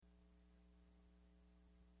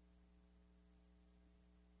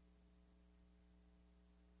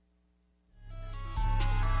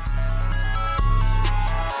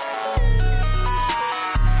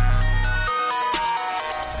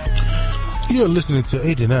You're listening to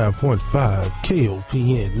 89.5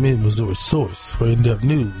 KOPN, Mid-Missouri source for in-depth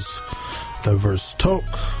news, diverse talk.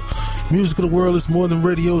 Music of the world is more than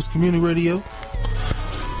radio, it's community radio.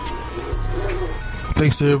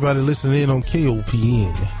 Thanks to everybody listening in on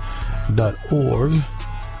KOPN.org.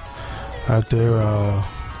 Out there,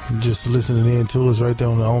 just listening in to us right there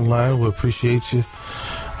on the online. We appreciate you.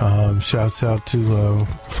 Shouts out to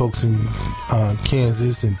folks in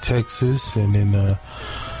Kansas and Texas and in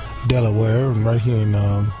Delaware and right here in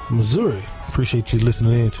Missouri. Appreciate you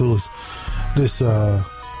listening in to us this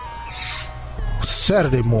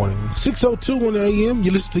Saturday morning, 6:02 a.m.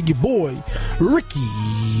 You listen to your boy Ricky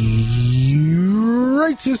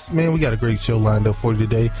Righteous. Man, we got a great show lined up for you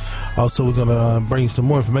today. Also, we're gonna bring you some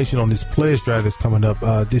more information on this pledge drive that's coming up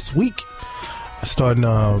this week, starting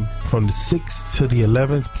from the 6th to the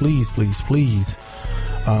 11th. Please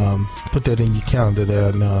put that in your calendar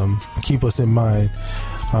there and keep us in mind.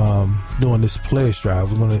 Doing this pledge drive,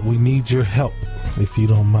 we need your help. If you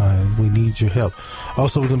don't mind, we need your help.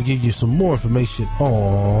 Also, we're going to give you some more information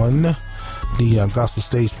on the gospel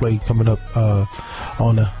stage play coming up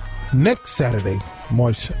on the next Saturday,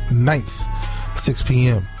 March 9th, 6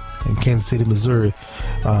 p.m. in Kansas City, Missouri.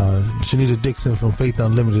 Shanita Dixon from Faith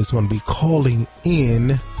Unlimited is going to be calling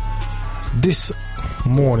in this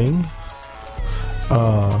morning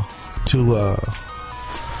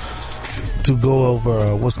to go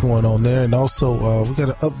over what's going on there. And also we got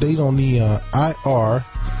an update on the IRAA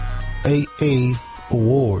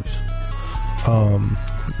awards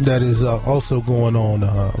that is also going on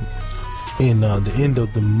in the end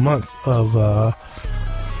of the month of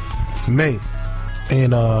May.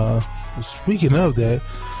 And speaking of that,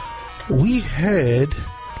 we had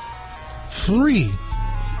 3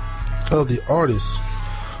 of the artists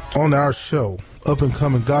on our show, up and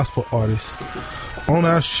coming gospel artists on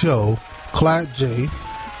our show: Clyde J,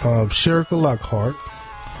 Sherika Lockhart,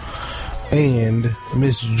 and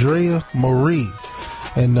Miss Drea Marie.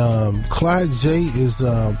 And Clyde J is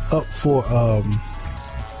up for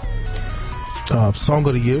Song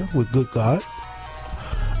of the Year with Good God.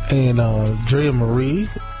 And Drea Marie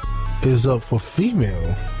is up for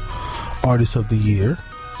Female Artist of the Year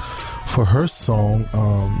for her song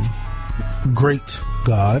Great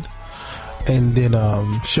God. And then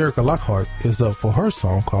Sherika Lockhart is up for her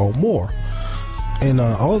song called More. And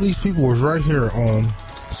all these people was right here on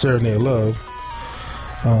Saturday Night Love.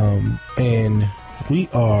 And we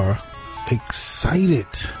are excited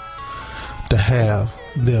to have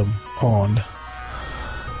them on.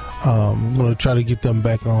 I'm going to try to get them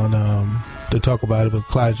back on to talk about it. But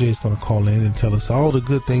Clyde J is going to call in and tell us all the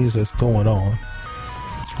good things that's going on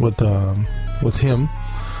with him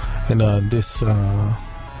and this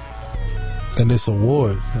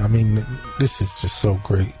award. I mean, this is just so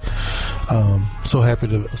great. So happy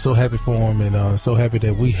for him, and so happy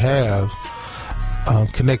that we have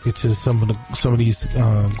connected to some of these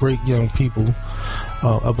great young people,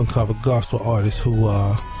 up and coming gospel artists who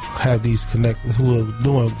have these who are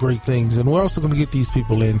doing great things. And we're also going to get these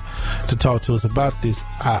people in to talk to us about this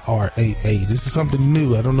IRAA. This is something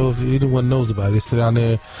new. I don't know if anyone knows about it. It's down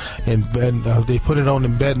there in they put it on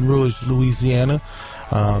in Baton Rouge, Louisiana.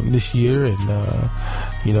 This year,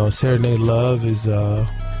 and Saturday Night Love is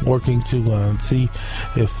working to see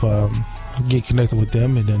if get connected with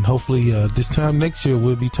them, and then hopefully this time next year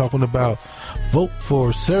we'll be talking about vote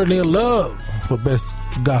for Saturday Night Love for best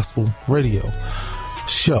gospel radio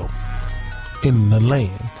show in the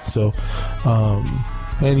land. So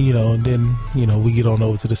and then we get on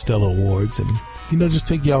over to the Stellar Awards, and just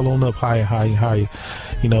take y'all on up higher.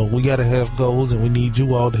 We got to have goals, and we need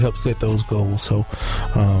you all to help set those goals. So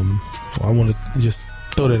I want to just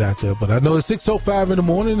throw that out there. But I know it's 6:05 in the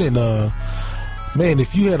morning, and man,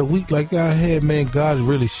 if you had a week like I had, man, God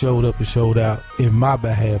really showed up and showed out in my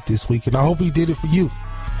behalf this week, and I hope He did it for you.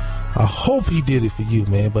 I hope He did it for you,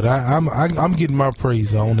 man. But I'm getting my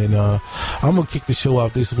praise on, and I'm gonna kick the show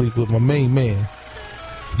out this week with my main man,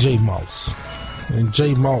 J Moss. And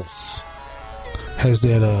J Moss has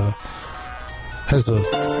that a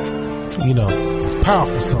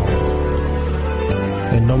powerful song.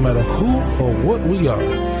 And no matter who or what we are,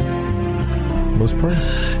 let's pray.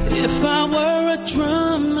 If I were a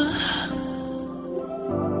drum,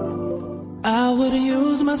 I would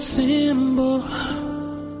use my cymbal.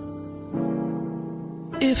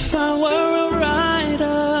 If I were a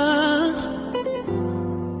writer,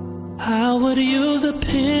 I would use a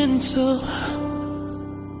pencil.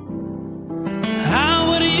 I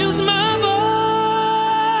would use my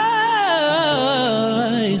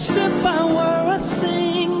voice. If I were a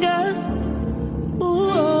singer,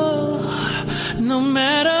 ooh, no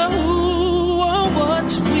matter who or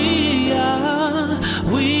what we are,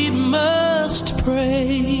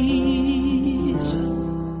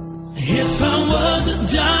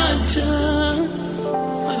 doctor.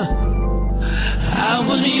 I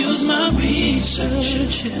would use my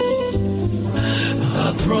research,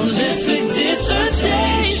 a prolific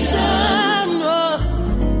dissertation.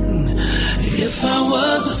 If I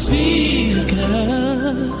was a speaker,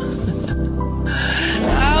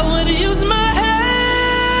 I would use my hands.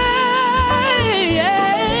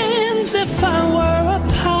 If I were a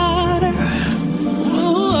potter,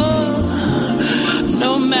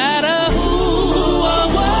 no matter who or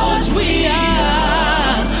what we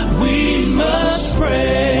are, we must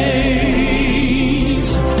praise.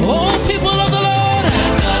 Oh, people of the Lord,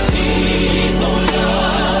 the people of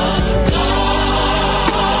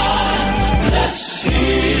God, let's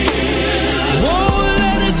sing. Oh,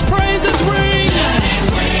 let its praises ring. Let it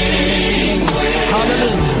ring.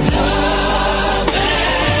 Hallelujah. Love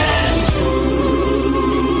and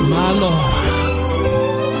truth. My Lord.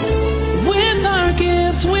 With our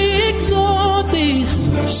gifts we exalt thee.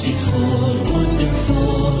 Merciful,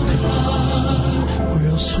 wonderful God.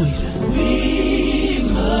 Real sweet. We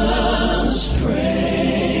must praise.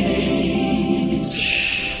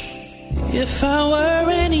 If I were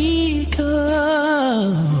an eagle,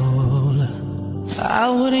 I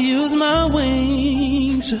would use my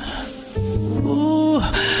wings. Ooh,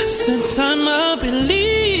 since I'm a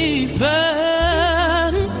believer,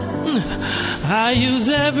 I use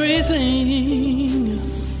everything.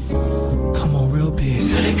 Come on, real big.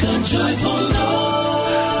 Make a joyful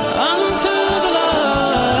noise unto the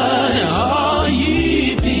Lord, all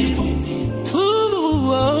ye people.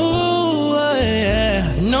 Ooh, oh,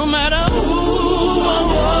 yeah. No matter who or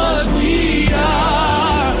what we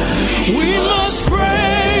are, we must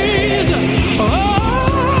praise. Oh,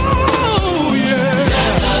 yeah.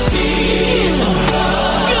 Let the people of God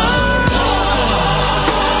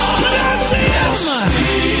bless Him.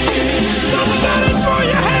 Somebody throw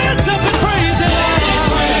your hands up and praise Him.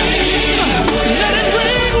 Let it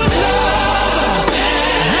ring with love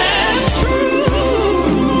and truth.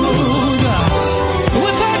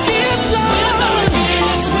 With our gifts,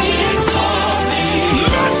 we exalt Thee.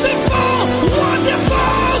 Merciful,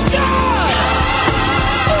 wonderful God.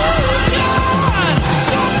 God.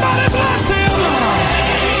 Somebody bless Him.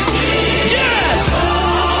 Yes.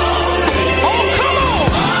 Oh, come on.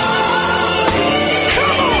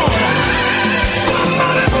 Come on.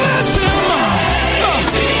 Somebody bless Him.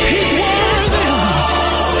 He's worthy.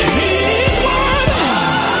 He's worthy.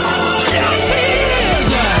 Yes, He is.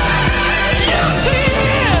 Yes, He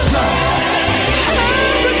is.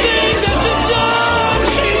 Everything that you've done,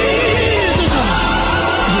 Jesus.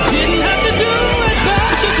 You didn't have to do it,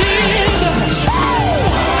 but you did.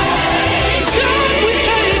 God, we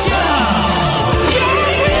thank you. God,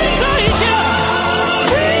 we thank you.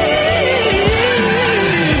 We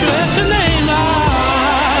bless your name,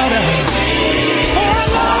 Lord. For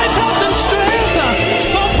life, health, and strength.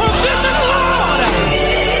 For provision, Lord.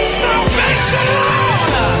 Salvation,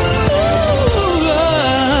 Lord. Ooh,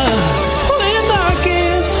 with our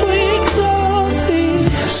gifts we exalt Thee.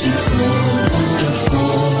 Merciful,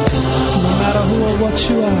 wonderful God. No matter who or what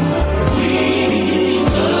you are, we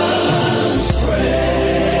must praise.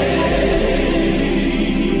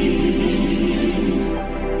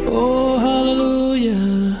 Oh, hallelujah.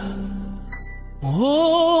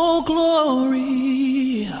 Oh,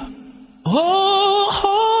 glory. Oh,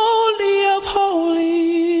 holy of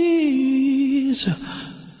holies.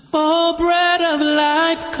 Oh, bread of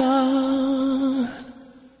life, God.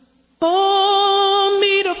 Oh,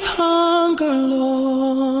 meat of hunger,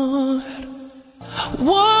 Lord.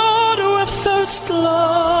 Water of thirst,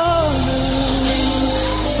 Lord.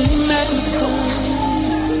 We magnify.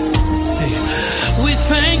 Hey, we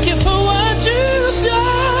thank you for what you've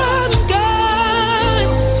done, God.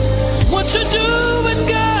 What you're doing,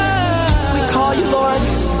 God. We call you Lord.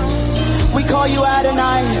 We call you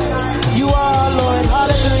Adonai. You are our Lord.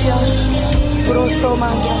 Hallelujah.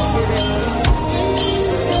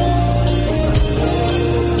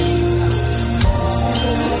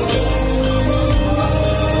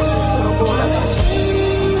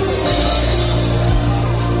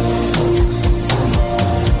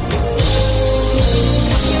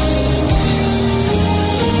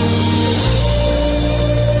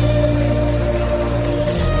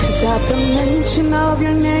 At the mention of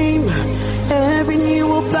your name, every knee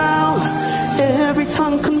will bow, every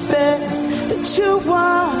tongue confess that you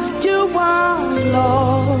are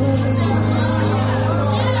Lord.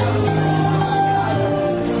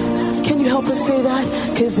 Can you help us say that?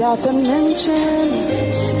 'Cause at the mention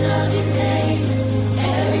of your name,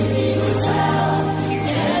 every knee will bow,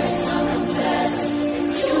 every tongue confess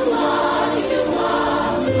that you are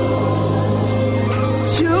Lord.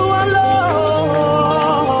 You are Lord.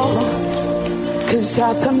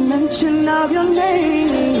 mention of your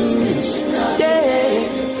name, yeah,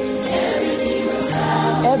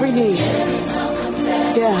 every knee,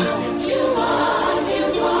 yeah.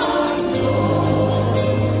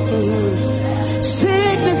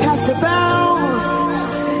 Sickness has to bow,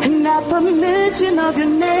 and at the mention of your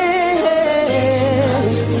name,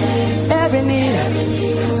 every knee,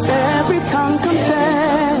 every tongue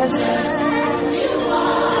confess.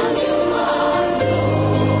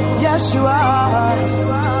 Yes, you are.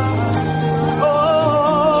 Oh,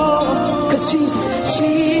 'cause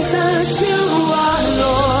Jesus, you are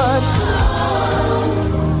Lord.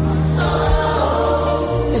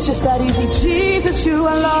 It's just that easy. Jesus, you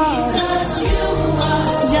are Lord.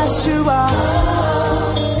 Yes, you are.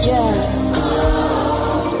 Yeah.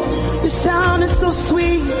 Your sound is so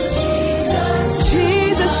sweet.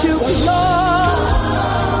 Jesus, you are Lord.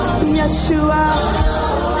 Yes, you are.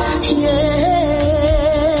 Yeah.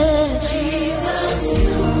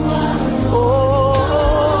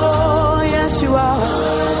 Oh, yes, you are.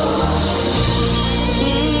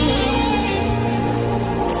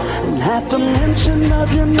 And at the mention of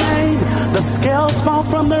your name, the scales fall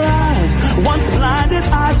from their eyes. Once blinded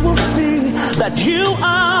eyes will see that you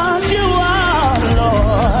are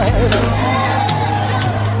Lord.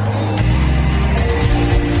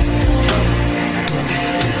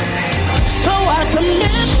 So at the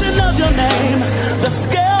mention of your name, the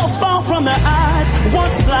scales fall from their eyes.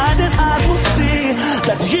 Once blinded eyes will see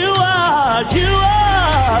that you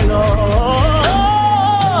are Lord.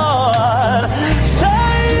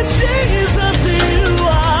 Say, Jesus, you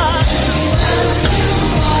are.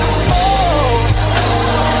 Oh,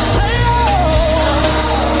 say, oh,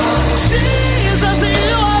 Jesus, you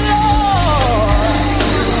are Lord.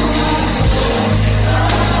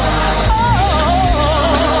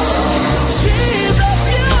 Oh, Jesus,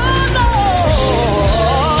 you are Lord.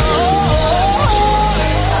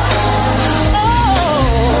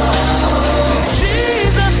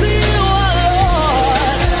 Jesus, you are Lord.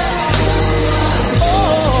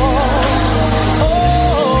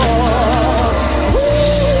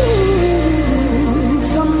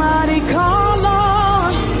 Somebody call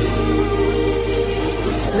on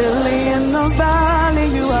Lily in the valley,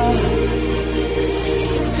 you are.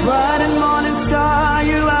 Bright and morning star,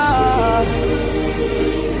 you are.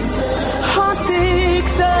 Heart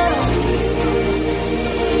fixer,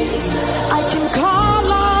 I can call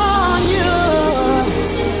on you.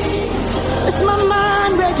 It's my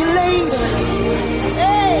mind regulator.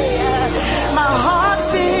 Hey, my heart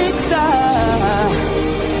fixer.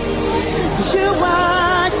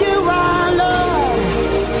 You are Lord.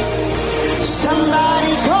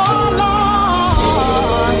 Somebody call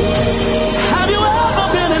on. Have you ever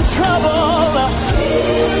been in trouble?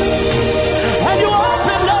 And you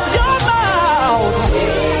opened up your mouth,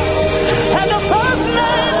 and the first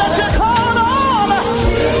name that you called on,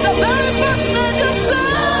 the very first name you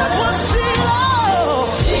said was Jesus.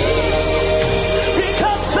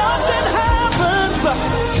 Because something happens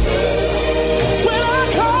when I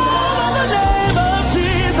call on the name of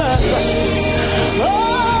Jesus.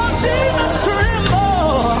 Oh, demons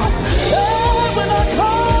tremble. Oh, when I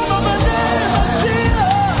call on the name of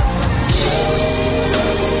Jesus.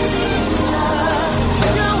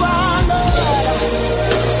 You are Lord.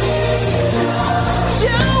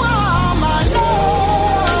 You are my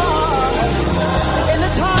Lord. In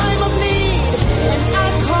the time of need, and I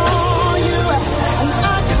call you, and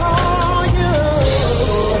I call you.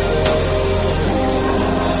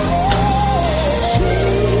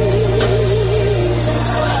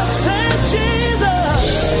 Say Jesus.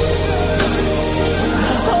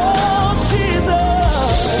 Oh,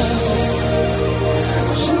 Jesus.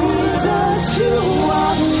 Jesus, you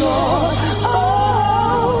are Lord.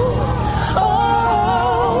 Oh,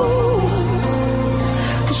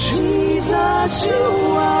 Jesus, you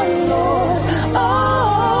are Lord.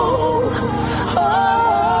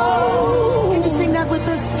 Can you sing that with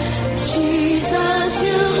us? Jesus,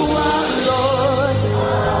 you are Lord.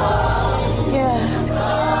 Yeah.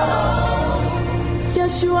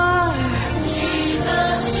 Yes, you are.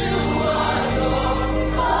 Jesus, you are Lord.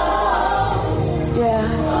 Yeah.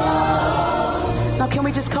 Now, can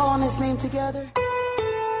we just call on his name together?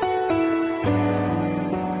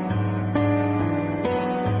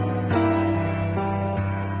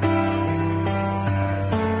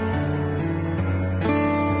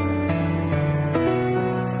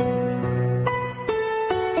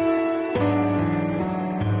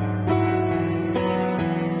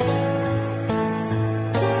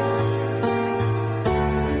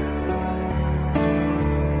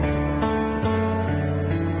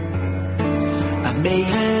 may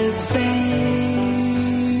have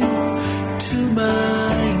fame to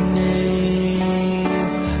my name.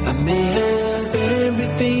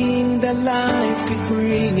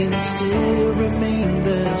 bring and still remain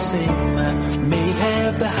the same. I may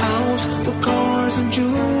have the house, the cars and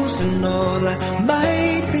jewels and all. I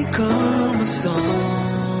might become a star,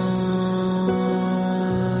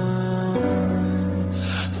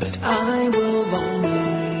 but I will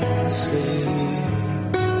only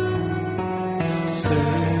serve,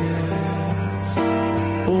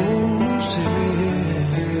 oh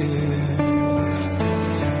serve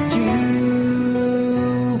you.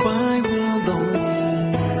 I will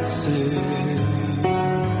only serve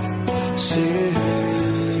you,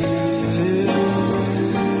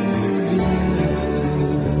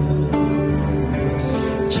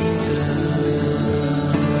 Jesus.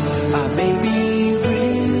 I may be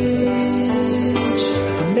rich,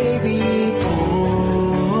 I may be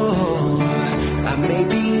poor, I may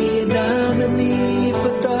be a nominee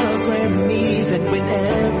for the Grammys and win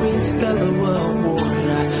every stellar award.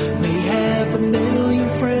 I may have a million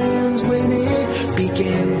friends when it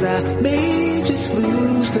begins. I may just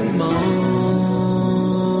lose them all,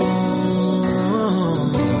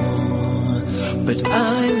 but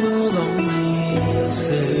I will only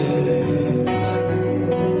serve,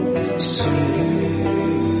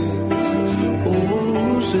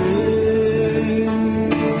 oh serve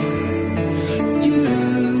you.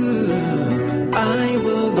 I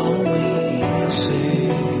will only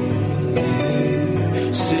serve you,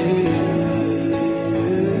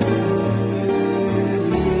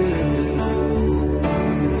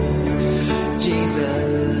 Jesus.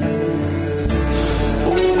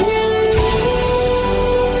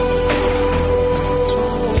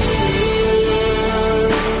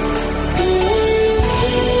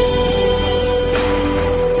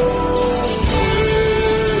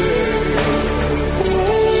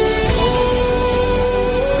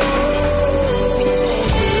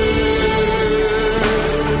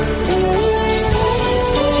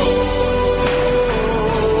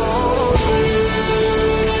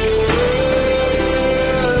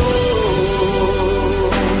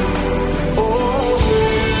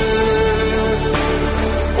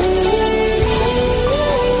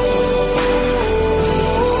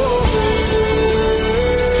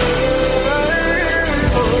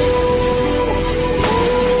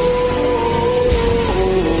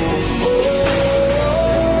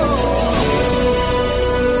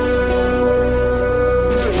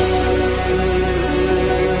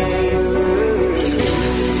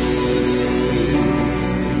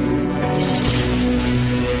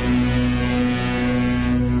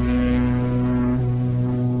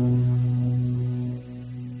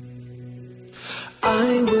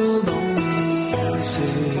 I will only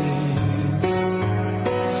serve,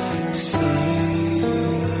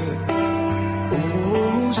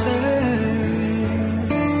 oh serve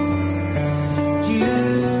you.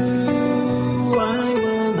 I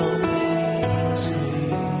will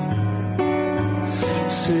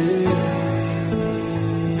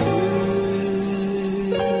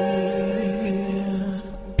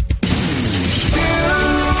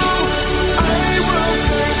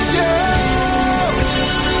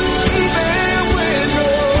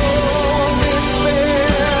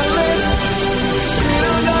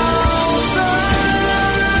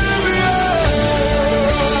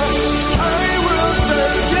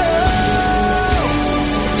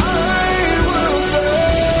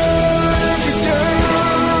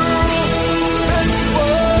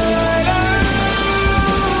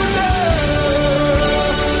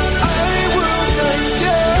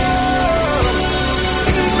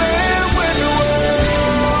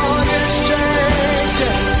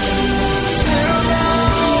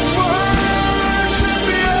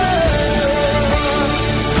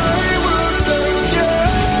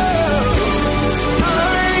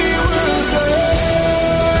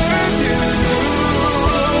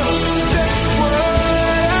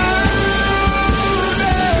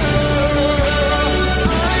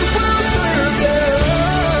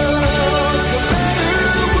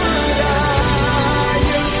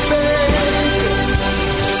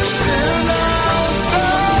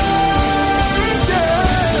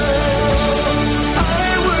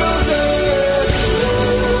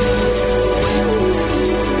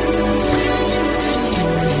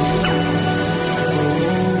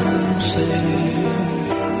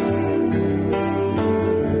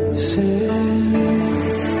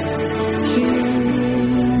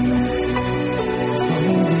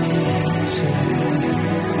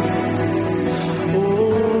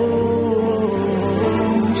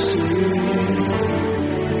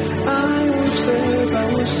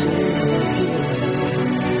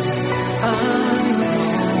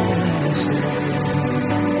only serve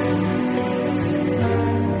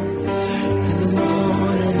In the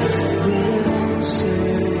morning I will sing.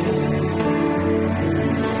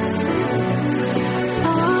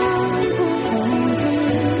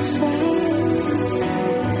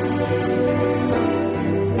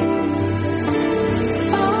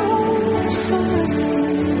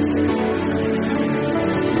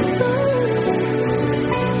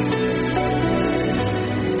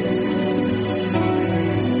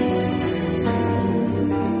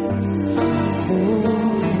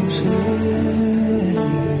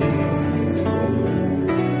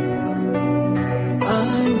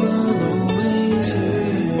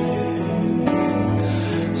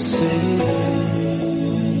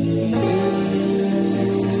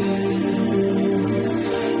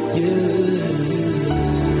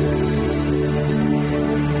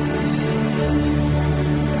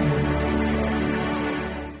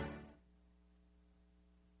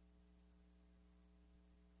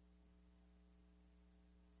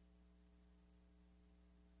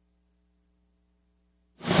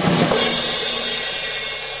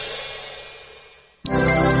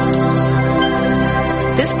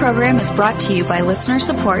 This program is brought to you by listener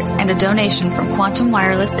support and a donation from Quantum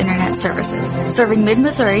Wireless Internet Services. Serving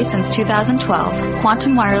mid-Missouri since 2012,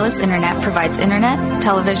 Quantum Wireless Internet provides internet,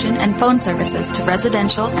 television, and phone services to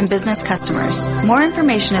residential and business customers. More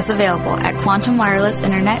information is available at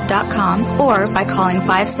quantumwirelessinternet.com or by calling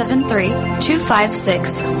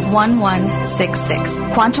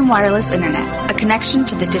 573-256-1166. Quantum Wireless Internet, a connection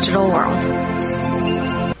to the digital world.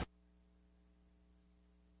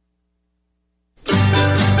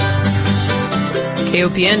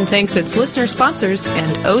 KOPN thanks its listener sponsors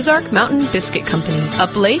and Ozark Mountain Biscuit Company.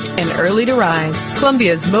 Up late and early to rise.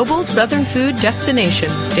 Columbia's mobile southern food destination.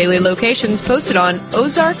 Daily locations posted on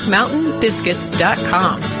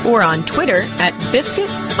OzarkMountainBiscuits.com or on Twitter at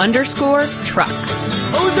biscuit_truck.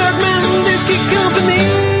 Ozark Mountain Biscuit Company.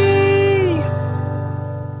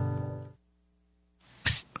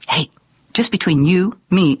 Psst, hey, just between you,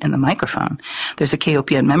 me, and the microphone, there's a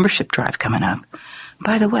KOPN membership drive coming up.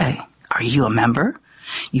 By the way, are you a member?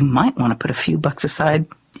 You might want to put a few bucks aside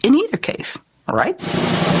in either case, all right?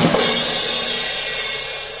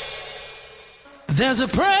 There's a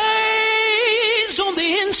praise on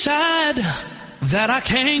the inside that I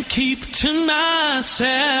can't keep to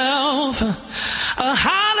myself. A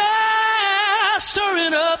holler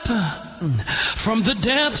stirring up from the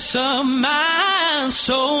depths of my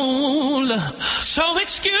soul. So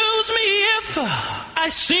excuse me if I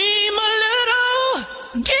seem a little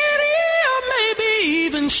giddy or maybe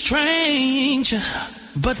even strange,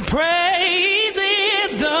 but praise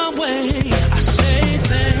is the way I say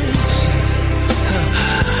thanks.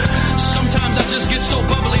 Sometimes I just get so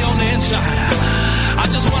bubbly on the inside, I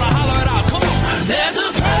just want to holler it out. Come on. There's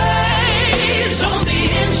a praise on the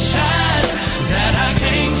inside that I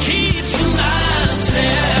can't keep to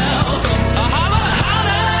myself. A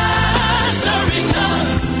holler stirring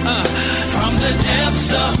up from the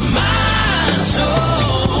depths of my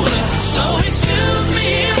soul. So excuse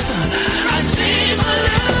me if I seem a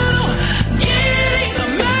little giddy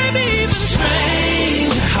or maybe even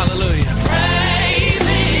strange. Hallelujah. Praise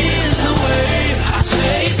is the way I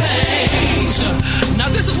say thanks. Now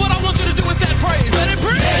this is what I want you to do with that praise. Let it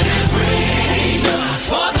bring. Let it bring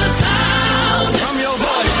for the sound from your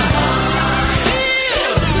voice.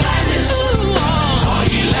 Feel the gladness. All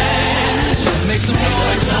ye lands. Make some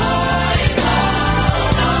noise.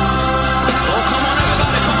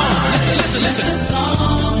 Listen. The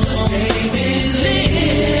songs of David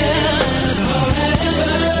live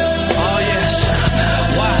forever. Oh yes.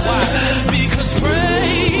 Why? Because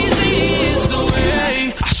praise is the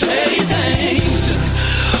way I say thanks.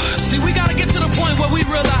 See, we gotta get to the point where we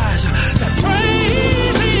realize that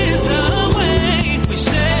praise is the way we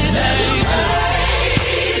say thanks.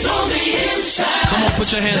 Praise on the inside. Come on,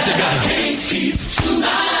 put your hands together. I can't keep to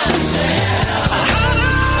myself.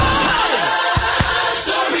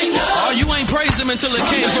 You ain't praised him until it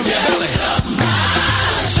came from your belly. So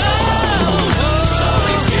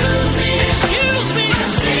excuse me. I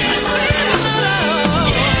see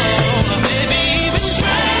maybe even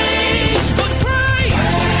strange, but praise.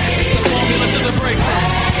 It's the formula to the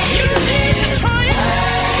breakthrough. You need to try it.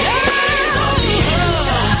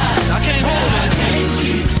 I can't hold it. Can't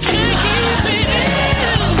keep it in.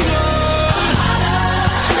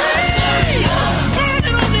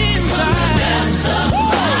 Burning on the inside.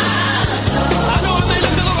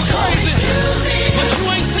 But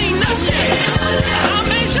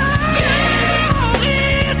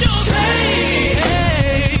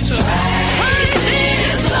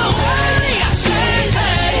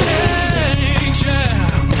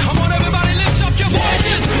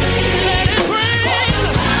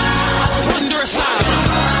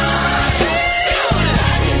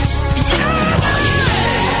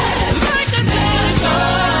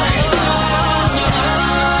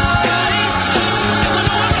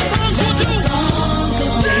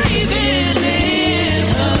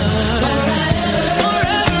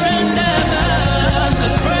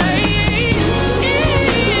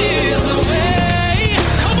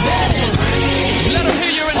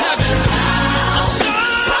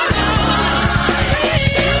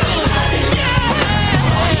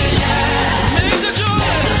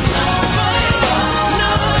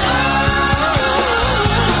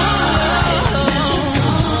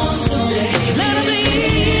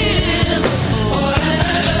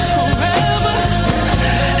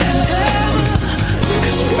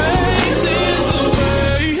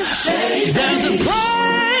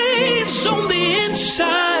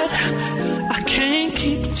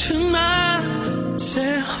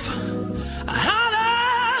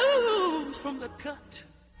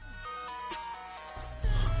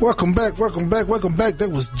Welcome back. That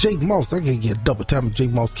was Jay Moss. I can get a double time of Jay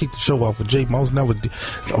Moss. Kick the show off with Jay Moss. Now with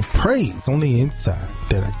a praise on the inside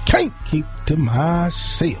that I can't keep to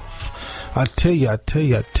myself. I tell you.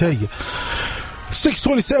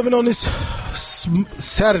 6:27 on this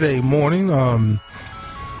Saturday morning.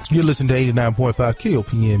 You're listening to 89.5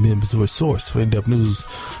 KOPN, Missouri source for in-depth news,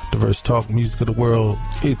 diverse talk, music of the world.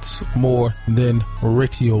 It's more than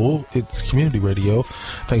radio. It's community radio.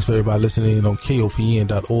 Thanks for everybody listening in on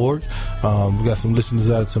KOPN.org. We got some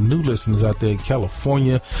new listeners out there in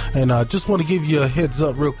California. And I just want to give you a heads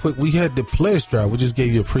up real quick. We had the Pledge Drive. We just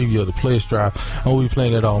gave you a preview of the Pledge Drive, and we'll be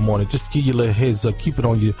playing that all morning. Just to give you a little heads up. Keep it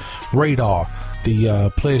on your radar.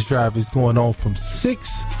 The Pledge Drive is going on from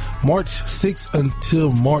March 6th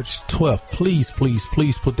until March 12th. Please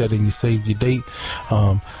put that in your save your date.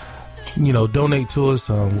 Donate to us.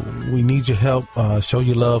 We need your help. Show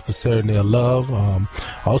your love for Saturday of Love.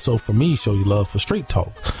 Also for me, show your love for Straight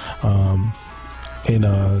Talk.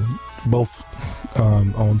 Both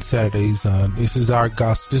on Saturdays. This is our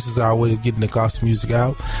gospel. This is our way of getting the gospel music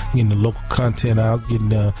out, getting the local content out,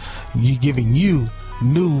 giving you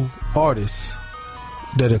new artists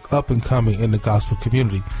that are up and coming in the gospel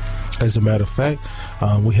community. As a matter of fact,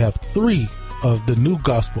 we have 3 of the new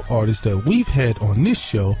gospel artists that we've had on this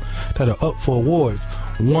show that are up for awards.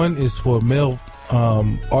 One is for Male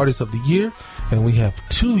Artist of the Year, and we have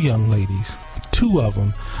 2 young ladies, 2 of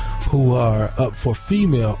them, who are up for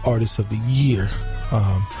Female Artist of the Year.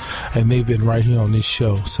 And they've been right here on this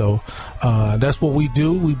show. So that's what we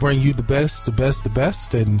do. We bring you the best,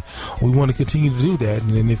 and we want to continue to do that.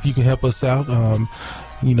 And if you can help us out,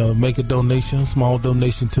 make a donation, small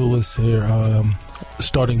donation to us here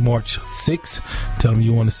starting March 6th. Tell them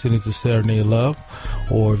you want to send it to Saturday of Love,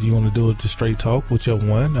 or if you want to do it to Straight Talk, whichever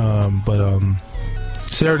one.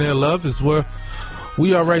 Saturday of Love is where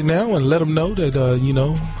we are right now, and let them know that,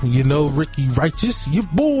 Ricky Righteous, your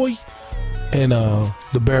boy, and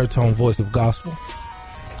the baritone voice of gospel,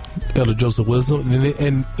 Elder Joseph Wilson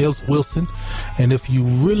and Els Wilson. And if you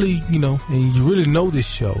really, and you really know this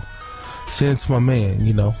show, send it to my man,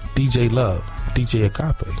 DJ Love, DJ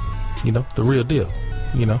Agape, the real deal,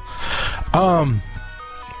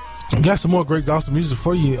 Got some more great gospel music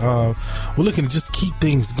for you. We're looking to just keep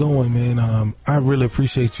things going, man. I really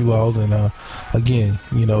appreciate you all. And again,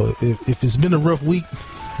 if it's been a rough week,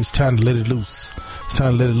 it's time to let it loose.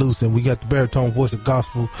 And we got the baritone voice of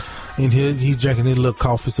gospel in here. He's drinking his little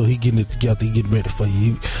coffee, so he getting it together. He getting ready for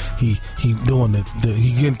you. He doing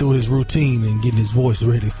he getting through his routine and getting his voice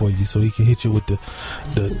ready for you, so he can hit you with the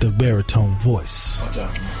baritone voice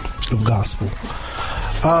of gospel.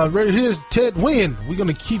 Right here's Ted Wynn. We're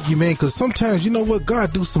gonna keep you, man, because sometimes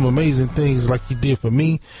God do some amazing things like He did for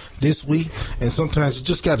me this week, and sometimes you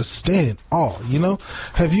just gotta stand in awe.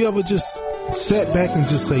 Have you ever just sat back and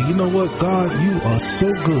just say, God, you are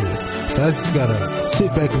so good that I just gotta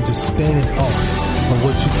sit back and just stand in awe of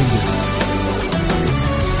what you can do.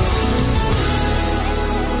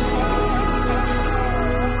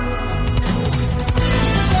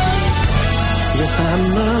 Yes,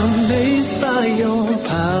 I'm amazed by your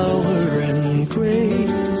power and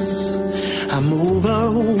grace. I'm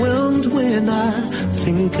overwhelmed when I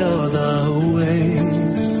think of the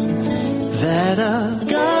ways that a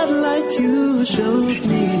God like you shows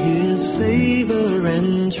me His favor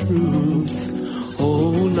and truth. Oh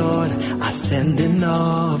Lord, I stand in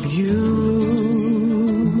awe of you.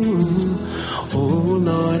 Oh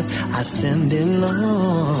Lord, I stand in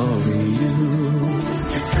awe of you.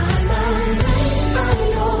 Yes, I'm amazed by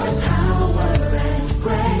your power and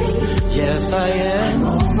grace. Yes, I am.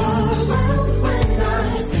 I'm overwhelmed when I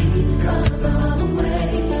think of the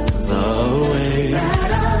way that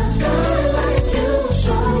a God like you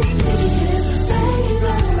shows me His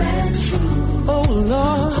favor and truth. Oh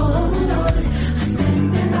Lord, I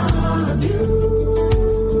stand in awe of you.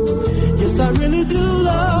 Yes, I really do,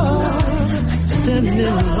 Lord. I stand in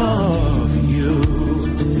awe of you.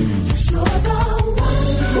 Yes, you're the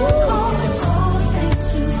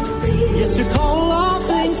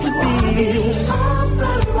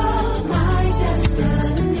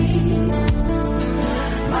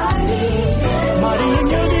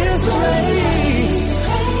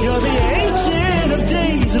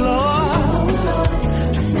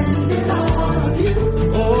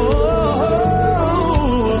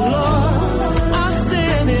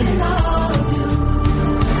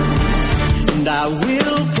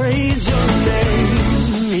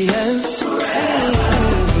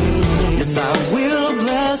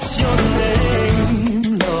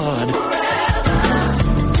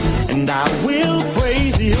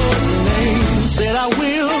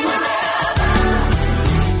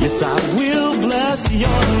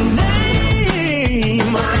your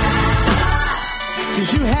name. 'Cause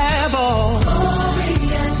you have all glory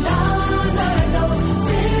and honor,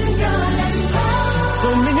 dominion and power.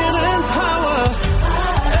 Dominion and power.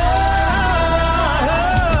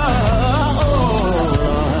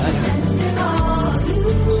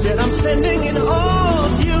 Said I'm standing in awe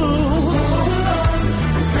of you.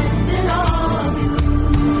 Standing awe of you.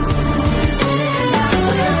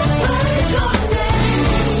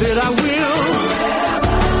 Said I will.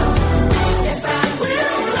 Yes, I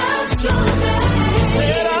will bless your name.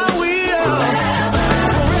 Said I will.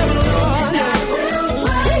 Forever, Lord. I will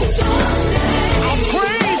praise your name. I'll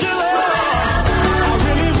praise you, Lord. I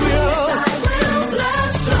really will. Yes, I will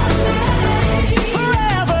bless your name.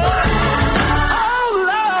 Forever. Oh,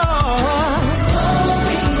 Lord.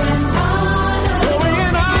 Glory and honor. Glory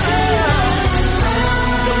and honor.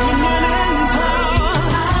 Dominion and power.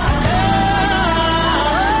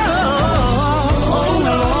 Oh,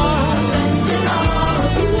 Lord.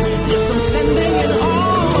 Yes, I'm standing in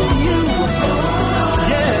awe of you.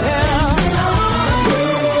 Yeah.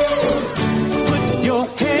 Put your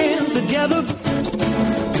hands together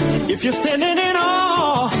if you're standing in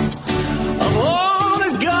awe of all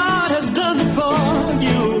that God has done for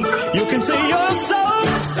you. You can say you're so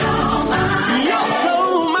mighty. You're so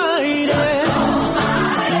mighty.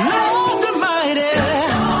 Lord the mighty.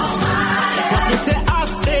 Help me say I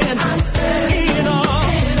stand in awe.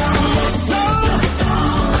 You're so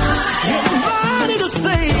you're mighty to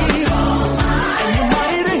save. And you're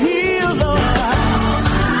mighty to heal, Lord.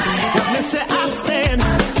 Help me say I stand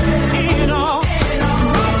in awe.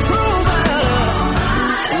 My provider.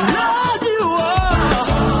 Lord, you are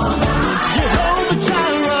Jehovah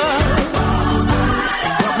Jireh.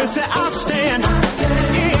 Help me say I stand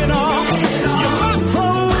in awe. You're my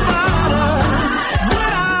provider.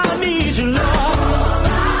 When I need you, Lord,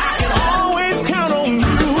 I can always count on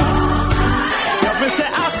you. Help me say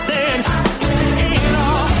I stand in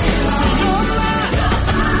awe. You're my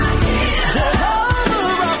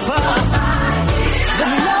Jehovah Rapha, the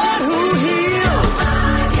Lord who heals.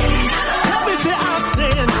 Help me say I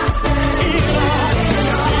stand in awe.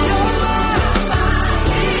 You're my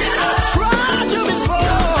tried you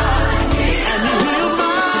before, and you healed my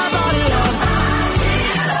body, Lord.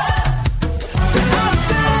 Say I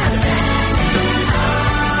stand.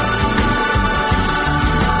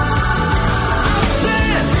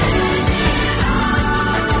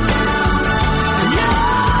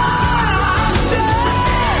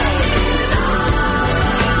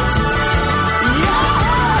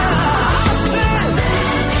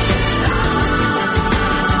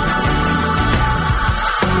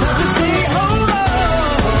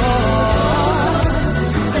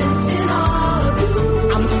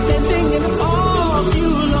 I'm standing in awe of you,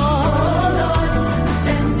 Lord.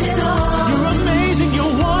 You're amazing,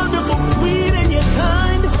 you're wonderful, sweet, and you're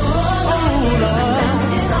kind. Oh, Lord.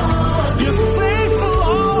 You're faithful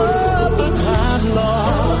all of the time,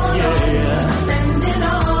 Lord. Yeah.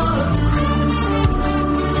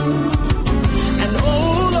 And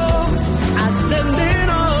oh, Lord, I stand in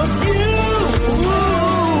awe of you.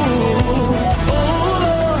 Oh,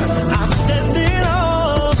 Lord, I stand in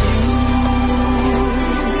awe of you.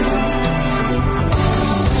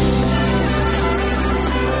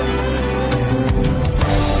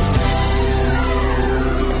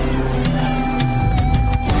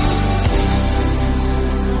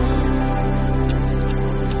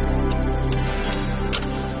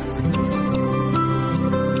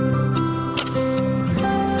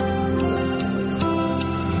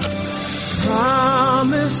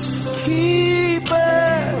 Promise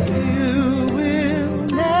keeper, you will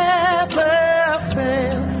never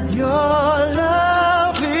fail. Your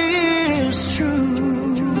love is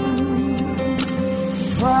true.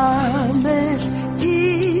 Promise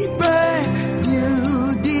keeper, you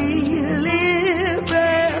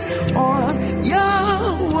deliver on your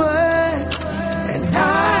word, and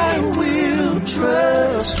I will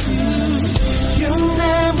trust you. You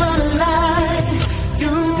never lie.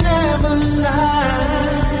 You never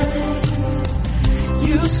lie.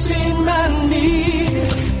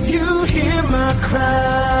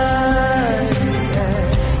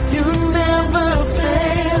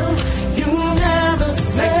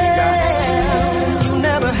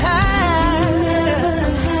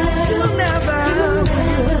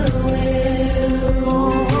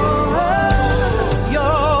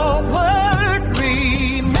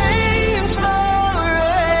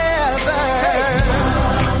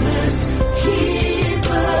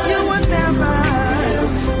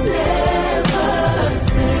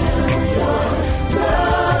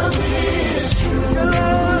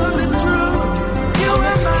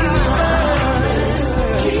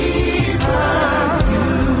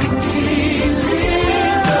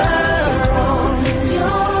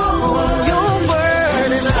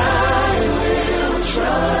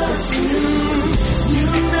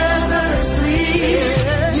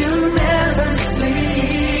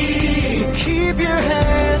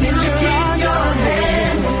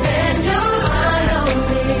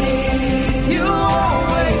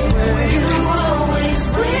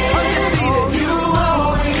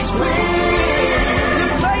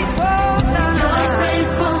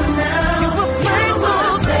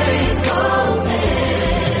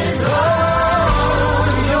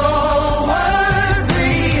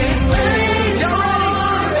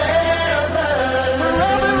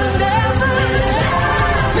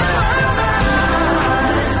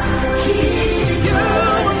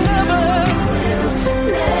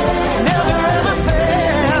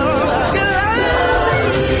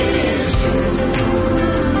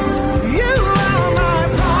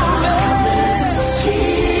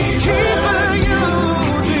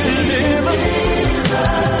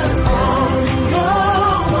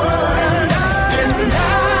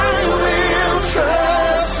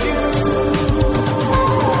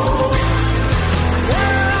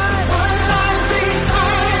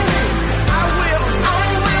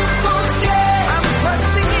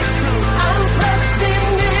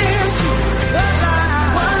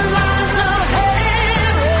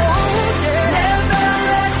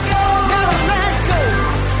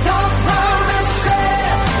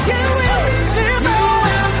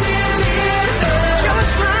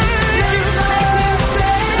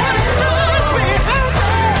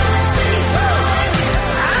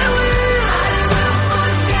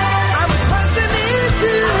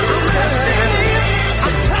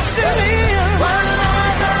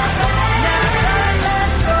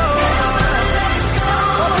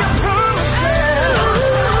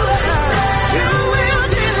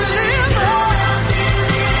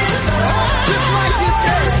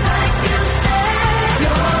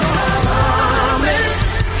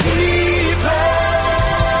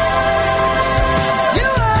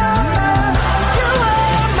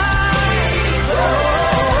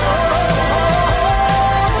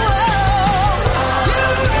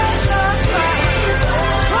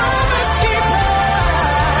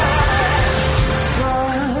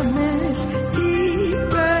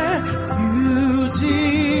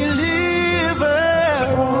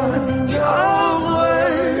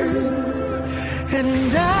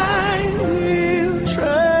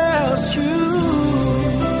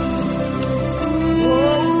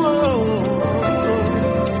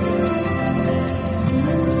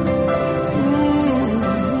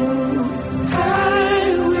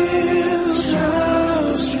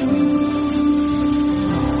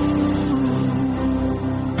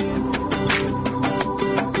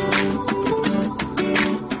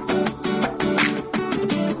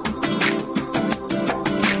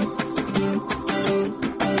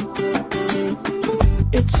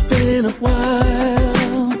 been a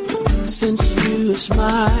while since you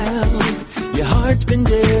smiled. Your heart's been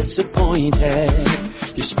disappointed.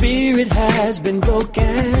 Your spirit has been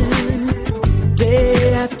broken.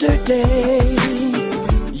 Day after day,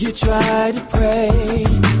 you try to pray,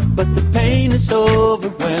 but the pain is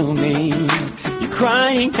overwhelming. You're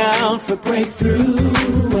crying out for breakthrough.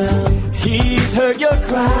 Well, he's heard your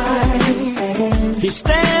cry. He's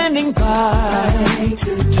standing by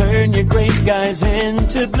to turn your gray skies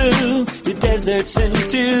into blue, your deserts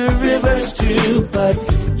into rivers too. But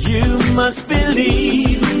you must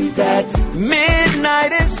believe that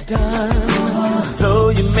midnight is done. Though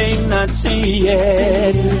you may not see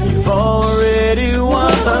it, you've already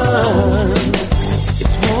won.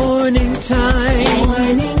 It's morning time.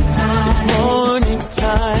 It's morning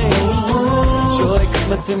time. Joy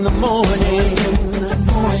cometh in the morning.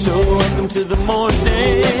 So welcome to the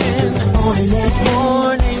morning. It's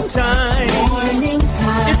morning time.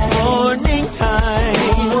 It's morning time.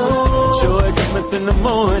 Joy cometh in the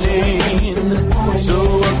morning. So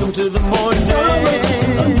welcome to the morning.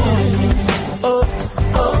 Oh,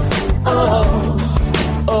 oh, oh,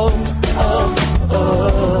 oh, oh,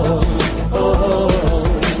 oh, oh.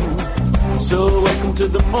 So welcome to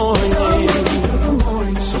the morning.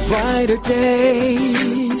 So brighter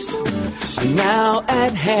days are now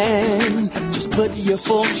at hand. Just put your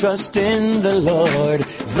full trust in the Lord.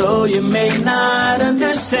 Though you may not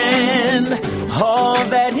understand all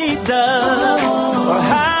that He does or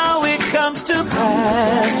how it comes to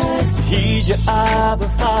pass, He's your Abba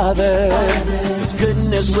Father. His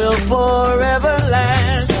goodness will forever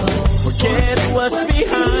last. Forget what's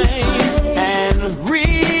behind and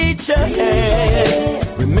reach ahead.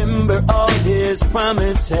 Remember all His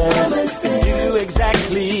promises and do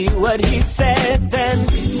exactly what He said. Then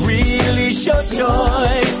really show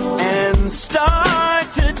joy and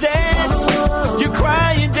start to dance. Your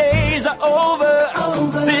crying days are over.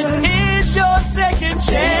 This is your second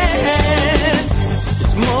chance.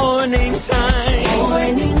 It's morning time.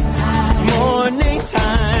 It's morning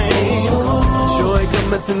time. Joy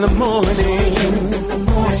cometh in the morning.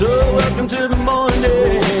 So welcome to the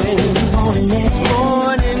morning. It's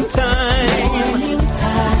morning time.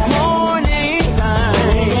 It's morning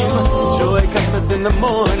time. Joy cometh in the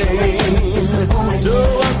morning. So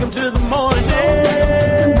welcome to the morning.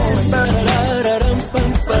 Ba-da-da-dum,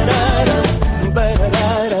 ba-da-dum,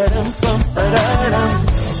 ba-da-da-dum, ba-da-dum,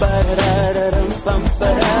 ba-da-da-dum,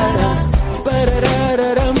 ba-da-dum,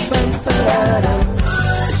 ba-da-da-dum, ba-da-dum.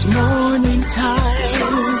 It's morning time.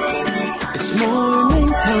 It's morning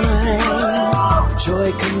time.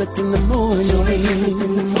 Joy cometh in the morning.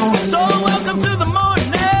 So welcome to the morning.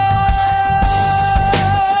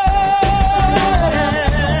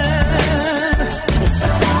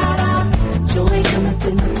 Joy cometh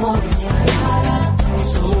in the morning.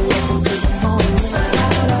 So welcome to the morning.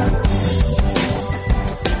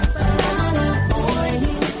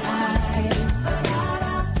 Morning time.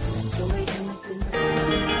 Joy cometh in the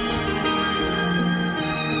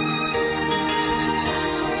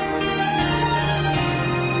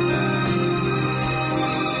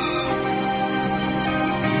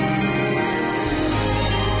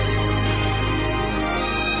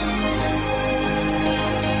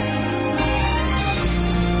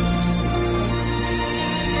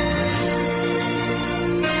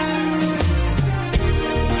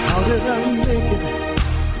How did I make it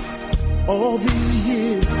all these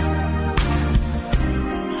years?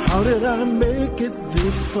 How did I make it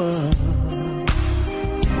this far?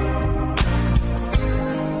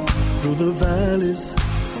 Through the valleys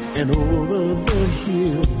and over the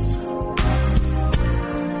hills,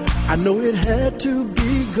 I know it had to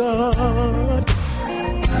be God.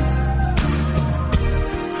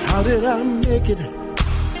 How did I make it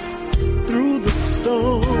through the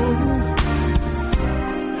storm?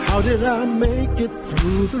 How did I make it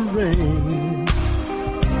through the rain?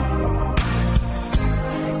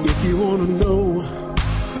 If you want to know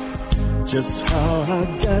just how I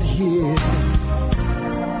got here,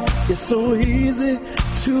 it's so easy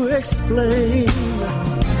to explain.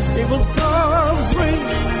 It was God's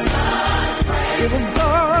grace. It was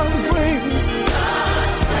God's grace.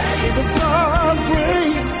 It was God's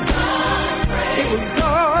grace. It was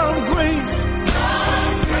God's grace.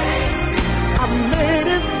 I made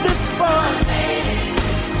it this far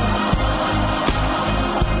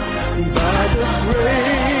by the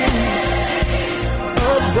grace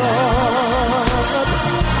of God.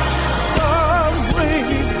 God's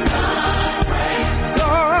grace.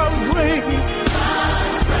 God's grace.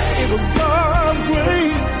 It was God's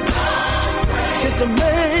grace.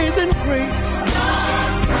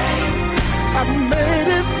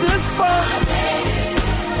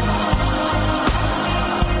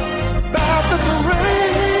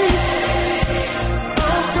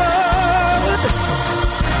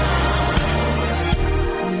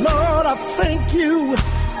 thank you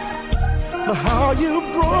for how you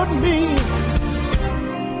brought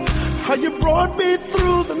me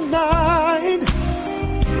through the night.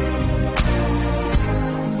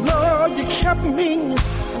 Lord, you kept me,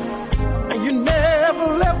 and you never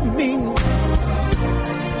left me.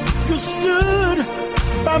 You stood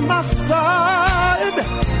by my side.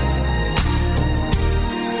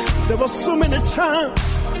 There were so many times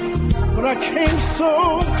when I came so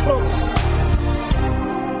close.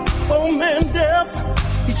 Oh man, death,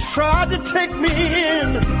 he tried to take me in.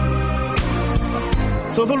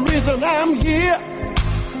 So the reason I'm here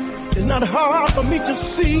is not hard for me to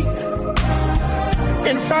see.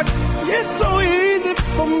 In fact, it's so easy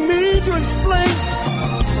for me to explain.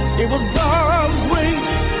 It was God's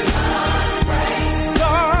grace.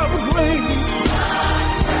 God's grace.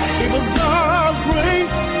 It was God's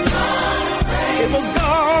grace. It was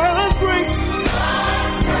God's grace.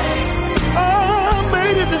 I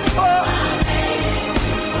made it this far.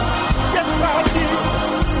 Yes, I did.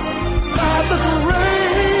 By the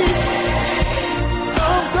grace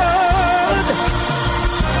of God.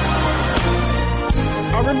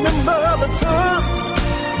 I remember the times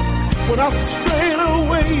when I strayed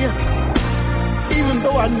away. Even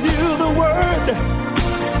though I knew the word,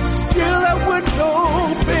 still I wouldn't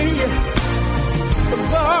obey. But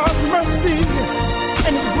God's mercy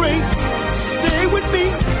and His grace stay with me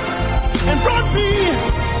and brought me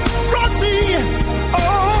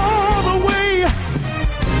all the way.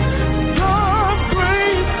 God's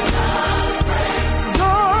grace,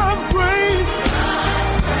 God's grace,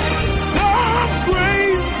 God's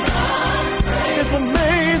grace, God's grace, it's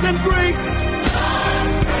amazing grace.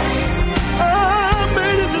 I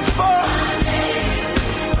made it this far.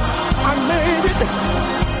 I made it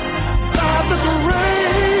by the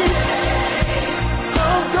grace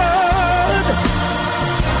of God.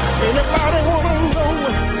 Anybody wanna know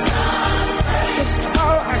just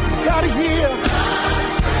how I got here?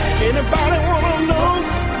 Anybody wanna know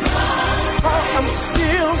how I'm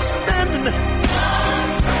still standing?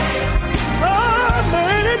 I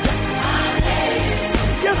made it.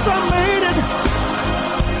 Yes, I made it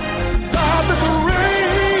by the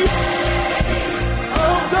grace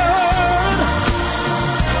of God.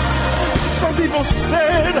 Some people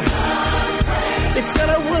said, they said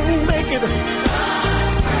I wouldn't make it.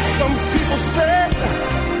 Some people said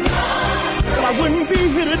that I wouldn't be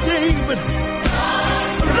here today, but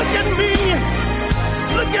look at me,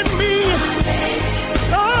 look at me.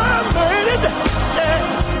 I made it,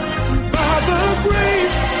 yes, by the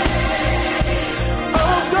grace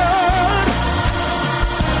of God.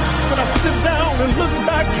 When I sit down and look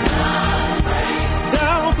back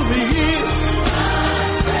down through the years,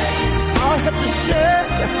 I have to shed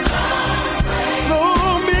so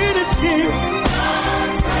many tears.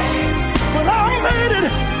 But I made it.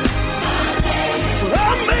 But I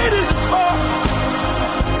made it this far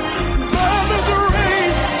by the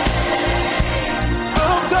grace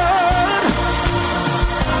of God.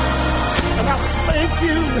 And I thank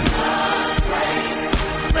you.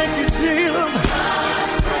 Thank you, Jesus.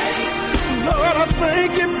 Lord, I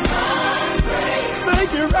thank you. Thank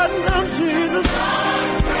you right now, Jesus.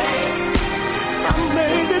 I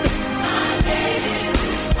made it.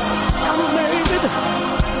 I made it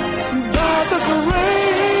by the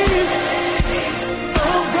grace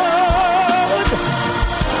of God.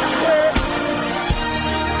 Yes.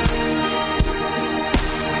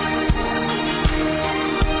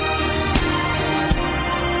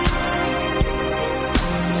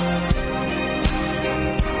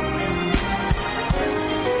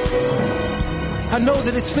 I know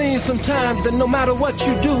that it seems sometimes that no matter what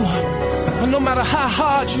you do, or no matter how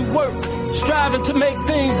hard you work, striving to make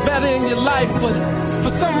things better in your life, but for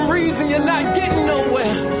some reason you're not getting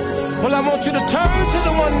nowhere. Well, I want you to turn to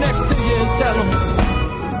the one next to you and tell him,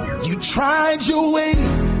 You tried your way.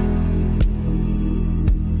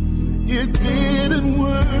 It didn't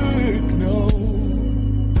work, no.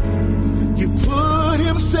 You put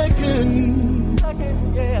him second,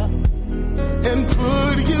 and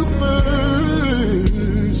put you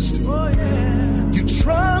first. You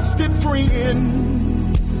trusted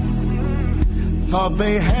friends, thought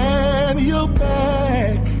they had your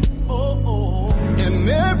back. And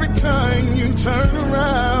every time you turn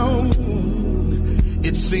around,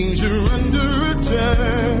 it seems you're under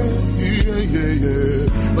attack.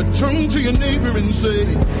 But turn to your neighbor and say,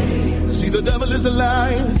 see, the devil is a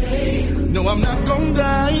lie. No, I'm not gonna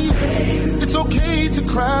die. It's okay to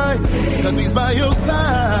cry, cause he's by your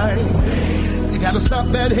side. You gotta stop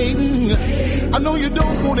that hating. I know you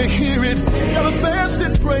don't wanna hear it. Gotta fast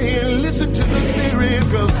and pray and listen to the Spirit,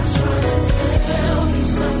 cause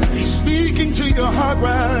he's speaking to your heart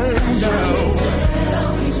right now.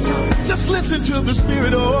 listen to the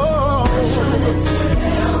Spirit. Oh,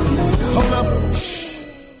 hold up.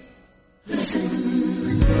 Listen.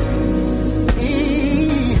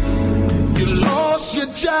 You lost your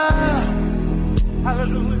job.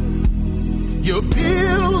 Hallelujah. Your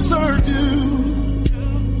bills are due.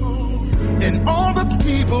 And all the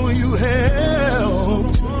people you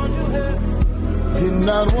helped did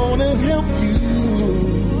not want to help you.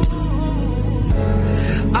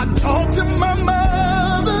 I talked to my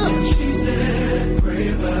mother. She said, pray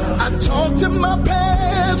about. I talked to my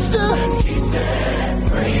pastor. He said,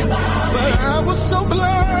 pray about. But I was so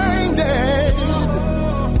blinded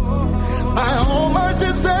by all my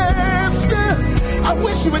disaster. I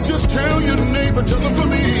wish you would just tell your neighbor, tell them for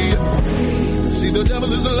me. See, the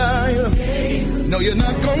devil is a liar. No, you're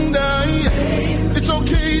not gonna die. It's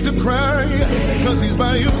okay to cry, cause he's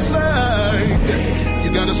by your side.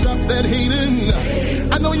 You gotta stop that hating.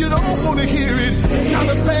 I know you don't wanna hear it.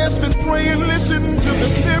 Gotta fast and pray and listen to the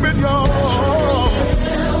Spirit, y'all.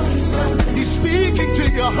 He's speaking to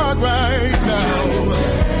your heart right now.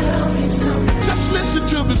 Just listen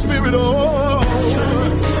to the Spirit, oh.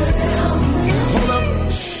 Hold up.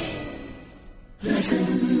 Listen.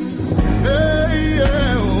 Hey,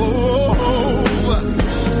 yeah, oh.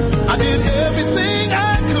 I did everything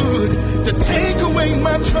I could to take away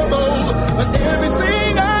my trouble, but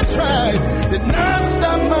everything I tried did not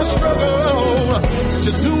stop my struggle.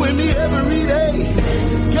 Just doing me every day.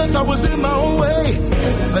 Guess I was in my own way,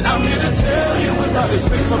 but I'm here to tell you without this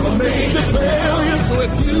face I'm a major failure. So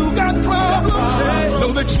if you got problems,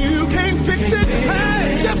 know that you can't fix it.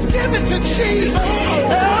 Just give it to Jesus.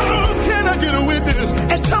 Oh, can I get a witness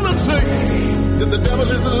and tell him, say, that the devil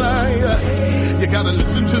is a liar. You gotta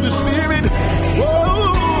listen to the Spirit.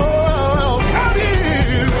 Whoa, God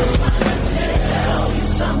is.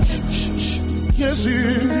 Yes, he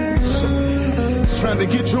is. He's trying to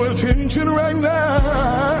get your attention right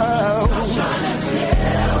now.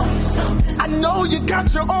 I know you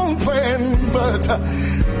got your own plan, but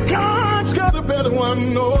God's got a better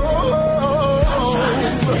one. Oh.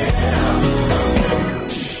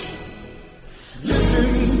 Listen.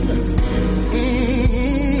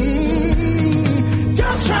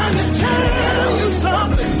 God's trying to tell you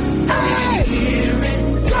something. Hey!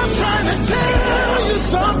 God's trying to tell you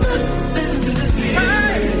something. Listen to this.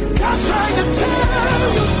 Hey! God's trying to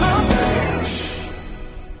tell you something.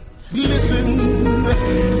 Listen.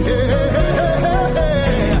 Hey.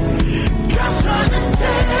 God's trying to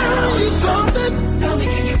tell you something. Tell me,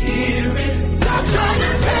 can you hear it? God's trying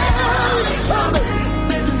to tell you something.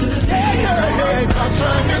 Listen to this. Hey. God's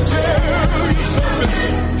trying to tell you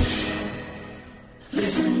something.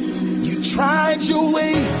 Listen. You tried your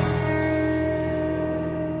way.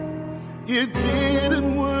 It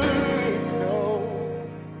didn't work.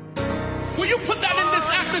 Will you put that in this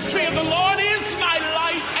atmosphere? The Lord is my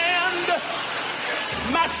light and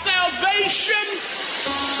my salvation.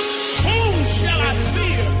 Whom shall I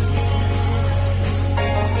fear?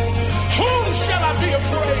 Whom shall I be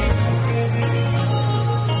afraid?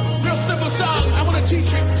 Real simple song. I want to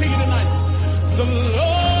teach it to you tonight. The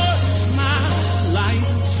Lord is my light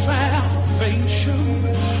and salvation.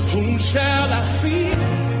 Whom shall I fear?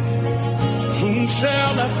 Whom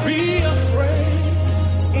shall I be afraid?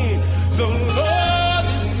 The Lord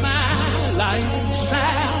is my light and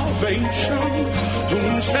salvation.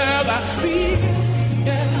 Whom shall I fear?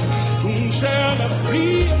 Whom shall I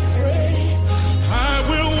be afraid? I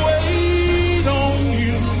will wait on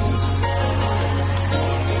you.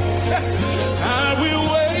 I will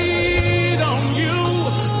wait on you.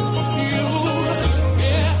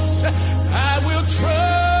 Yes, I will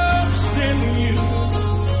trust in you.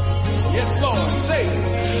 Yes, Lord, say it.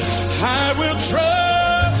 I will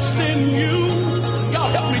trust in you. Y'all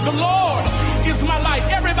help me. The Lord is my light.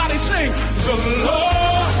 Everybody sing. The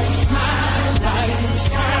Lord is my light and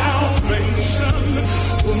salvation.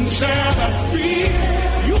 Whom shall I fear?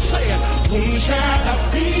 You say it. Whom shall I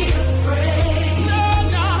be afraid? No,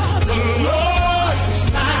 no. The Lord is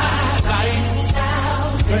my light and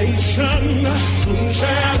salvation. Whom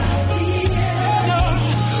shall I fear?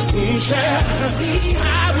 Whom shall I be?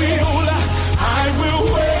 I will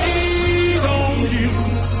wait on you.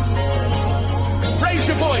 Raise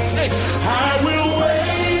your voice. Hey, I will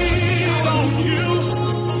wait on you.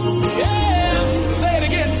 Yeah. Say it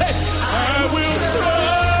again. Say, I will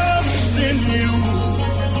trust in you.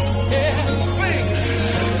 Yeah. Sing.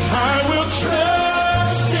 I will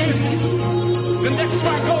trust in you. The next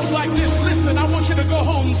part goes like this. Listen, I want you to go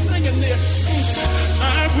home singing this.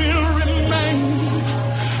 I will remain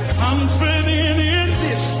confident in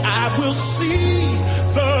this. I will see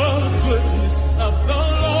the goodness of the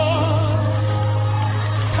Lord.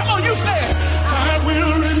 Come on, you say it.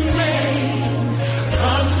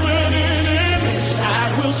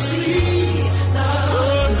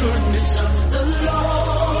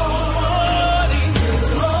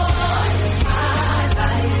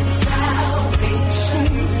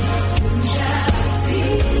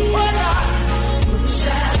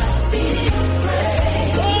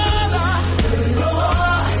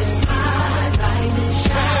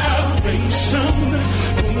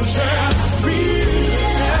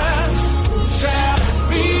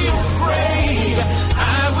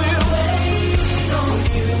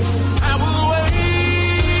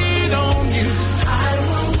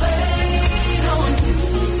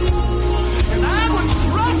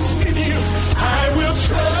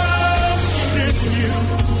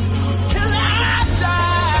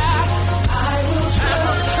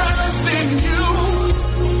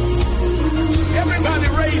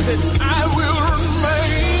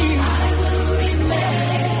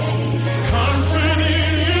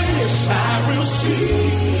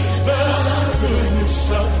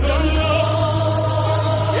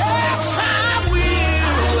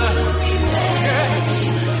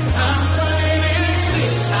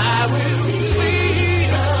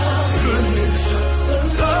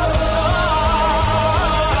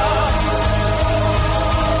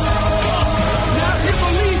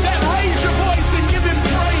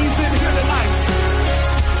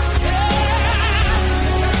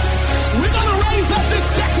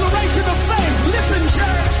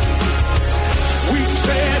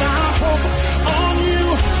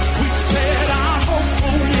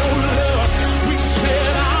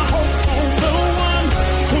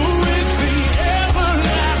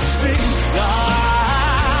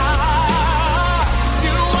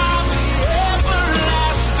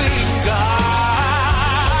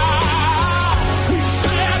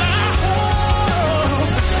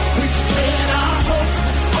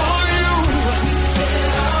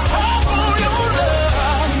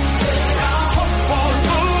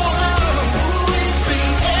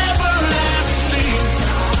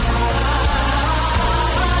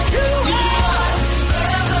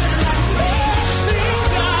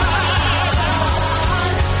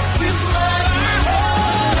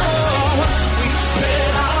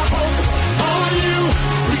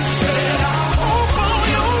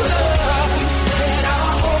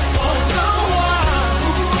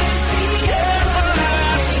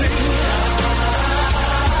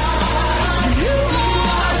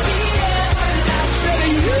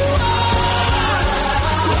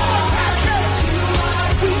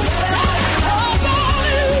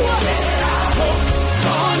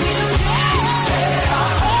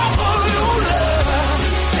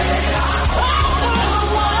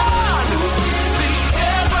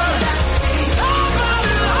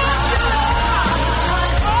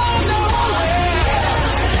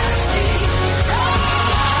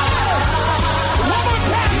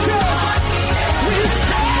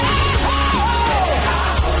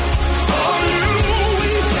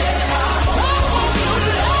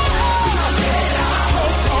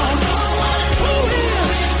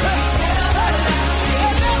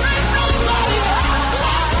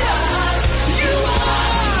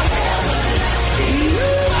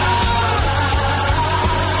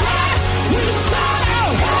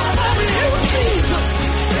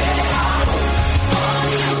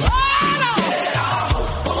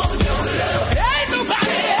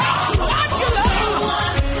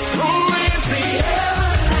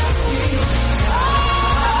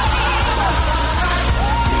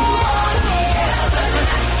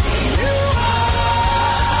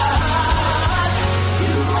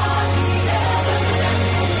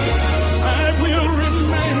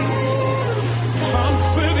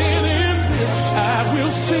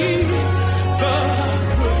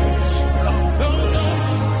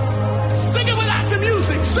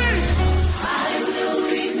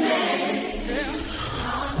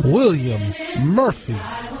 William Murphy.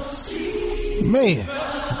 Man,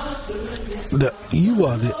 you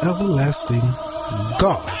are the everlasting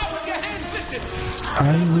God.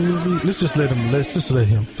 Let's just let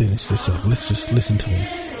him finish this up. Let's just listen to him.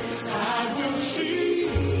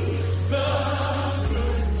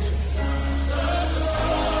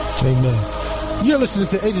 Amen. You're listening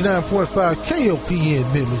to 89.5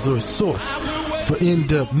 KOPN Mid-Missouri Source for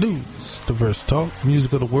in-depth news, diverse talk.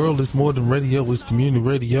 Music of the world is more than radio, it's community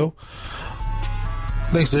radio.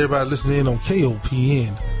 Thanks to everybody listening in on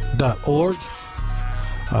KOPN.org.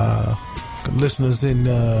 Listeners in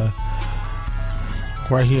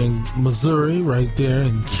right here in Missouri, right there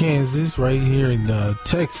in Kansas, right here in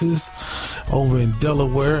Texas, over in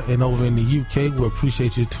Delaware, and over in the UK. We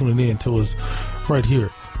appreciate you tuning in to us right here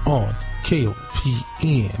on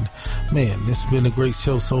KOPN. Man, this has been a great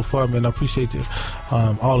show so far, man. I appreciate you,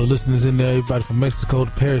 all the listeners in there, everybody from Mexico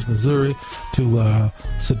to Paris, Missouri, to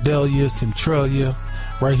Sedalia, Centralia,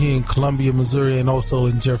 right here in Columbia, Missouri, and also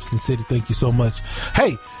in Jefferson City. Thank you so much.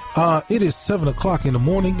 Hey, it is 7 o'clock in the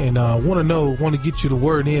morning, and I want to get you the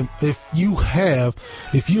word in. If your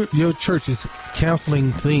church is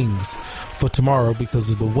canceling things for tomorrow because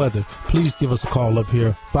of the weather, please give us a call up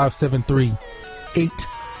here,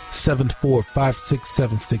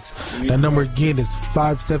 573-874-5676. That number again is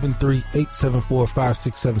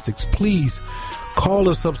 573-874-5676. Please call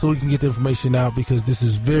us up so we can get the information out, because this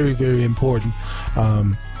is very, very important.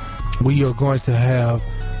 We are going to have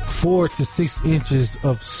 4 to 6 inches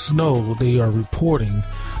of snow they are reporting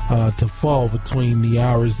to fall between the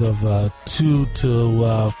hours of 2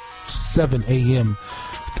 to 7 a.m.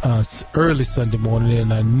 Early Sunday morning.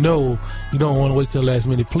 And I know you don't want to wait till the last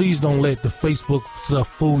minute. Please don't let the Facebook stuff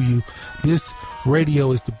fool you. This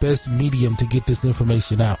radio is the best medium to get this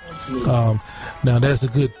information out. Now that's a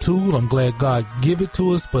good tool. I'm glad God give it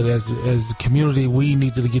to us, but as a community, we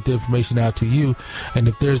need to get the information out to you. And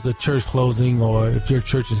if there's a church closing, or if your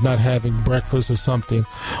church is not having breakfast or something,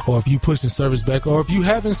 or if you pushing service back, or if you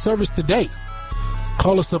having service today,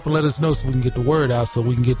 call us up and let us know so we can get the word out, so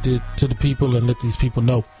we can get to the people and let these people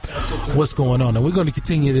know what's going on. And we're going to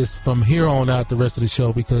continue this from here on out the rest of the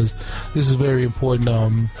show, because this is very important.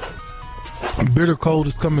 Bitter cold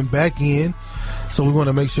is coming back in, so we want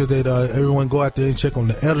to make sure that everyone go out there and check on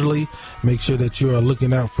the elderly. Make sure that you are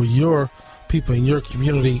looking out for your people in your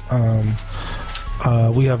community.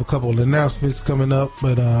 We have a couple of announcements coming up,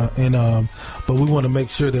 but we want to make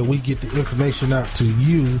sure that we get the information out to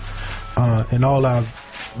you and all our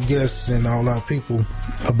guests and all our people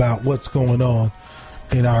about what's going on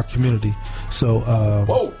in our community. So,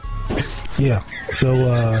 yeah. So,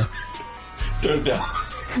 turn it down.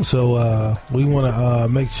 So we want to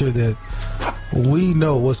make sure that we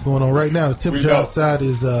know what's going on right now. The temperature outside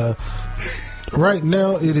is right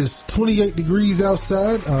now it is 28 degrees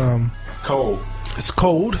outside. Cold. It's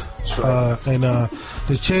cold, and the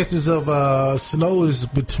chances of snow is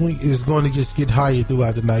going to just get higher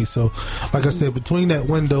throughout the night. So, like I said, between that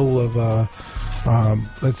window of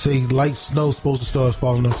let's say light snow supposed to start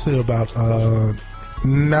falling, I'll say about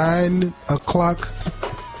 9 o'clock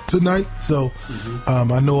tonight. So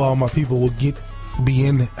I know all my people will be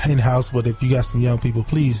in house, but if you got some young people,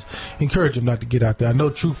 please encourage them not to get out there. I know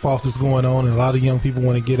True False is going on, and a lot of young people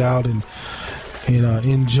want to get out and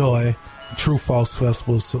enjoy True False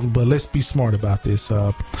festivals, but let's be smart about this.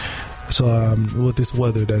 With this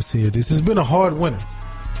weather that's here, this has been a hard winter.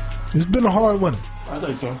 It's been a hard winter. I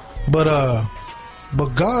think so. But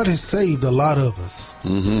God has saved a lot of us.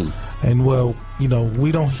 And we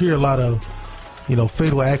don't hear a lot of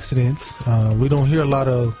fatal accidents. We don't hear a lot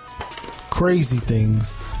of crazy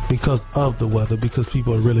things because of the weather, because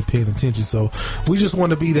people are really paying attention. So we just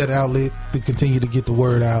want to be that outlet to continue to get the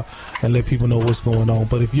word out and let people know what's going on.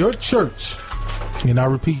 But if your church, and I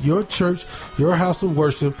repeat, your church, your house of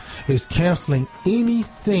worship is canceling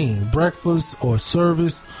anything, breakfast or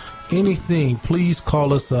service, anything, please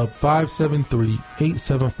call us up,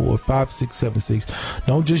 573-874-5676.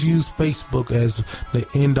 Don't just use Facebook as the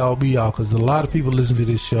end-all be-all, because a lot of people listen to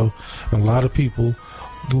this show, and a lot of people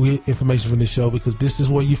get information from this show, because this is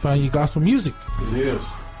where you find your gospel music. It is.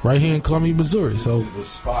 Right here in Columbia, Missouri. This is the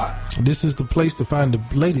spot. This is the place to find the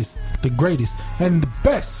latest, the greatest, and the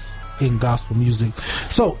best in gospel music.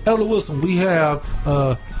 So, Elder Wilson, we have,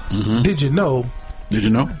 Did you know? Did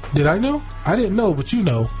you know? Did I know? I didn't know, but you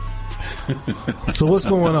know. So what's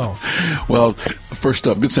going on? Well, first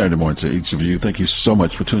up, good Saturday morning to each of you. Thank you so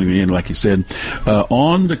much for tuning in. Like you said,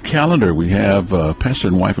 on the calendar, we have Pastor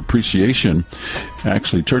and Wife Appreciation,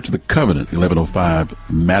 actually Church of the Covenant, 1105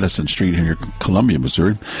 Madison Street here in Columbia,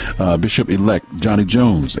 Missouri. Bishop-elect Johnny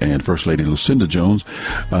Jones and First Lady Lucinda Jones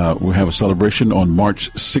will have a celebration on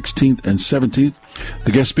March 16th and 17th.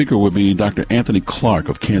 The guest speaker will be Dr. Anthony Clark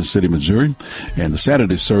of Kansas City, Missouri. And the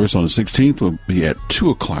Saturday service on the 16th will be at 2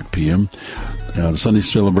 o'clock p.m. The Sunday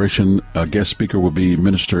celebration guest speaker will be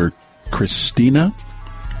Minister Christina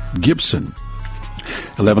Gibson,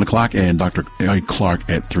 11 o'clock, and Dr. Eric Clark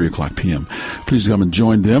at 3 o'clock p.m. Please come and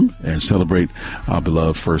join them and celebrate our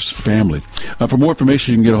beloved First Family. For more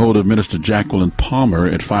information, you can get a hold of Minister Jacqueline Palmer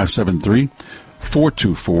at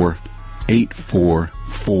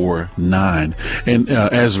 573-424-8449. And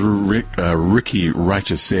as Ricky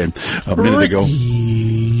Righteous said a minute ago,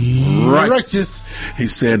 Righteous. He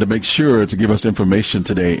said to make sure to give us information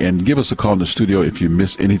today and give us a call in the studio if you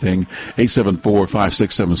miss anything.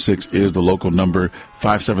 874-5676 is the local number,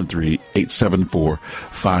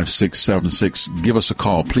 573-874-5676. Give us a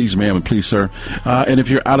call, please, ma'am, and please, sir. And if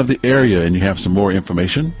you're out of the area and you have some more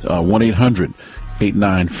information,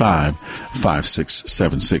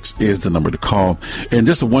 1-800-895-5676 is the number to call. And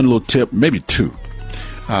just one little tip, maybe two.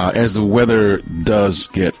 As the weather does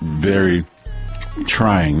get very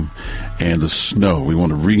trying and the snow, we want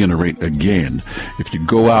to reiterate again, if you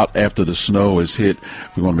go out after the snow is hit,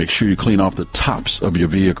 we want to make sure you clean off the tops of your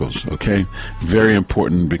vehicles, okay? Very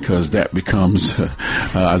important, because that becomes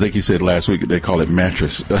I think he said last week they call it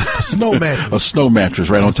mattress. Snow mattress. A snow mattress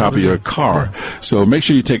right on top of your car. So make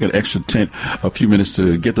sure you take an extra a few minutes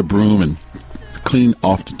to get the broom and clean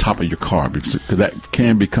off the top of your car, because that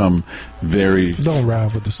can become very Don't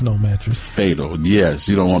ride with the snow mattress. fatal. Yes,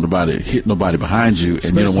 you don't want nobody to hit nobody behind you, and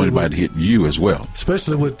you don't want anybody to hit you as well.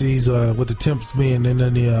 Especially with these, with the temps being in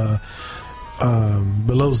the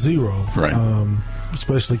below zero. Right.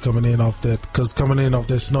 Especially coming in off that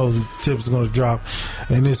snow, the temps are going to drop,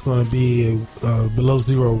 and it's going to be a below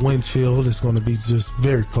zero wind chill. It's going to be just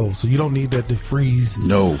very cold, so you don't need that to freeze.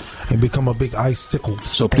 No. And become a big icicle.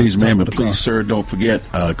 So please, ma'am, and please, sir, don't forget,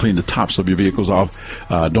 clean the tops of your vehicles off.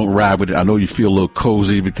 Don't ride with it. I know you feel a little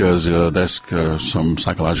cozy because that's some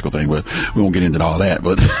psychological thing, but we won't get into all that.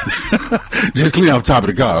 But just clean off the top of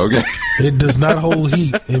the car, okay? It does not hold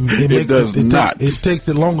heat. It does not. It takes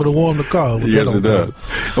it longer to warm the car. Yes, it does.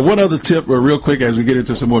 One other tip, real quick, as we get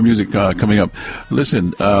into some more music coming up.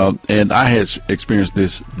 Listen, and I had experienced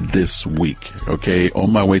this week, okay,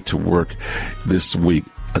 on my way to work this week.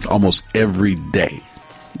 It's almost every day.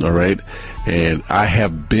 All right. And I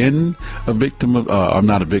have been a victim of, I'm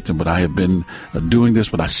not a victim, but I have been doing this,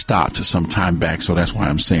 but I stopped some time back. So that's why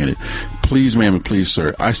I'm saying it. Please, ma'am, and please,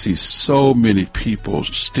 sir, I see so many people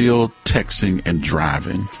still texting and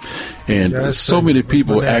driving. And so many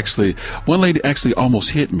people actually, one lady actually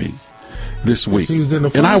almost hit me this week. She was in the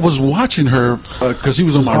phone? And I was watching her because she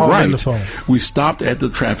was on my all in right. the phone. We stopped at the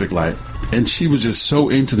traffic light. And she was just so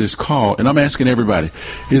into this call. And I'm asking everybody,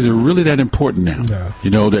 is it really that important now? No. You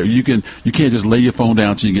know, that you can't just lay your phone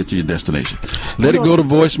down till you get to your destination. Let it go to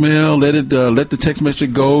voicemail. Let the text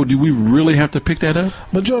message go. Do we really have to pick that up?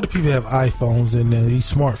 Majority of people have iPhones and these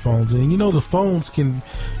smartphones, and the phones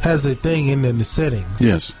has a thing in the settings.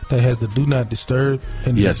 Yes. That has the do not disturb,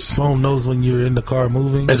 and Yes. the phone knows when you're in the car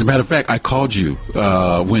moving. As a matter of fact, I called you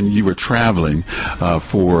when you were traveling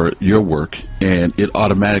for your work, and it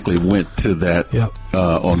automatically went to that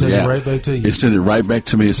on Send the it app. right back to you. It sent it right back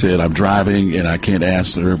to me. It said, I'm driving and I can't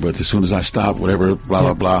answer, but as soon as I stop, whatever, blah,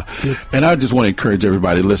 blah, blah. Yep. And I just want to encourage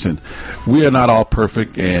everybody, listen, we are not all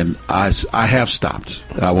perfect, and I have stopped.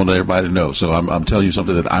 I want everybody to know. So I'm telling you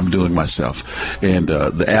something that I'm doing myself. And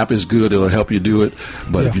the app is good. It'll help you do it.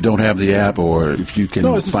 But if you don't have the app, or if you can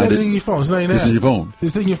No, it's a find setting it. in your phone. It's not in It's app. in your phone.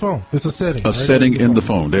 It's in your phone. It's a setting. A right setting there in the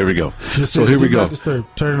phone. There we go. Just So says, here we do go. not disturb.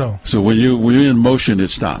 Turn it on. So when you're in motion, it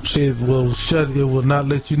stops. It will shut. It will not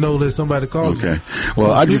let you know that somebody called you. Okay.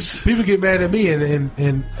 Well, people get mad at me,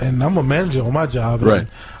 and I'm a manager on my job. And Right.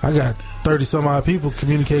 I got 30 some odd people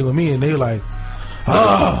communicate with me, and they're like,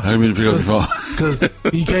 I didn't mean to pick up the phone. because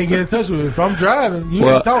you can't get in touch with me. If I'm driving, you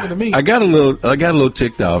ain't talking to me. I got a little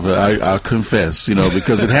ticked off. I'll confess,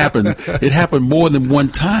 because it happened. It happened more than one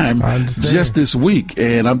time I understand. just this week,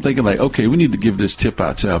 and I'm thinking like, okay, we need to give this tip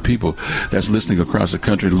out to our people that's listening across the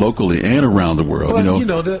country, locally and around the world.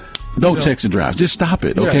 But, Don't text and drive. Just stop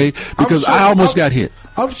it, Yeah. okay? Because I almost got hit.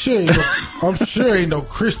 I'm sure ain't no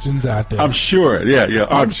Christians out there. I'm sure. Yeah.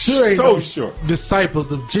 I'm sure ain't so no sure.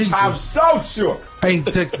 disciples of Jesus. I'm so sure. Ain't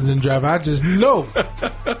texting and driving. I just know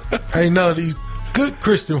ain't none of these good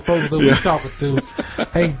Christian folks that we talking to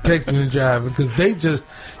ain't texting and driving because they just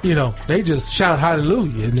shout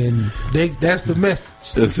hallelujah and then that's the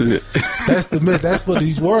message. That's it. That's the message. That's for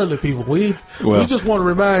these worldly people. We just want to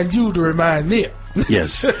remind you to remind them.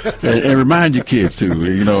 Yes, and remind your kids too.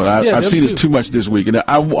 You know, I've seen it too much this week, and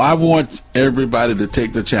I want everybody to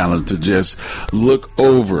take the challenge to just look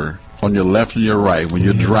over on your left and your right when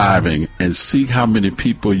you're driving and see how many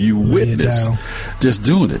people you witness just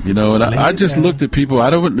doing it. You know, and I just looked at people. I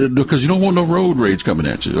don't, because you don't want no road rage coming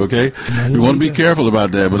at you. Okay, you want to be careful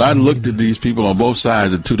about that. But I looked at these people on both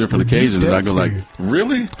sides at two different occasions, and I go like,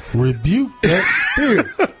 really? Rebuke that spirit.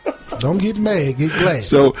 Don't get mad, get glad.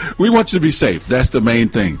 So we want you to be safe. That's the main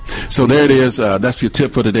thing. So there it is. That's your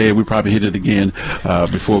tip for today. We probably hit it again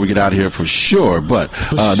before we get out of here for sure. But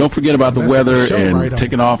don't forget about the weather and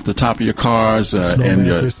taking off the top of your cars and any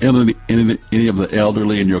of the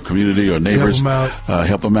elderly in your community or neighbors.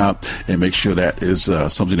 Help them out and make sure that is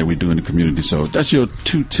something that we do in the community. So that's your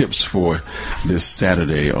 2 tips for this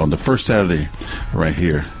Saturday, on the first Saturday right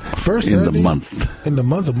here. The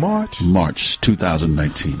month of March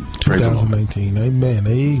 2019. 2019.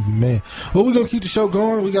 Amen. Well, we're gonna keep the show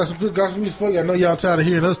going. We got some good gospel music for you. I know y'all tired of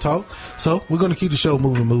hearing us talk, so we're gonna keep the show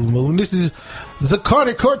moving. This is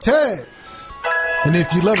Zacardi Cortez, and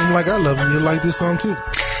if you love him like I love him, you'll like this song too.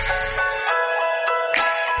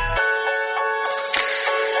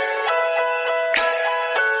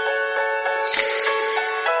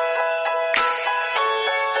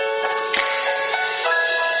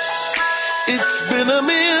 It's been a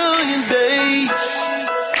million days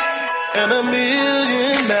and a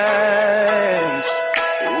million nights.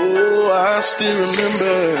 Oh, I still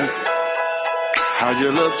remember how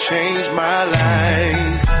your love changed my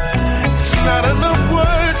life. It's not enough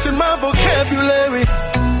words in my vocabulary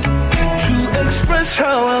to express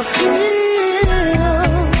how I feel.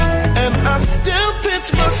 And I still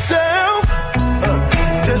pinch myself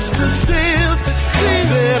just to see if it's real.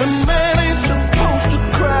 Said a man ain't supposed to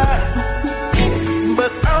cry,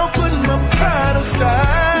 but I'll put my pride aside.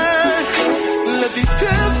 Let these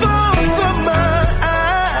tears fall from my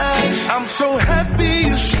eyes. I'm so happy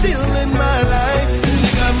you're still in my life. You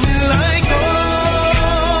got me like, oh,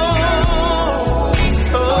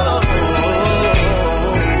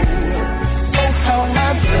 how I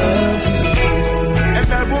love you. And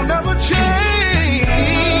that will never change.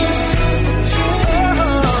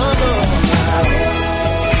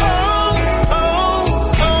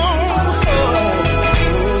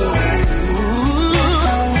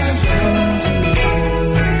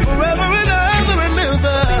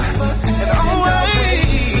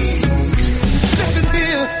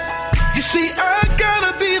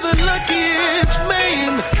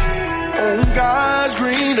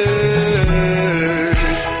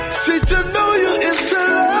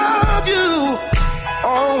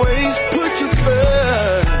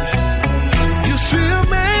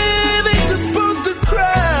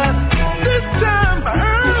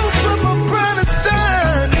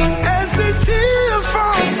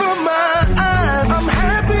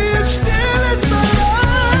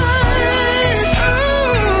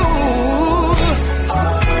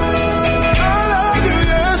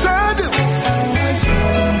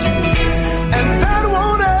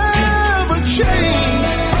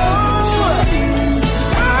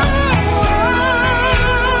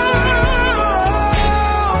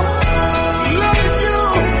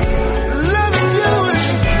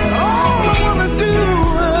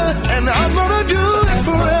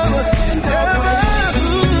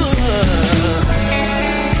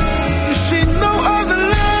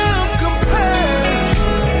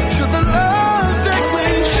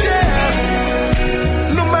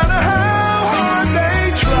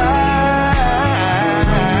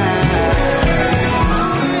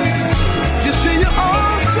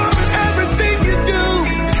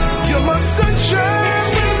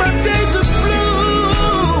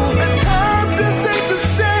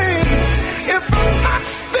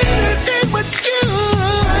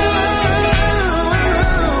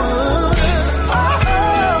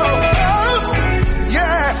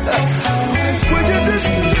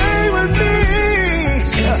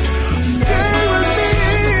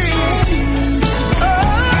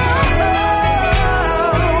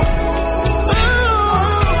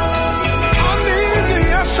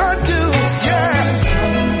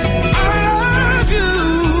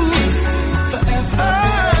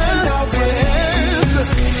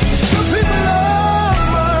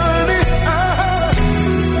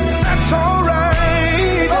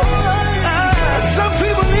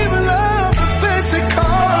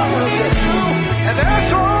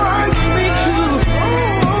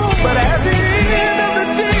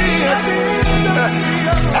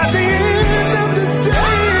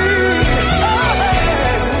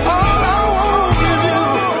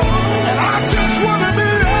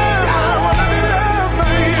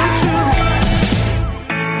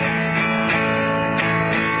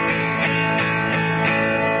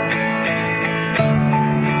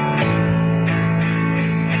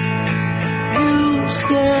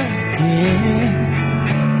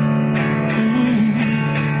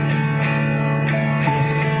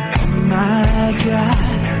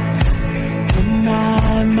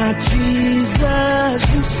 my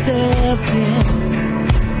Jesus, you stepped in.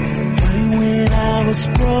 Right when I was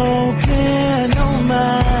broken, oh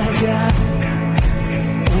my God.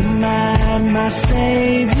 Oh my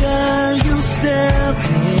Savior, you stepped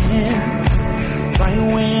in. Right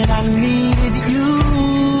when I needed you.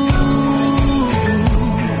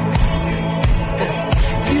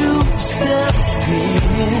 You stepped in.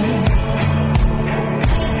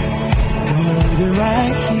 Gonna leave it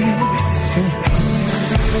right here. Say,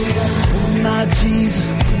 oh my Jesus,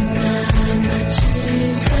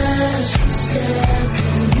 you stepped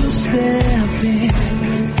in. You stepped in.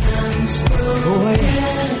 Oh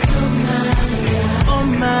yeah. Oh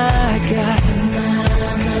my God.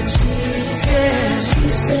 Yes, you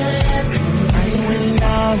stepped in. Right when I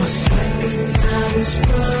was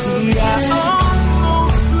see, I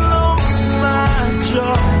almost lost my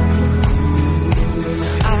joy.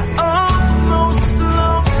 I almost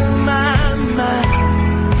lost my mind.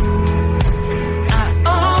 I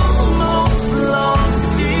almost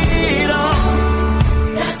lost it all.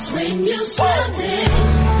 That's when you stepped in.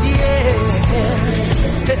 Yeah.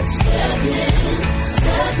 Stepped in.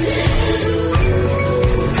 Stepped in.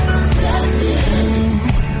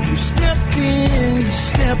 You stepped in, you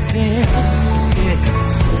stepped in, yeah.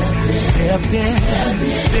 Stepped in,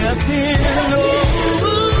 stepped in, oh.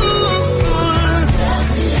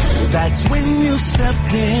 That's when you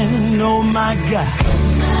stepped in, oh my God.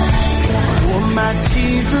 Oh my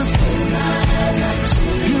Jesus,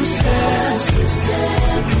 you stepped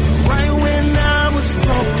right when I was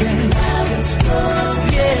broken,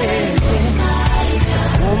 yeah.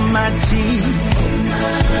 Oh my Jesus,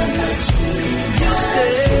 you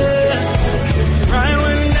stepped right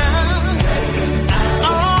when I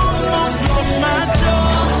almost lost my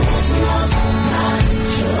joy,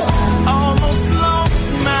 almost lost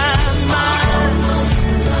my mind,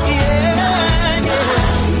 yeah,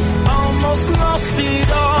 almost lost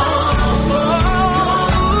it all.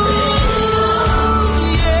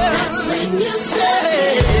 Yeah, that's when you stepped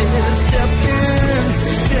in.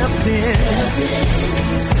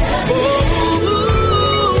 Oh,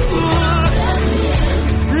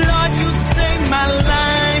 Lord, you saved my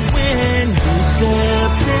life when you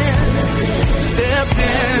stepped in.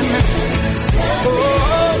 Oh,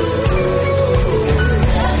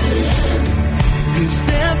 you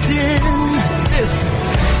stepped in. Listen,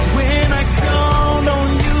 when I called on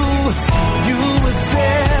you, you were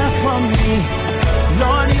there for me.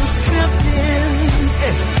 Lord, you stepped in.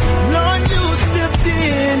 Yeah. Lord, you stepped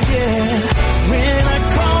in, yeah. When I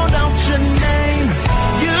called out your name,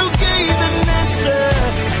 you gave an answer.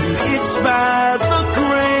 It's by the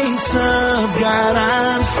grace of God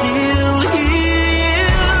I'm still here.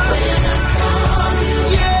 When I called you,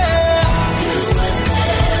 yeah, you were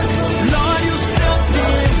there for me. Lord, you stepped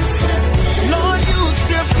in. Lord, you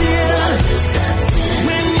stepped in.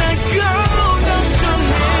 When I called out your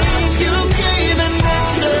name, you gave an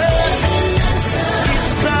answer.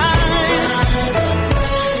 It's by the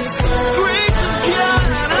grace of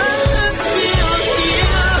God I'm still here.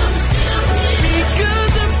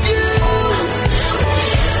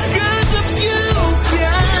 Because of you,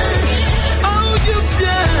 God. Oh, you've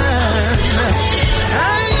done.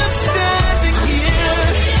 I am standing here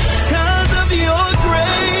because of your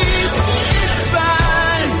grace. It's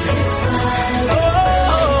fine. Oh,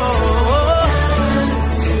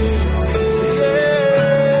 yeah.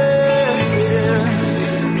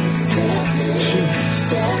 Jesus.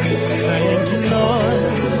 Thank you,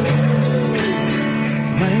 Lord.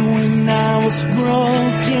 Right when I was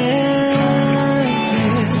broken.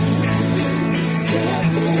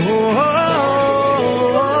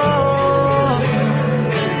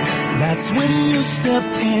 That's when you step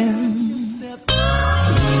in.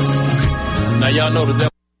 Now y'all know the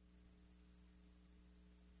devil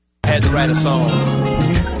had to write a song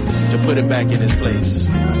to put it back in its place.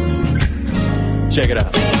 Check it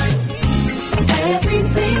out.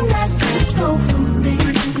 Everything that you stole from me,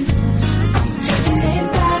 I'm taking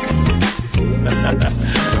it back.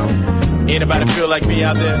 Anybody feel like me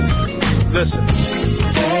out there? Listen.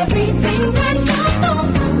 Everything that you stole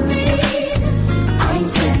from me, I'm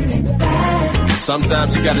taking it back.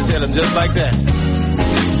 Sometimes you gotta tell them just like that.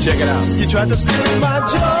 Check it out. You tried to steal my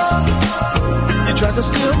joy. You tried to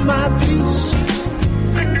steal my peace.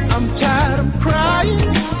 I'm tired of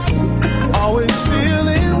crying, always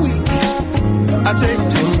feeling weak. I take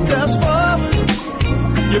 2 steps forward,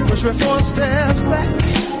 you push me 4 steps back.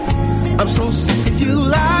 I'm so sick of you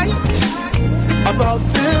lying about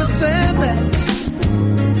this and that.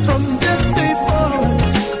 From this day forward,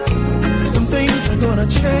 some things are gonna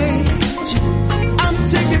change. I'm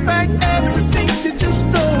taking back everything that you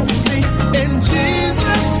stole from me. In Jesus'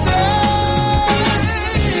 name.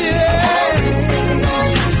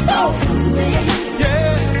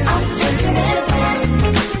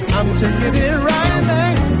 taking it right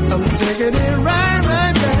back. I'm taking it right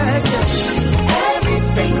back. Yeah.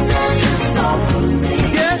 Everything that you stole from me,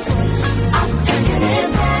 Yes, I'm taking it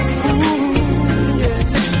back. ooh, yes.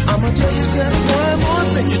 I'ma tell you just one more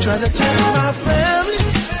thing. You try to take my family,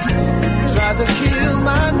 try to kill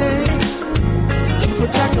my name, keep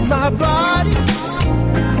attacking my body,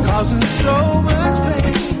 causing so much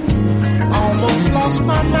pain. Almost lost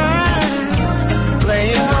my mind,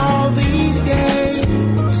 playing all these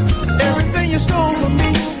games. Everything you stole from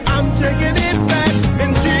me, I'm taking it back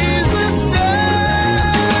in Jesus' name.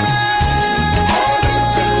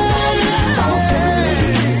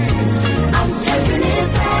 I'm taking it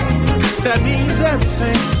back. That means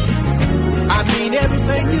everything. I mean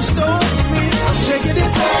everything you stole from me, I'm taking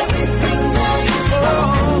it back. Everything that you stole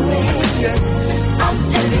from me, Yes. I'm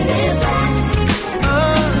taking it back.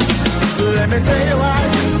 Let me tell you why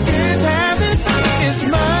you can't have it. It's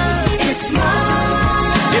mine. It's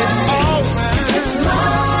mine. It's all mine. It's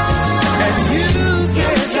mine. And you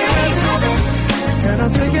can't have it. And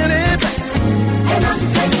I'm taking it back. And I'm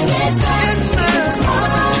taking it back. It's mine. It's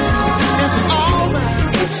mine. It's all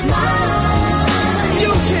mine. It's mine.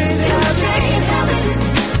 You can't have Can't have it. it.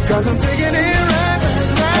 Cause I'm taking it right back.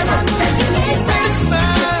 Right I'm back. taking it back. It's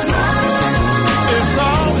mine. It's mine. It's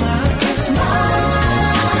all mine. It's mine.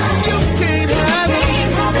 You can't have it.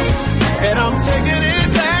 Can't have it. And I'm taking it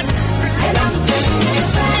back. And I'm taking it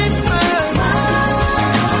back. It's mine.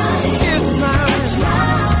 It's mine. It's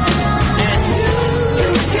mine. And you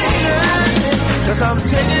can't have it. Cause I'm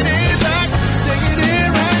taking it back. Taking it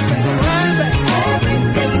right back. Right back.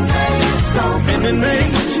 Everything that you stole In from the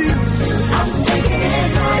name of Jesus. I'm taking it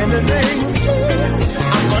back. In the name of Jesus.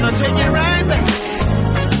 I'm gonna take it right back.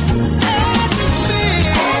 Everything.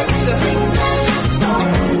 Everything that you stole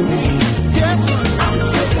from me, Yes. I'm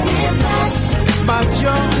taking it back. My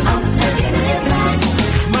joy. I'm taking it back.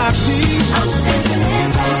 My peace. I'm taking it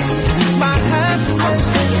back. My I'm happiness.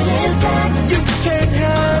 taking it back. You can't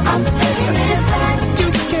have I'm taking it back. You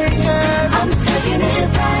can't have I'm taking it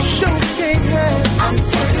back. Sure can't have I'm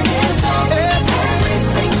taking it back.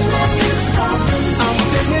 Everything that you stole from me, I'm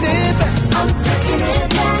taking it back. I'm taking it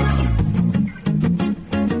back.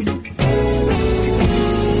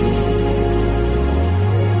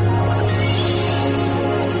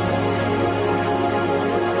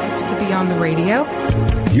 To be on the radio,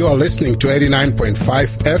 You are listening to 89.5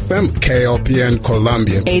 FM KLPN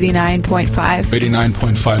Columbia. 89.5.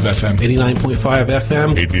 89.5 FM. 89.5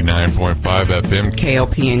 FM. 89.5 FM.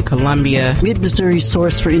 KLPN Columbia. Mid-Missouri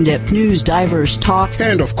source for in-depth news, diverse talk.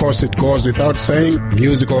 And of course it goes without saying,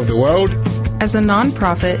 music of the world. as a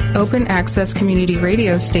nonprofit, open access community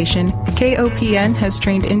radio station, KOPN has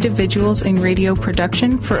trained individuals in radio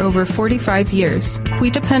production for over 45 years.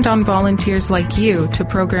 We depend on volunteers like you to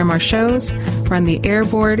program our shows, run the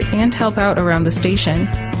airboard, and help out around the station.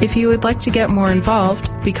 If you would like to get more involved,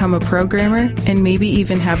 become a programmer, and maybe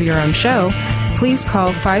even have your own show, please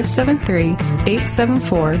call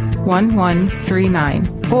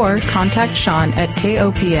 573-874-1139 or contact Sean at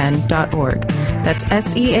kopn.org. That's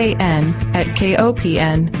SEAN at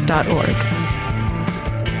kopn.org.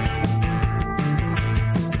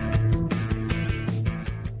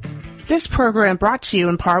 This program brought to you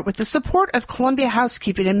in part with the support of Columbia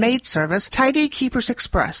Housekeeping and Maid Service, Tidy Keepers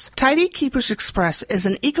Express. Tidy Keepers Express is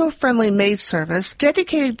an eco-friendly maid service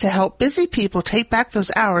dedicated to help busy people take back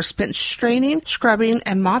those hours spent straining, scrubbing,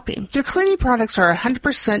 and mopping. Their cleaning products are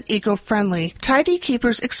 100% eco-friendly. Tidy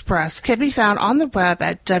Keepers Express can be found on the web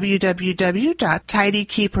at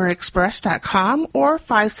www.tidykeeperexpress.com or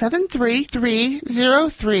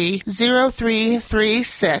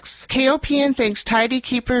 573-303-0336. KOPN thanks Tidy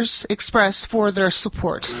Keepers Express for their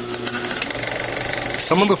support.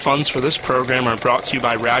 Some of the funds for this program are brought to you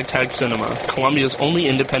by Ragtag Cinema, Columbia's only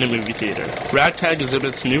independent movie theater. Ragtag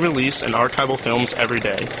exhibits new release and archival films every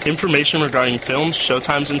day. Information regarding films,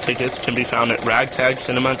 showtimes, and tickets can be found at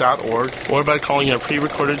ragtagcinema.org or by calling our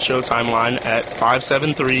pre-recorded showtime line at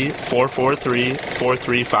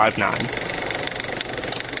 573-443-4359.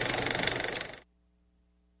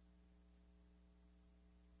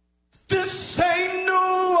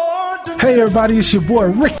 Hey everybody, it's your boy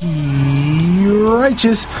Ricky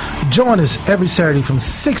Righteous. Join us every Saturday from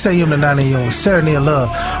 6 a.m. to 9 a.m. with Saturday of Love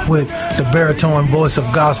with the baritone voice of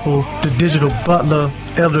gospel, the digital butler,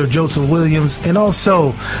 Elder Joseph Williams, and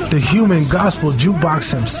also the human gospel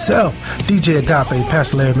jukebox himself, DJ Agape,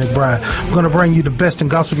 Pastor Larry McBride. We're going to bring you the best in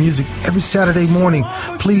gospel music every Saturday morning.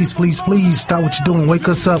 Please, please, please stop what you're doing. Wake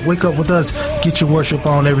us up. Wake up with us. Get your worship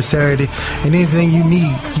on every Saturday. And anything you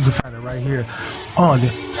need, you can find it right here on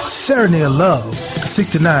the Saturday of Love, 6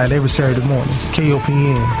 to 9 every Saturday morning.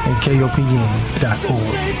 KOPN and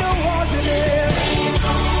KOPN.org.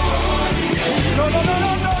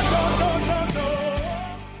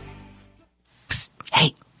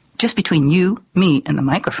 just between you, me, and the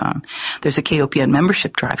microphone, there's a KOPN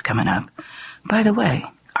membership drive coming up. By the way,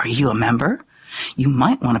 are you a member? You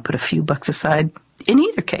might want to put a few bucks aside in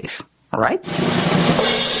either case, all right?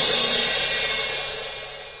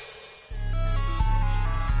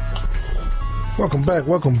 Welcome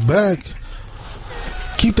back.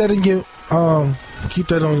 Keep that in your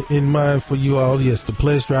in mind for you all. Yes, the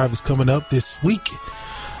pledge drive is coming up this week,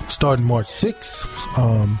 starting March 6th.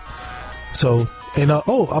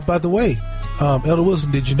 By the way, Elder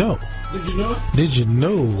Wilson, did you know?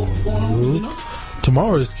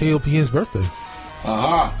 Tomorrow is KOPN's birthday.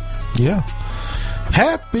 Yeah.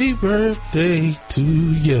 Happy birthday to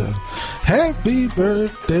you. Happy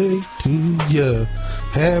birthday to you.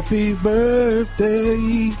 Happy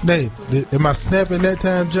birthday. Name. Am I snapping that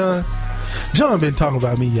time, John? John been talking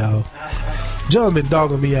about me, y'all. John been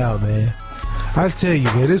dogging me out, man. I tell you,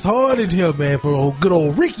 man, it's hard in here, man, for old good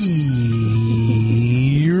old Ricky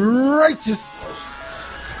Righteous.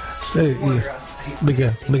 Hey, yeah. Look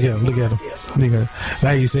at him.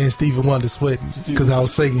 Now you saying Stephen Wonder sweating because I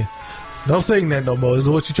was singing. Don't sing that no more. Is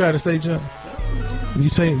what you trying to say, John? You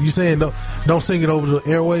saying don't sing it over the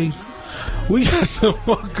airwaves? We got some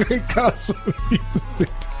more great gospel music.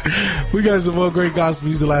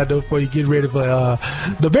 Lined up for you. Get ready for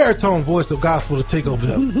the baritone voice of gospel to take over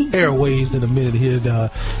the airwaves in a minute here to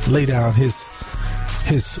lay down his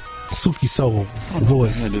Suki Soul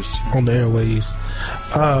voice on the airwaves.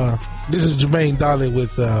 This is Jermaine Dolly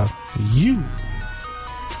with You.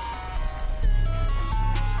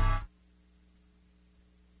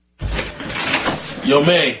 Yo,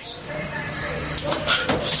 man.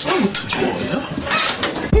 Sing it to boy, huh?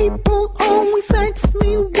 People always ask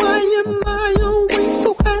me, why am I always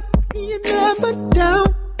so happy and never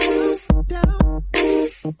down?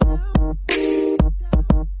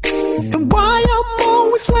 And why I'm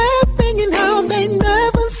always laughing and how they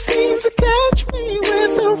never seem to catch me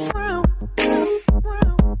with a frown.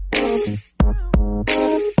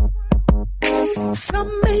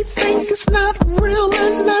 Some may think it's not real,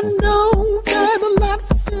 and I know that a lot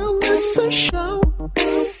feel it's a show.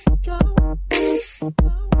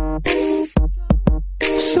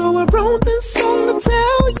 So I wrote this song to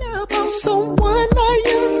tell you about someone I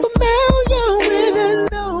am familiar with and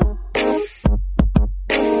know.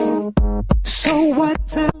 So I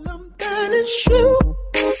tell them that it's you.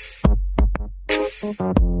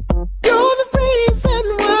 You're the reason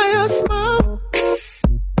why I smile.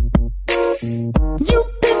 You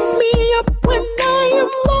pick me up when I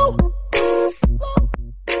am low.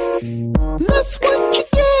 That's what you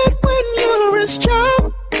get when you're a child.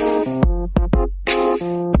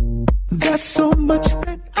 That's so much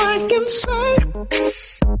that I can say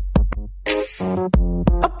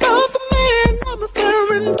about the man I'm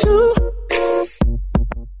referring to.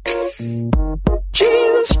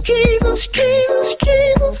 Jesus, Jesus, Jesus,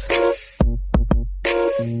 Jesus.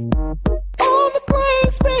 All the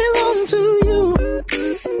praise belong to you.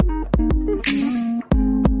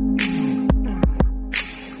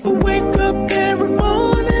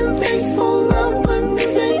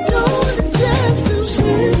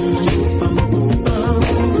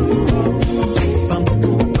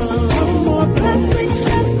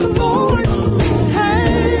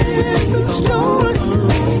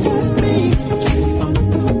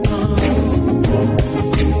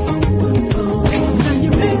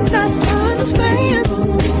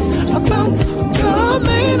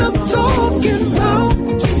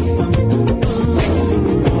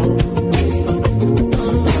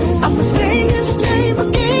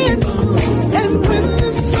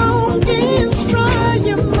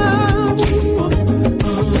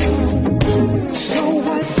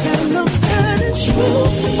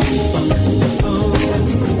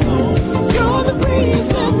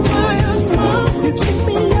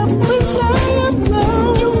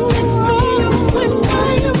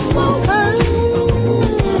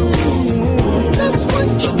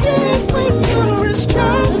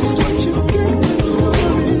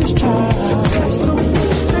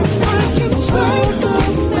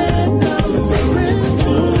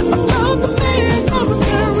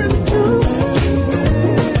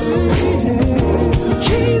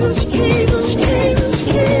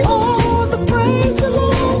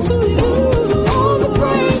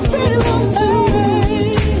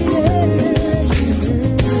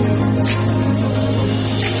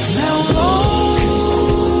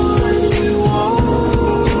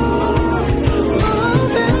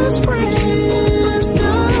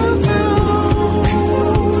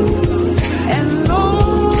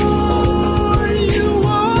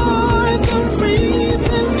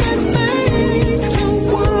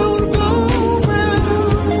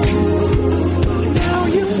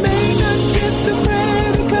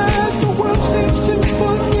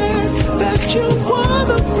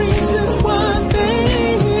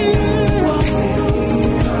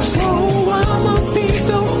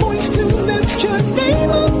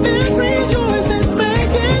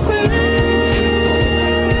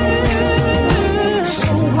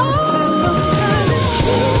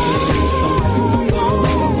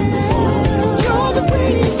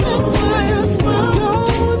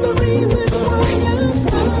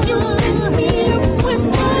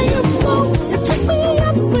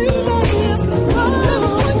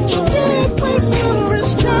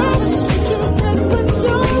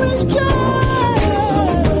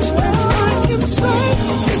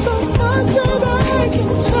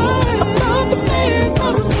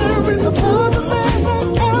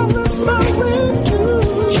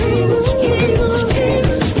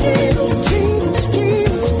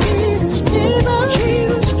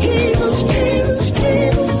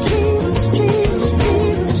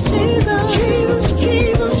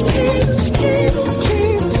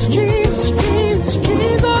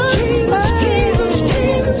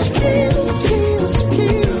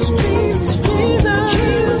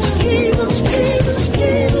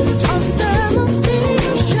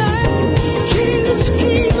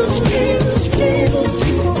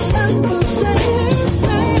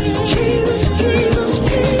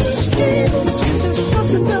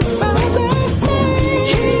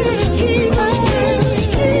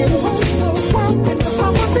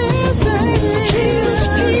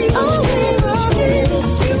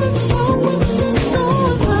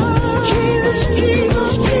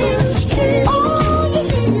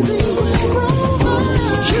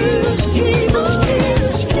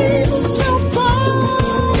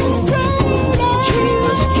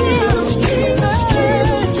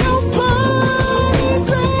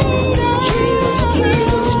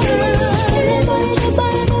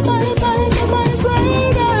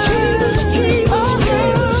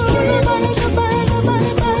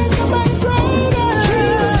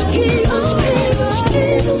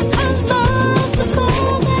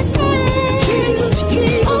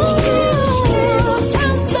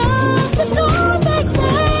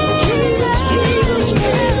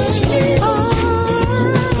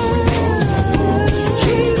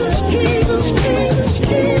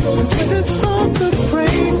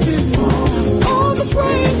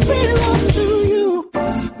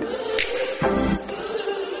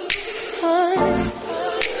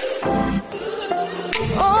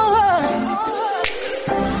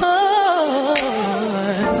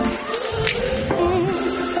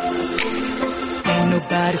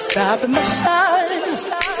 Nobody's stopping my shine.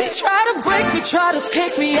 They try to break me, try to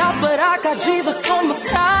take me out, but I got Jesus on my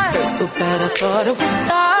side. Hurt so bad I thought I would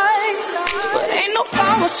die, but ain't no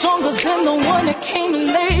power stronger than the one that came and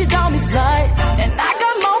laid down his life. And I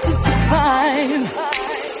got mountains to climb,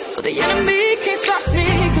 but the enemy can't stop me,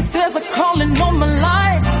 cause there's a calling on my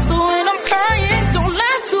life. So when I'm crying, don't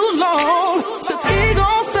last too long, cause he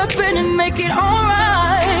gon' step in and make it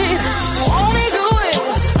alright. Won't he do it?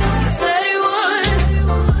 He said he would.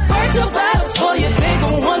 Fight your battles for you, they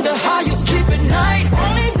gon' wonder how you sleep at night.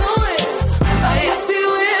 Won't he do it? Yes he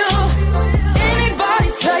will. Anybody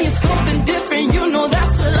tell you something different, you know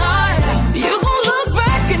that's a lie. You gon' look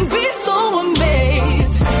back and be so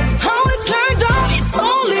amazed how it turned out, it's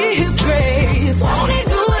only his grace. Won't he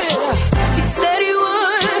do it? He said he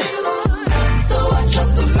would. So I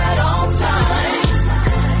trust him at all times.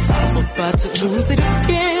 I'm about to lose it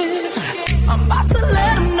again. I'm about to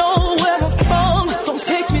let him know where I'm from. Don't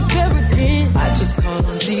take me there again. I just call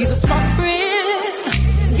on Jesus, my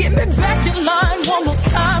friend. Get me back in line one more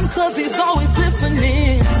time, cause he's always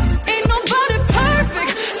listening. Ain't nobody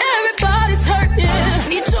perfect, everybody's hurting.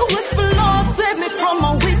 Need to whisper, Lord, save me from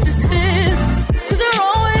my weaknesses, cause you're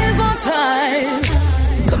always on time.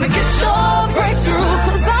 Come and get your breakthrough,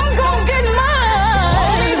 cause I'm gon' get mine.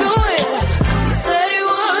 Won't he do it? He said he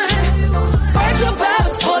would. Fight your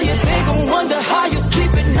battles for you, they gon' wonder how you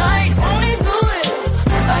sleep at night. Won't he do it?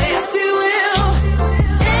 Yes he will.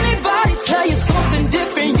 Anybody tell you something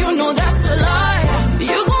different, you know that's a lie.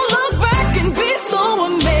 You gon' look back and be so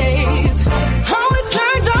amazed how it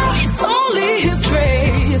turned out, it's only his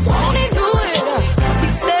grace. Won't he do it? He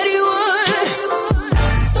said he would.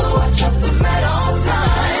 So I trust him at all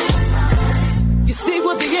times. You see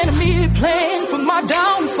what the enemy planned for my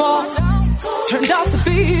downfall turned out to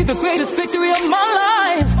be the greatest victory of my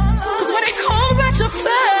life. Cause when it comes at you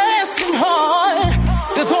fast and hard,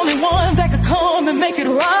 there's only one that could come and make it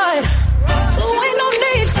right. So ain't no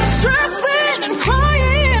need for stressing and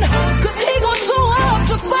crying, cause he gon' show up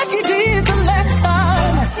just like he did the last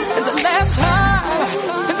time. And the last time,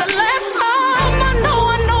 and the last time, I know.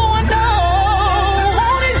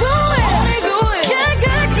 Won't he do it? Won't he do it? Yeah.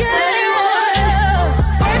 Say he would.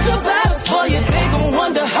 Fight your battles for you, they gon'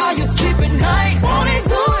 wonder how you sleep at night. Won't he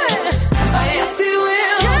do it? Yes he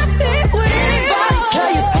will. Yes he will. Anybody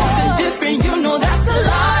tell you something different, you know that's a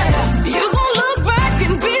lie. You gon' look back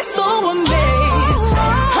and be so amazed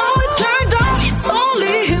how it turned out, it's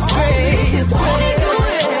only his grace. Won't he do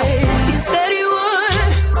it? He said he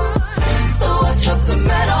would. So I trust him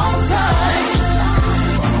at all times.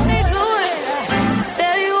 Won't he do it? He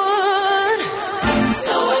said he would.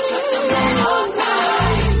 So I trust him at all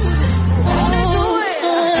times. Won't he do it?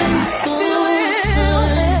 Yes he will.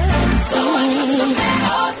 So I trust him at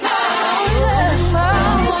all times.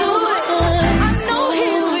 Won't he do it? I know he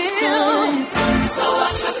will. So I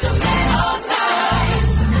trust him at all times.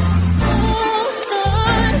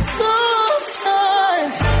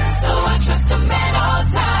 So I trust him at all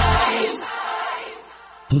times.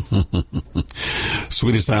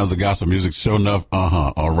 Sweetest sounds of gospel music. Sure enough.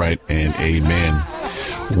 All right. And amen.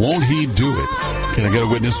 Won't he do it? Can I get a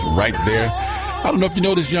witness right there? I don't know if you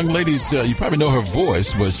know this young lady. You probably know her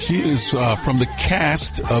voice, but she is from the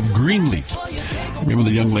cast of Greenleaf. Remember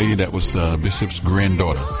the young lady that was Bishop's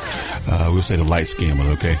granddaughter? We'll say the light skinned one,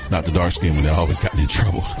 okay? Not the dark skinned one. They always got me in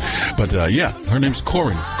trouble. But yeah, her name's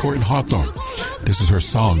Corin Hawthorne. This is her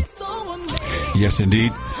song. Yes,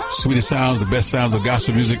 indeed. Sweetest sounds, the best sounds of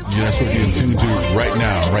gospel music. That's what you're in tune to right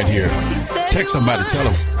now, right here. Text somebody, tell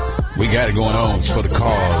them we got it going on for the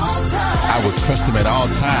cause. I would trust him at all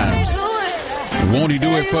times. Won't he do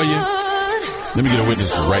it for you? Let me get a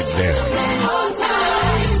witness right there.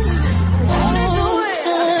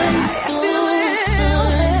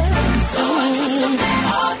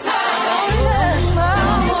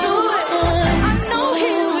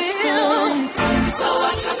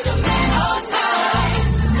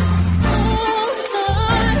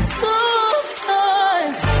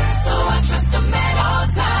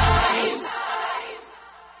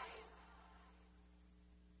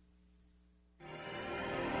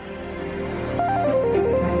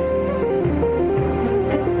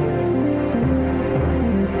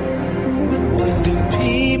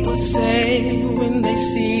 Say when they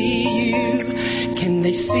see you, can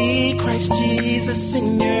they see Christ Jesus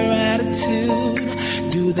in your attitude?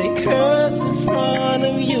 Do they curse in front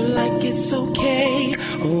of you like it's okay?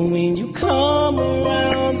 Or when you come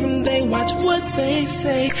around them, they watch what they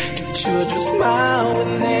say? Do children smile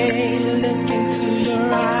when they look into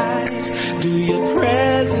your eyes? Do your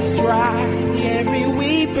presence dry every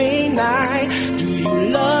weeping night? Do you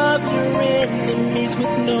love your enemies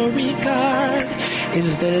with no regard?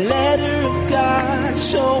 Is the letter of God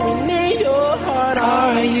showing in your heart?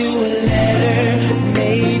 Are you a letter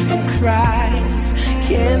made from Christ?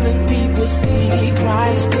 Can the people see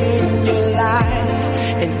Christ in your life?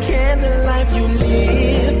 And can the life you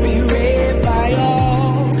live be read by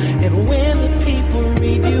all? And when the people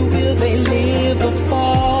read you, will they live or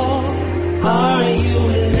fall? Are you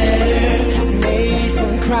a letter made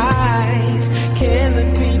from Christ? Can the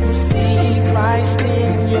people see Christ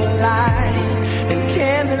in your life? And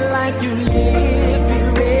can the life you live be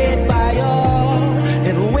read by all?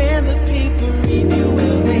 And when the people read you,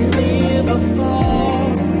 will they live or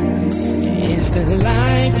fall? Is the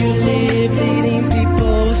life you live leading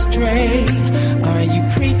people astray? Are you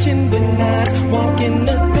preaching but not walking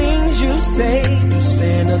the things you say? Do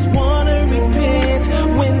sinners want to repent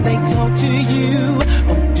when they talk to you?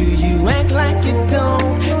 Or do you act like you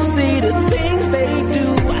don't see the things they do?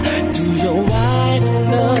 Do your wife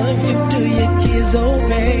love you? Do your kids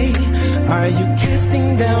obey? Are you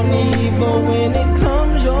casting down evil when it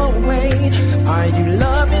comes your way? Are you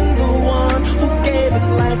loving the one who gave his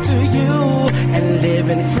life to you? And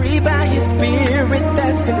living free by his spirit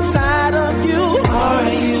that's inside of you? Are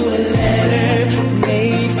you a letter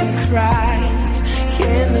made from Christ?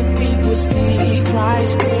 Can the people see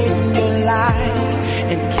Christ in your life?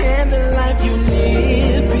 And can the life you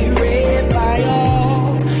live be read by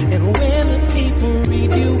all? And when the people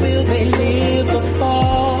read you, will they live or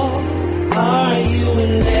fall? Are you a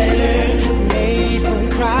letter made from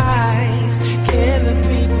Christ? Can the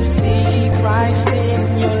people see Christ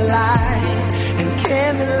in your life? And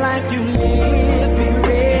can the life you live be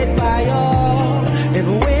read by all? And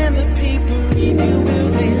when the people read you, will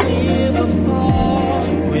they live or fall?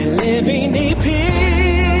 We're living epistles,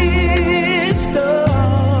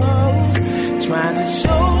 trying to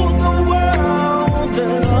show the world the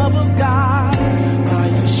love of God. Are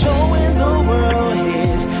you showing the world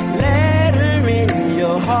his letter in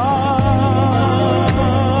your heart?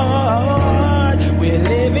 We're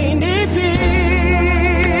living epistles,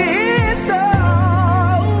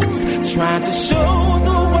 trying to show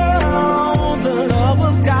the world the love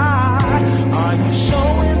of God. Are you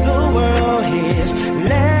showing the world his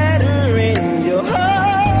letter in your heart?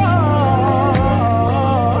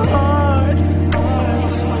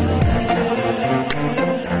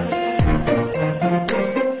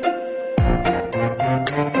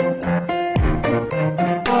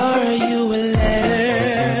 Are you a letter?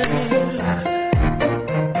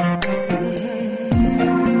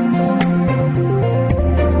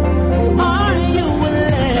 Are you a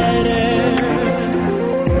letter?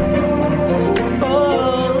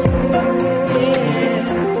 Oh, yeah.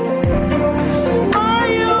 Are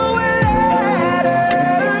you a letter?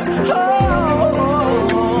 Oh,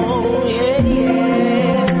 yeah, yeah.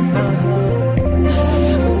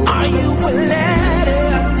 Are you a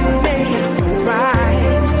letter made from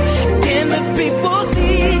Christ? Can the people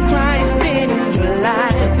see Christ in your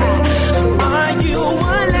life? Are you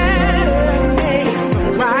a letter made from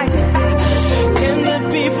Christ? Can the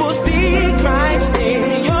people see Christ in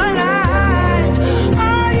your life?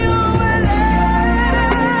 Are you a letter?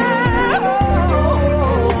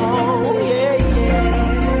 Oh, yeah, yeah.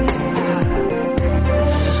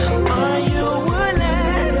 Are you a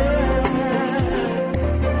letter?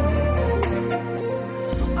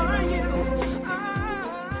 Are you?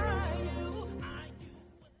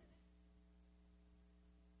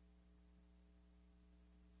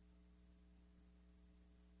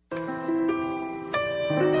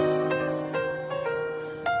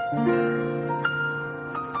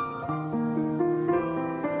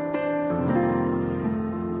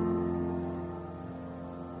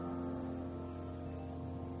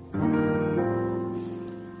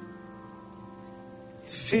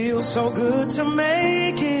 It feels so good to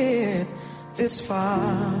make it this far,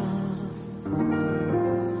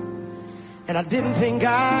 and I didn't think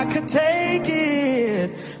I could take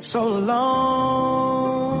it so long.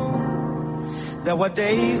 There were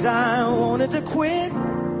days I wanted to quit,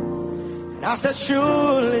 and I said,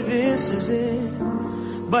 surely this is it,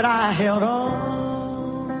 but I held on.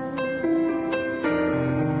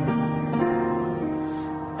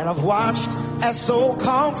 And I've watched as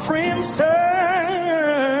so-called friends turned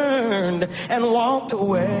and walked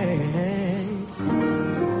away,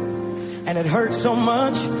 and it hurt so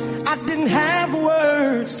much I didn't have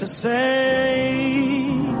words to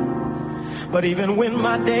say. But even when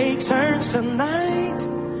my day turns to night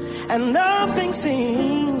and nothing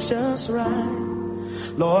seems just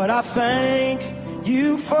right, Lord, I thank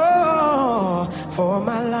you for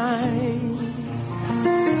my life,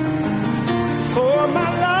 for my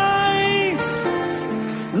life.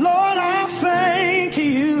 Lord, I thank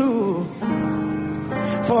you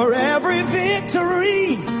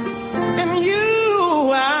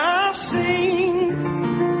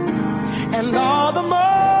And all the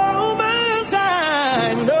moments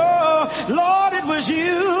I know, Lord, it was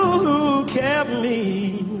you who kept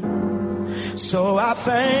me. So I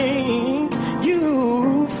thank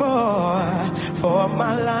you for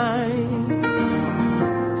my life.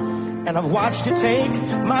 And I've watched you take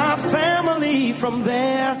my family from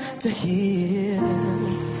there to here.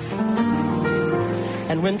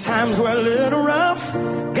 And when times were a little rough,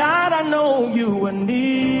 God, I know you were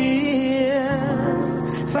near.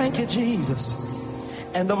 Thank you, Jesus.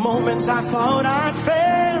 And the moments I thought I'd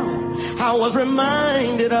fail, I was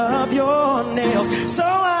reminded of your nails. So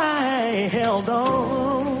I held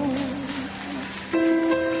on.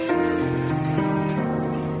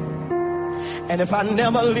 And if I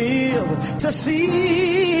never live to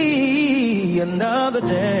see another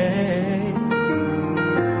day,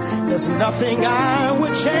 there's nothing I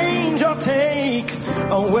would change or take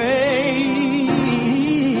away.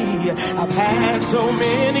 I've had so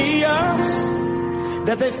many ups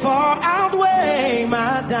that they far outweigh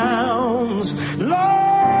my downs. Lord,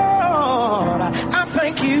 I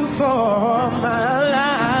thank you for my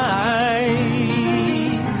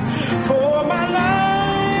life, for my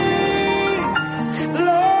life.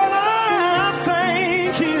 Lord, I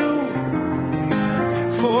thank you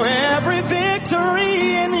for every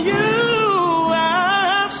victory in you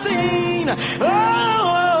I've seen.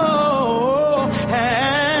 Oh,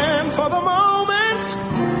 and for the moments,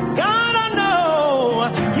 God, I know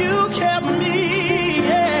you kept me.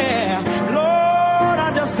 Yeah, Lord,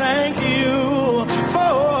 I just thank you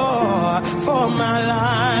for my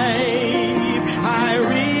life. I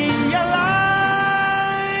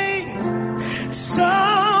realize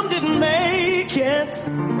some didn't make it.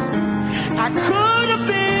 I could have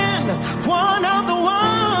been one of the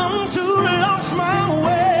ones who lost my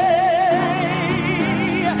way.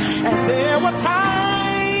 And there were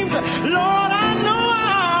times, Lord, I know I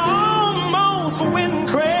almost went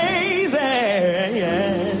crazy.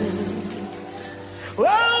 Yeah.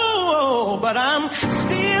 Oh, but I'm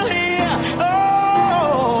still here,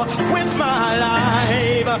 oh, with my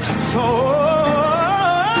life. So,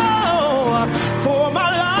 for my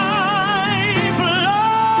life,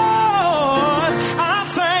 Lord, I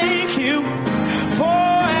thank you for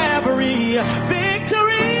every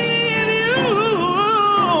victory in you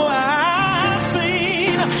I've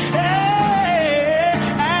seen. Hey,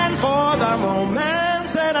 and for the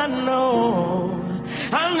moments that I know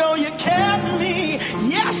you kept me.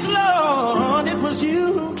 Yes, Lord, it was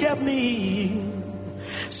you who kept me.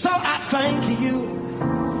 So I thank you.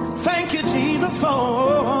 Thank you, Jesus, for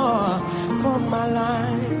my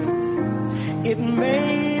life. It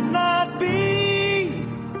may not be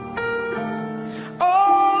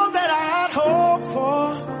all that I'd hoped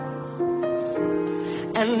for,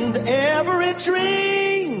 and every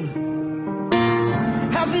dream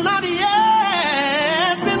has not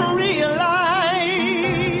yet been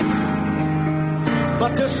realized.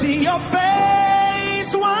 But to see your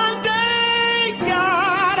face one day,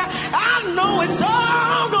 God, I know it's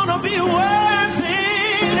all gonna be worth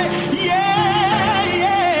it. Yeah,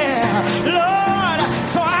 yeah, Lord.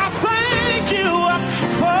 So I thank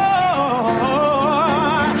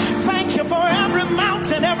you for every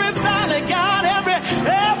mountain, every valley, God,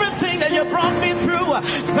 everything that you brought me through.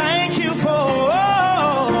 Thank you for.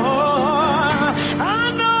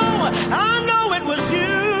 I know it was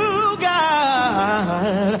you,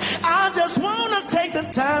 God. I just want to take the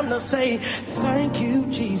time to say thank you,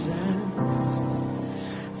 Jesus,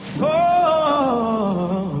 for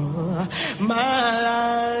my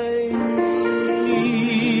life.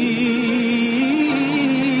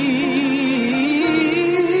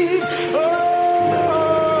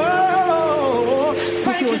 Oh,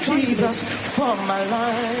 thank you, Jesus, for my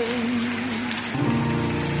life.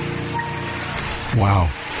 Wow.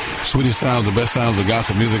 Sweetest sounds, the best sounds of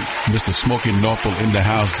gospel music. Mr. Smokey Norfolk in the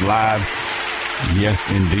house live. Yes,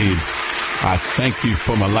 indeed. I thank you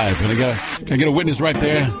for my life. Can I get a witness right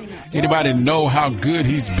there? Anybody know how good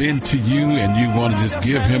he's been to you and you want to just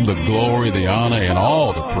give him the glory, the honor, and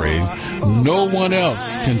all the praise? No one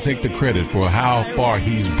else can take the credit for how far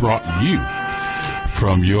he's brought you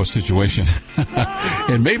from your situation.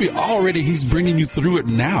 And maybe already he's bringing you through it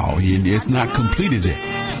now. It's not completed yet.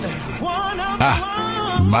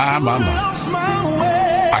 My.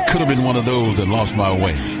 I could have been one of those that lost my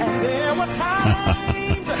way.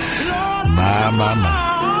 My.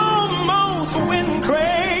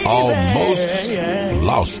 Almost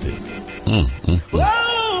lost it.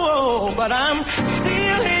 But I'm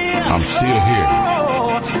still here. I'm still here.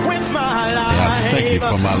 With my life. And I thank you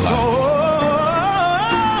for my life.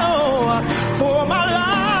 For my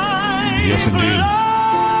life. Yes, indeed.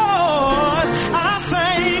 Lord, I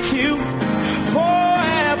thank you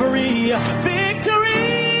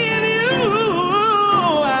victory in you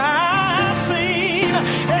I've seen.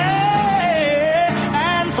 Hey,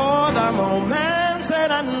 and for the moments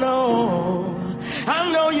that I know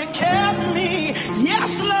you kept me.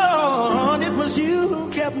 Yes, Lord, it was you who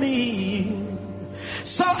kept me.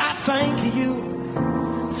 So I thank you.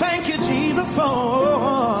 Thank you, Jesus, for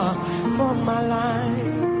my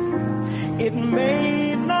life. It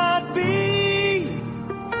may not be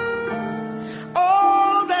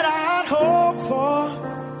all that I'd hoped for,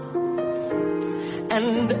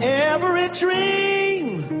 and every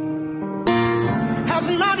dream has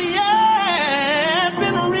not yet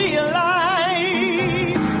been realized.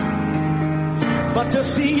 But to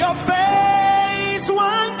see your face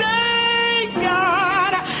one day,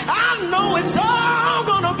 God, I know it's all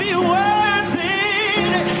gonna be worth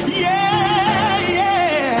it. Yeah,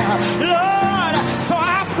 yeah, Lord. So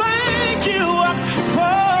I thank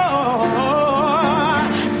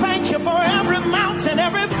you for every mountain,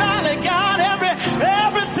 every valley, God,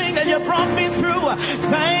 everything that you brought me through.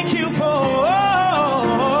 Thank you for.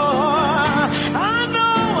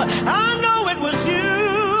 I know it was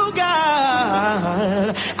you,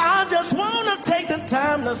 God. I just want to take the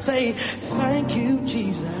time to say thank you,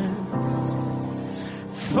 Jesus,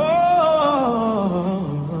 for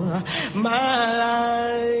my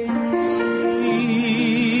life.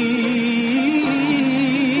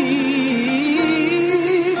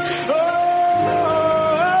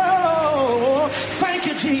 Oh, thank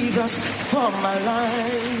you, Jesus, for my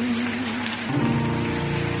life.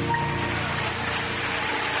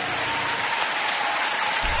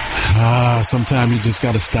 Sometimes you just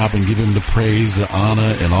got to stop and give him the praise, the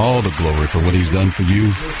honor, and all the glory for what he's done for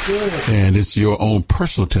you. And it's your own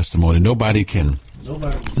personal testimony. Nobody can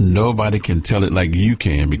tell it like you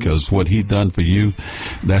can, because what he done for you,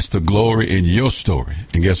 that's the glory in your story.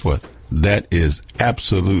 And guess what? That is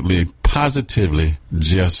absolutely, positively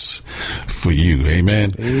just for you.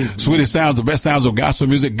 Amen. Sweetest sounds, the best sounds of gospel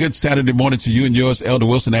music. Good Saturday morning to you and yours. Elder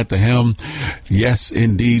Wilson at the helm. Yes,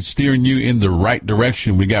 indeed. Steering you in the right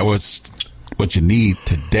direction. We got what you need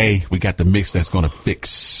today. We got the mix that's going to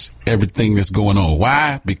fix everything that's going on.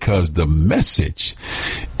 Why? Because the message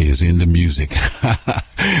is in the music.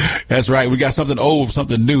 That's right. We got something old,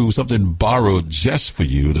 something new, something borrowed just for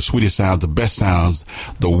you. The sweetest sounds, the best sounds,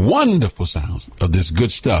 the wonderful sounds of this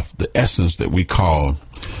good stuff, the essence that we call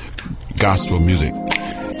gospel music.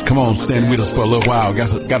 Come on, stand with us for a little while.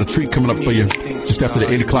 Got a treat coming up for you just after the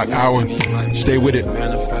 8 o'clock hour. Stay with it.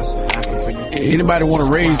 Anybody want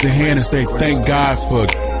to raise their hand and say, thank God for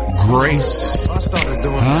grace? I started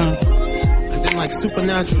doing that. And then like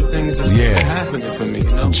supernatural things just started happening for me,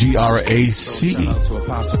 you know? GRACE. To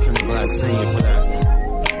Apostle Kenny Black singing for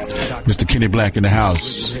that. Mr. Kenny Black in the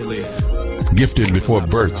house. Gifted before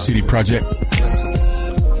birth, CD Project.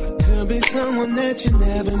 Could be someone that you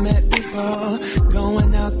never met before,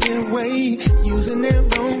 going out their way, using their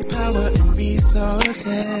own power and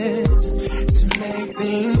resources to make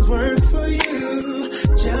things work for you,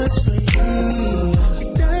 just for you.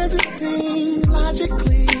 It doesn't seem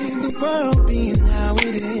logically, the world being how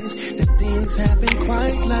it is, that things happen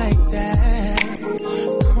quite like that,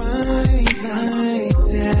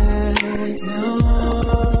 no.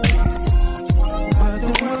 But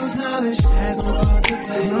the world's knowledge has no part to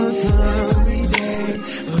play. Every day,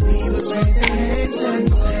 believers raise their hands and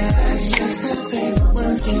say, that's just that favor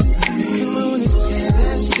working for me. Come on and say,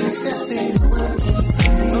 that's just that favor working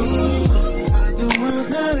for me. But the world's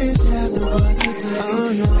knowledge has no part to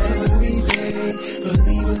play. Every day,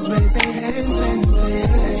 believers raise their hands and say,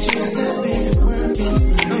 that's just that favor working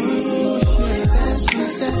for me. That's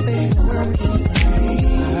just that favor working for me.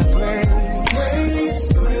 Grace,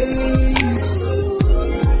 grace,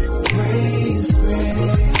 grace,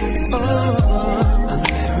 grace. Oh,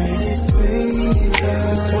 unmerited favor.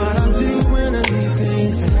 That's what I do when I need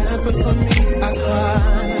things to happen for me. I cry.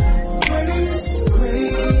 Grace,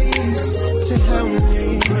 grace to help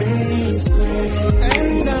me. Grace, grace.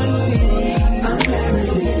 And I need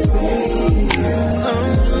unmerited favor.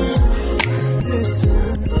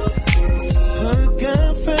 Listen. Put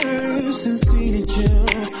God first and see that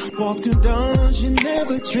you walk through doors you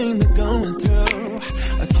never dreamed of going through.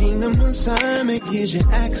 A kingdom assignment gives you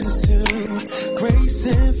access to grace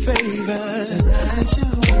and favor to light your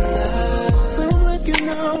whole life. Some looking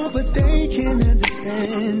out, but they can't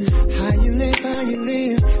understand how you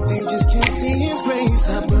live. They just can't see His grace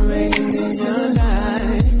operating in your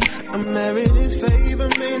life. Unmerited favor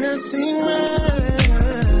may not seem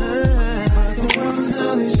right, but the world's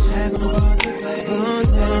knowledge has no part to play.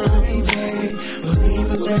 Every day,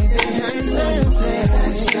 believers raise their hands and say,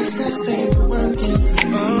 that's just that favor working for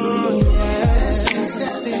me. That's just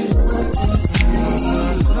that favor working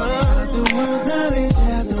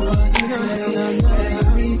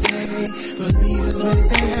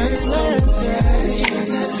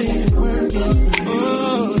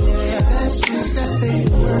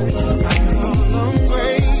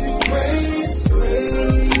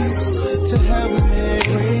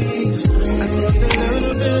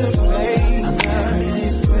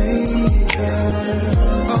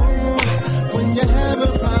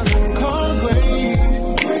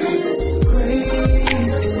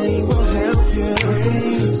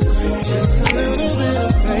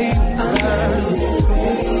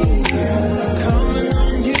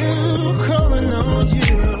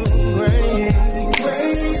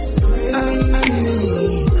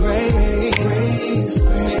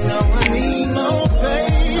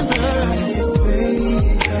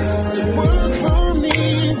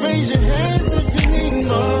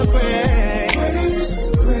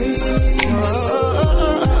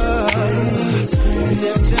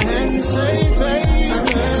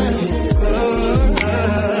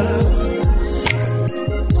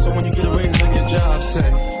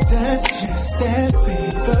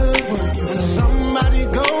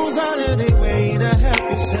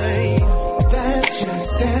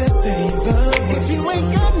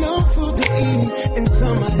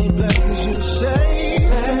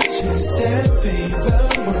favor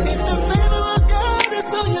working. If the favor of God is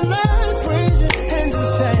on your life, raise your hand and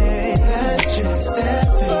say, that's just that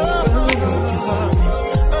favor working for me.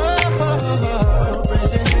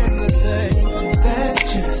 Raise your hand and say, that's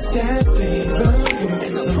just that favor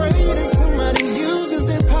working. I pray that somebody uses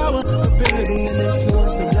their power, ability, and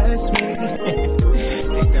influence to bless me.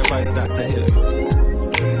 Ain't that right, Dr. Hill?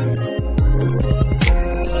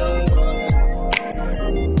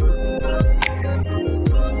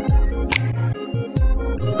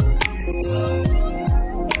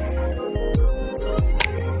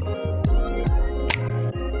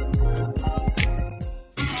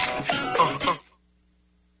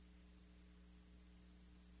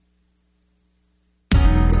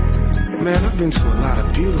 Man, I've been to a lot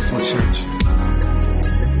of beautiful churches,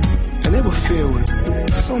 and they were filled with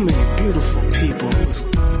so many beautiful people. It was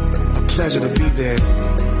a pleasure to be there.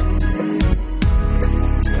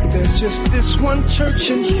 There's just this one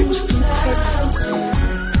church in Houston, Texas.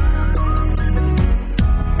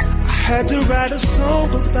 I had to write a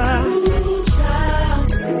song about,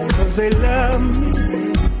 'cause they love me.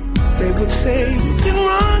 They would say, you can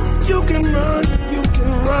run, you can run, you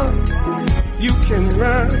can run, you can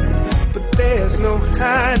run. But there's no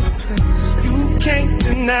hiding place you can't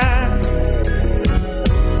deny.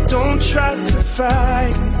 Don't try to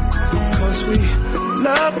fight it, 'cause we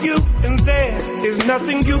love you and there is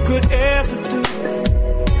nothing you could ever do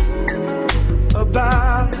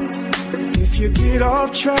about it. If you get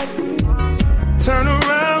off track, turn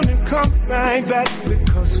around and come right back,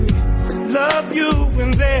 because we love you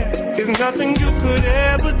and there is nothing you could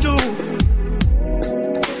ever do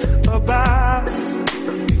about it.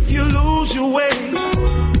 If you lose your way,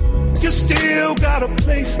 you still got a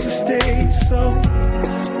place to stay. So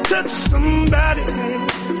touch somebody, man.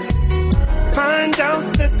 Find out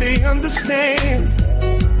that they understand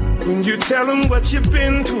when you tell them what you've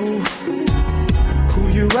been through, who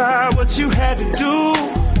you are, what you had to do.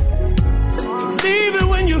 Believe it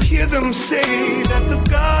when you hear them say that the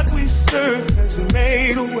God we serve has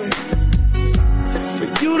made a way for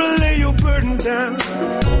you to lay your burden down.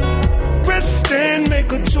 Rest and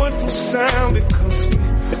make a joyful sound, because we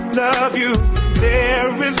love you.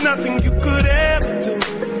 There is nothing you could ever do,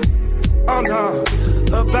 oh no,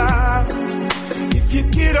 about it. If you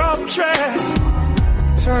get off track,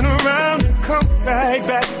 turn around and come right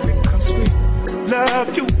back, because we love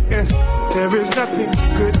you and there is nothing you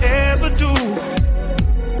could ever do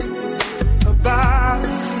about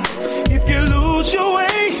it. If you lose your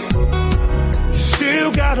way, you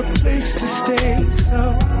still got a place to stay. So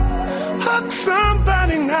hug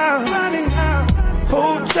somebody now.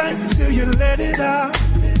 Hold tight till you let it out.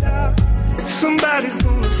 Somebody's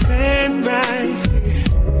gonna stand right here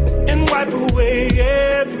and wipe away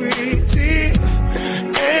every tear.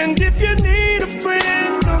 And if you need a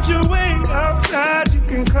friend, don't you wait outside, you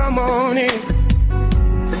can come on in.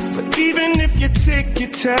 But even if you take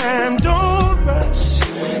your time, don't rush,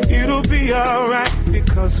 it'll be alright,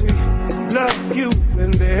 because we love you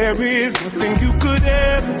and there is nothing you could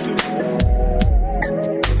ever do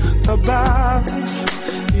about it.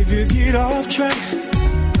 If you get off track,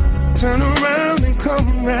 turn around and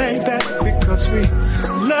come right back, because we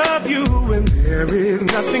love you and there is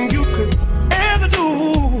nothing you could ever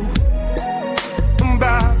do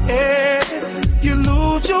about it. If you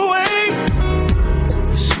lose your way,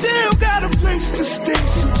 you still got a place to stay.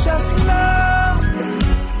 So just love,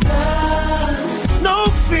 no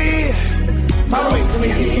fear. Follow me, for me.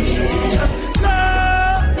 Just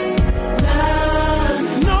love,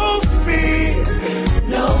 no fear,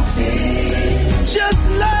 no fear. Just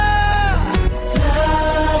love,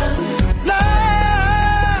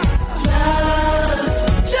 love,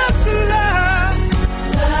 just love,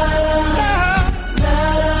 love.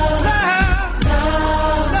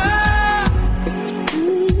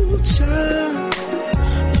 Ooh, child,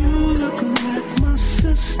 you look like my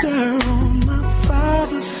sister on my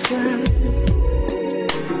father's side.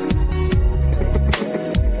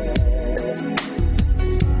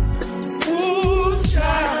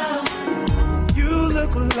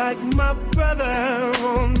 Like my brother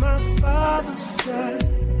on my father's side.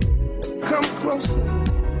 Come closer,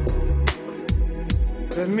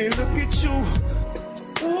 let me look at you.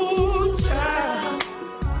 Ooh, child,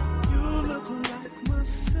 you look like my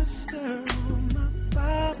sister on my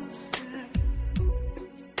father's side.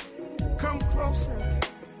 Come closer,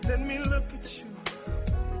 let me look at you.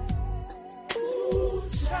 Ooh,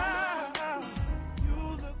 child, you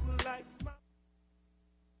look like my...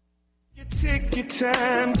 You take your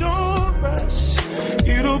time, don't rush,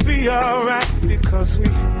 it'll be alright, because we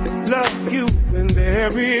love you and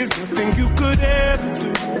there is nothing you could ever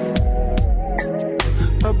do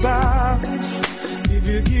about it. if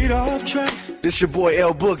you get off track. This your boy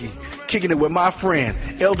L Boogie, kicking it with my friend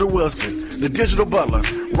Elder Wilson, the Digital Butler,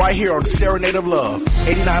 right here on the Serenade of Love,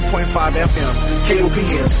 89.5 FM,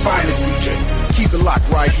 KOPN's finest DJ. Keep it locked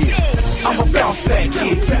right here. I'm a bounce back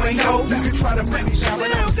kid. You ain't know you can try to bring me down,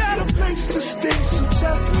 but I'm Still got a place to stay, so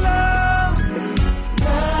just love,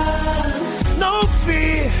 love, no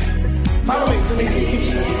fear. Follow me for me, keep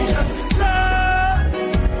saying just love,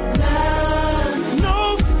 love,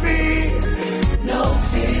 no fear, no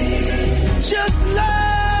fear. Just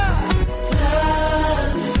love,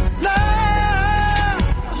 love,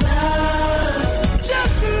 love, love,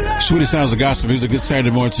 just love. Sweetest sounds of gospel music. Good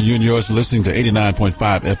Saturday morning to you and yours. Listening to 89.5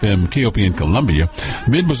 FM KOP in Columbia,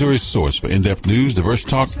 Mid-Missouri's source for in-depth news, diverse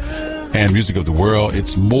talk, and music of the world.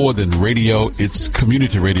 It's more than radio. It's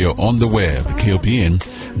community radio on the web at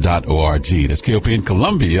KOPN.org. That's KOPN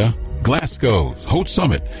Columbia, Glasgow, Holt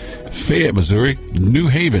Summit, Fayette, Missouri, New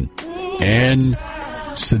Haven, and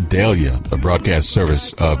Sedalia, a broadcast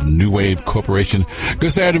service of New Wave Corporation.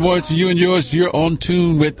 Good Saturday morning to you and yours. You're in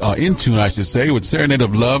tune, with Serenade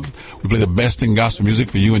of Love. We play the best in gospel music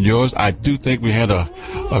for you and yours. I do think we had a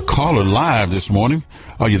caller live this morning.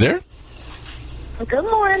 Are you there? Good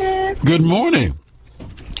morning. Good morning.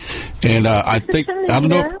 And I think, I don't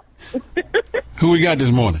know, who we got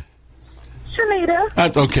this morning?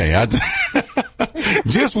 Shanita. Okay. I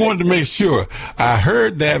just wanted to make sure. I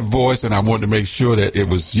heard that voice, and I wanted to make sure that it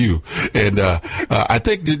was you. And I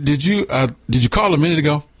think, did you call a minute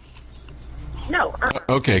ago? No.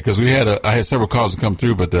 Okay, because I had several calls to come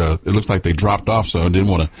through, but it looks like they dropped off, so I didn't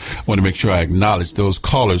want to make sure I acknowledged those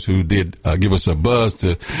callers who did give us a buzz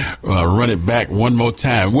to run it back one more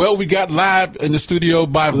time. Well, we got live in the studio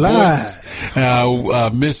by voice,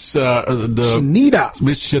 Miss Shanita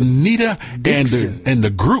and the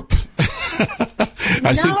group.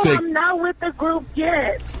 I should say, I'm not with the group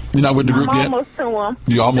yet. You're not with the group yet? I'm almost to them.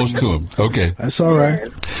 You're almost to them. Okay. That's all right.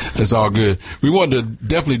 That's all good. We wanted to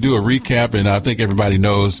definitely do a recap, and I think everybody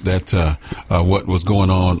knows that what was going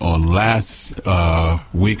on last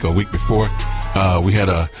week or week before. We had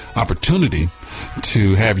an opportunity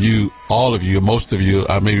to have you, all of you, most of you,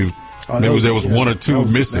 maybe there was one or two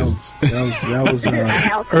missing. That was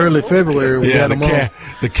early February. Yeah,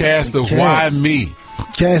 the cast of Why Me?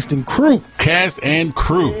 Cast and crew.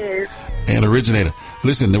 And originator.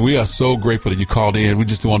 Listen, we are so grateful that you called in. We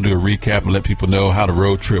just want to do a recap and let people know how the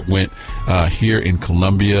road trip went here in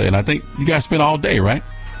Columbia. And I think you guys spent all day, right?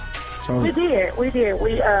 We did.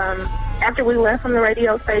 We after we left from the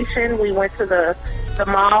radio station, we went to the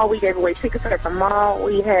mall. We gave away tickets at the mall.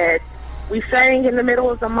 We sang in the middle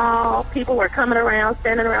of the mall. People were coming around,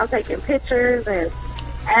 standing around, taking pictures and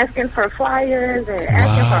asking for flyers and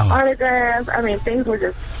asking for autographs. I mean, things were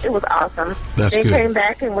just, it was awesome. That's then good. Came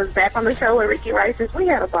back and was back on the show with Ricky Rice. We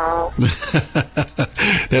had a ball.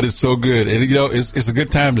 That is so good. And, it's a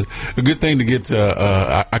good time, a good thing to get,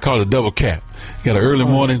 I call it a double cap. You got an early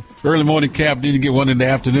morning cap, then you get one in the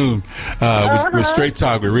afternoon with Straight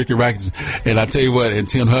Talk with Ricky Rice. And I tell you what, and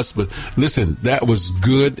Tim Husband, listen, that was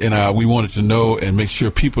good, and we wanted to know and make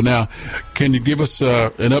sure people now, can you give us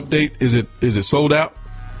an update? Is it sold out?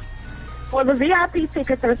 Well, the VIP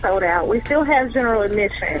tickets are sold out. We still have general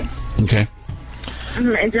admission. Okay.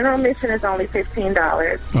 And general admission is only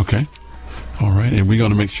 $15. Okay. All right. And we're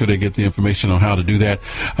going to make sure they get the information on how to do that.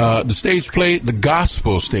 The stage play, the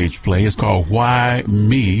gospel stage play, is called Why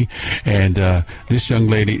Me? And this young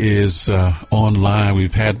lady is online.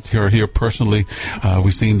 We've had her here personally.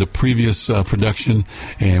 We've seen the previous production,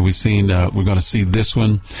 and we're going to see this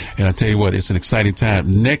one. And I tell you what, it's an exciting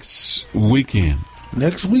time. Next weekend.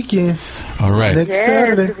 All right. Next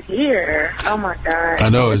Saturday. It's here. Oh, my God. I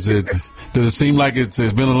know. Does it seem like it's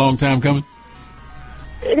been a long time coming?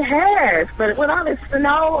 It has, but with all this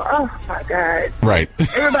snow, oh, my God. Right.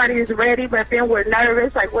 Everybody is ready, but then we're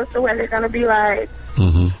nervous. Like, what's the weather going to be like?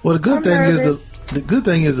 Mm-hmm. Well, the good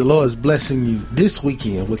thing is the Lord is blessing you this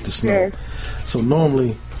weekend with the snow. Yes. So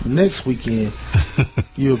normally next weekend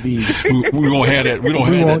you'll be. We won't have that.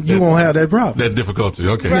 You won't have that problem. That difficulty.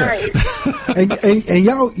 Okay. Right. and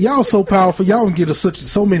y'all so powerful. Y'all can get us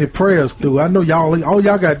so many prayers through. I know all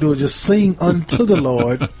y'all got to do is just sing unto the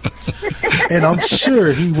Lord, and I'm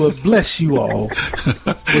sure He will bless you all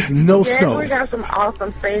with no snow. We got some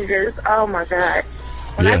awesome singers. Oh my God!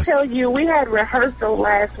 When I tell you, we had rehearsal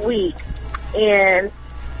last week, and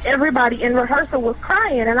everybody in rehearsal was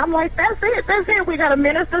crying, and I'm like, that's it. We got to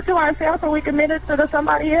minister to ourselves so we can minister to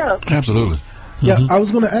somebody else. Absolutely. Yeah, I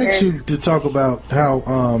was going to ask you to talk about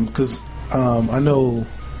how, because I know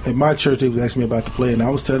at my church, they was asking me about the play, and I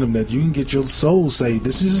was telling them that you can get your soul saved.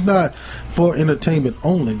 This is not for entertainment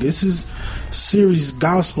only. This is serious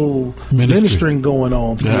gospel ministering going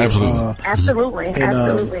on. Yeah, absolutely. Absolutely. And,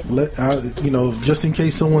 Absolutely. just in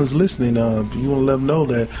case someone's listening, you want to let them know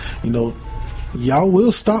that, y'all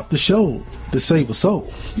will stop the show to save a soul.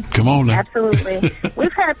 Come on now. Absolutely.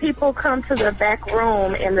 We've had people come to the back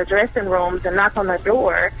room in the dressing rooms and knock on the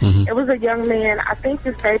door. Mm-hmm. It was a young man. I think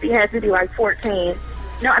this baby had to be like 14.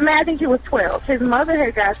 No, I think he was 12. His mother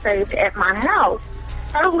had got saved at my house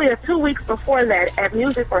probably 2 weeks before that at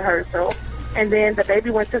music rehearsal. And then the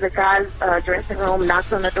baby went to the guy's dressing room,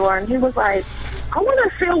 knocked on the door, and he was like, I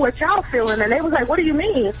want to feel what y'all feeling. And they was like, what do you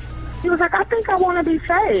mean? He was like, I think I want to be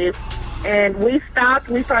saved. And we stopped.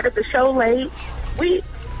 We started the show late. It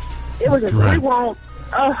was just, Right. we won't,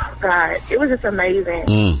 oh, God. It was just amazing.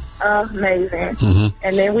 Amazing. Mm-hmm.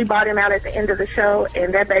 And then we brought him out at the end of the show,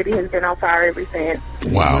 and that baby has been on fire ever since.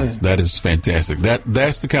 Wow, that is fantastic.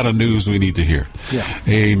 That's the kind of news we need to hear. Yeah.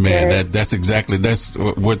 Amen. Yeah. That's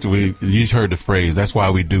what you heard the phrase. That's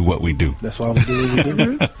why we do what we do. That's why we do what we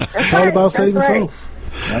do. That's It's all right. about That's saving right. souls.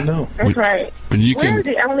 I know. That's right. When you We're can,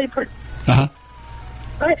 the only uh-huh.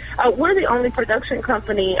 we're the only production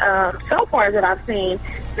company so far that I've seen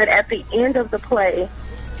that at the end of the play,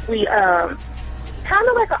 we kind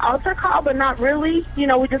of like an altar call, but not really.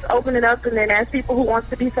 We just open it up and then ask people who wants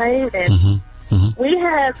to be saved. And we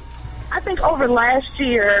have, I think over last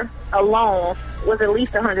year alone, was at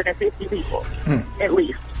least 150 people, at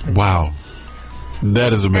least. Wow,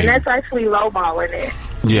 that is amazing. And that's actually lowballing it.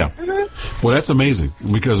 Yeah. Well, that's amazing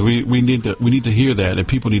because we need to hear that, and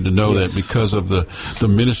people need to know that because of the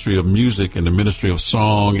ministry of music and the ministry of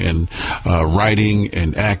song and writing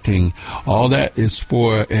and acting, all that is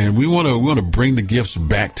for, and we want to bring the gifts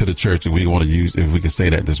back to the church. If we want to use, if we can say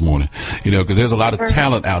that this morning, because there's a lot of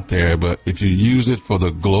talent out there, but if you use it for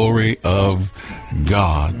the glory of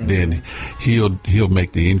God, then He'll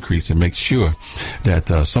make the increase and make sure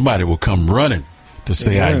that somebody will come running to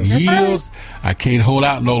say, I yield, I can't hold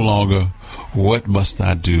out no longer. What must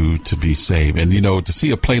I do to be saved? And, to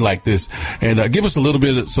see a play like this, and give us a little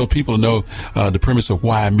bit so people know the premise of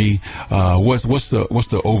why me. What's the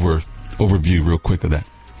overview real quick of that?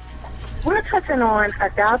 We're touching on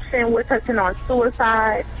adoption. We're touching on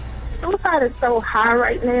suicide. Suicide is so high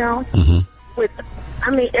right now.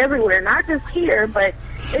 Everywhere, not just here, but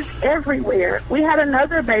it's everywhere. We had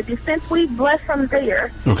another baby, since we blessed from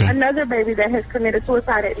there, another baby that has committed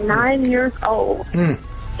suicide at 9 years old.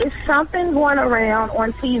 It's something going around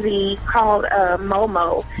on TV called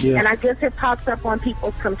Momo, and I guess it pops up on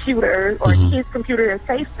people's computers or kids' computers and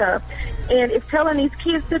say stuff, and it's telling these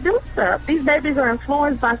kids to do stuff. These babies are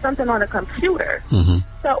influenced by something on a computer.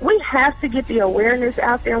 So we have to get the awareness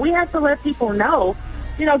out there, and we have to let people know,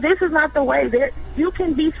 this is not the way. You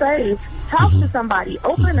can be saved. Talk to somebody.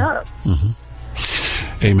 Open up.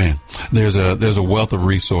 Amen. There's a wealth of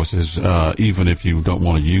resources, even if you don't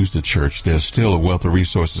want to use the church. There's still a wealth of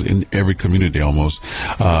resources in every community almost,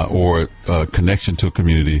 or connection to a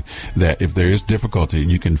community that if there is difficulty,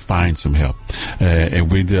 you can find some help.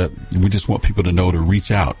 And we just want people to know to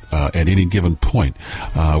reach out at any given point.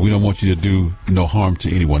 We don't want you to do no harm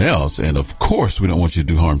to anyone else, and of course, we don't want you to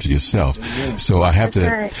do harm to yourself. So I have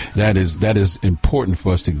to. That is important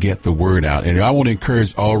for us to get the word out. And I want to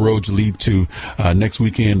encourage all roads lead to next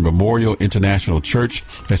weekend Memorial International Church.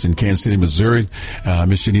 That's in Kansas City, Missouri.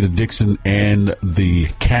 Miss Shanita Dixon and the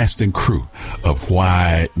cast and crew of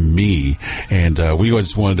Why Me. And we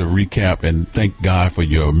just wanted to recap and thank God for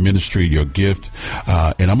your ministry, your gift.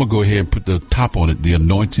 And I'm going to go ahead and put the top on it, the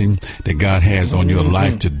anointing that God has on your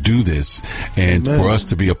life to do this. And for us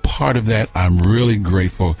to be a part of that, I'm really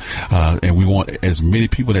grateful. And we want as many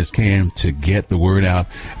people as can to get the word out.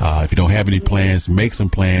 If you don't have any plans, make some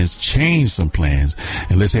plans, change some plans,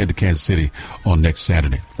 and let's head to Kansas City on next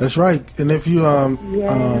Saturday. That's right. And if you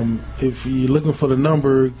if you're looking for the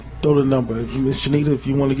number, throw the number. Miss Shanita, if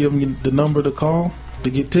you want to give me the number to call to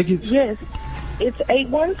get tickets. Yes, it's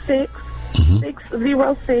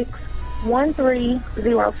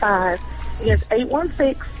 816-606-1305. Yes,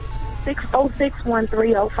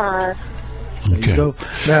 816-606-1305. There you go.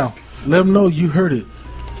 Now, let them know you heard it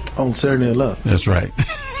on Saturday Night Love. That's right.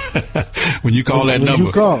 When you call that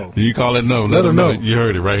number, let them know you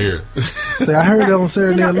heard it right here. Say, I heard it on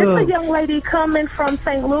Saturday Night Love. It's a young lady coming from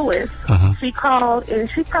St. Louis. She called,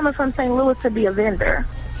 and she's coming from St. Louis to be a vendor.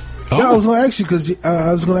 Yeah, I was going to ask you because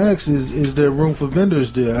I was going to ask: is there room for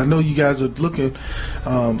vendors there? I know you guys are looking,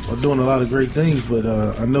 are doing a lot of great things, but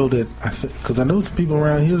I know that because I know some people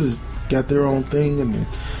around here that's got their own thing, and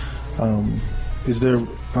is there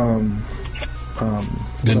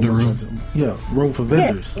vendor room. Yeah, room for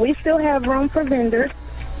vendors. Yes, we still have room for vendors,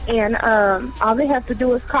 and all they have to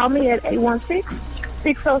do is call me at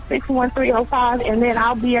 816-606-1305, and then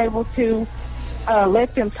I'll be able to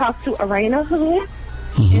let them talk to Arena Hood,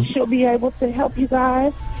 and she'll be able to help you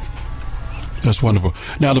guys. That's wonderful.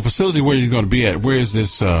 Now, the facility where you're going to be at, where is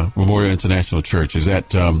this Memorial International Church? Is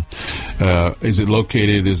that is it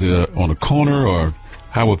located? Is it on a corner, or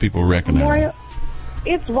how will people recognize Memorial,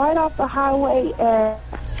 it's right off the highway at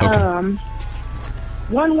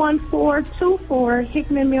 11424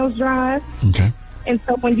 Hickman Mills Drive. Okay. And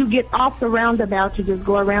so when you get off the roundabout, you just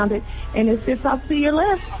go around it, and it sits off to your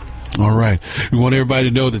left. All right. We want everybody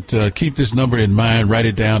to know that keep this number in mind. Write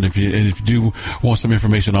it down. If you do want some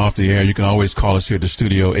information off the air, you can always call us here at the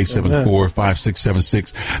studio,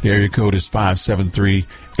 874-5676. The area code is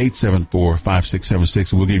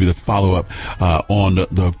 573-874-5676, and we'll give you the follow-up on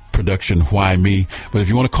the production, Why Me? But if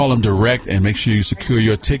you want to call them direct and make sure you secure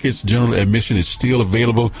your tickets, general admission is still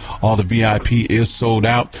available. All the VIP is sold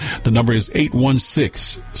out. The number is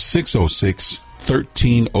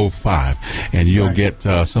 816-606-1305, and you'll get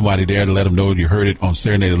somebody there to let them know you heard it on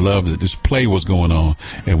Serenade of Love, that this play was going on,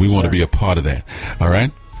 and we want to be a part of that. All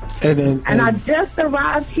right? And I just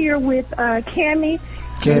arrived here with Cammie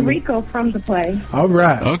and Rico from the play. All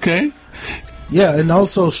right. Okay. Yeah, and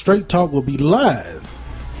also Straight Talk will be live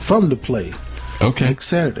from the play. Okay. Next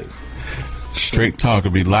Saturday. Straight Talk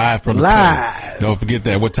will be live from the play. Don't forget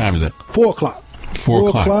that. What time is that? 4 o'clock. 4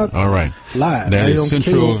 o'clock. All right. Live. That right is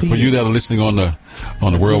Central. KOP. For you that are listening on the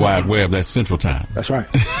World Wide Web, that's Central Time. That's right.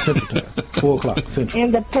 Central Time. 4 o'clock Central.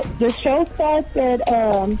 And the show starts at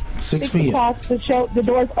 6 p.m. p.m. The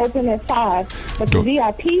doors open at 5, but the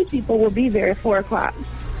VIP people will be there at 4 o'clock.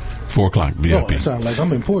 4 o'clock VIP. Oh, it sounds like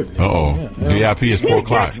I'm important. VIP is 4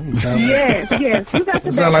 o'clock. Yes. You got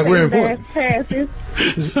the sound like we're important. passes.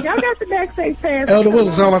 Y'all got the backstage passes. Elder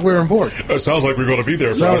Wilson sound like we're important. It sounds like we're going to be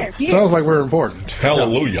there. Sounds like we're important.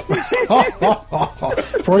 Hallelujah.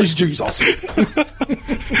 Praise Jesus.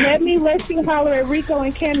 Let me let you holler at Rico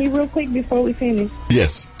and Cammie real quick before we finish.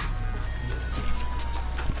 Yes.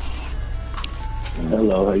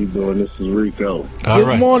 Hello, how you doing? This is Rico.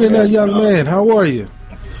 Good morning, young man. How are you?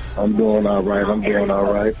 I'm doing all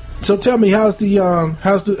right. So tell me, how's everything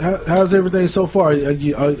so far?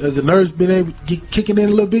 Has the nerves been able to kicking in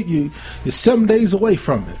a little bit? You're 7 days away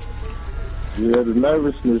from it. Yeah, the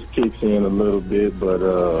nervousness kicks in a little bit, but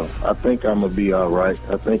I think I'm gonna be all right.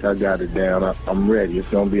 I think I got it down. I'm ready. It's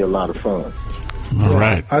gonna be a lot of fun. All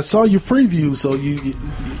right. I saw your preview, so you're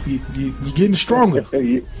getting stronger.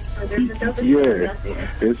 Shanita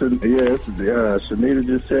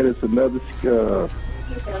just said it's another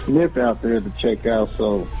snip out there to check out.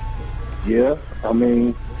 So, yeah, I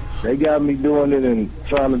mean, they got me doing it and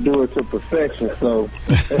trying to do it to perfection. So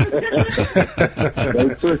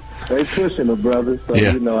they pushing it, brother. So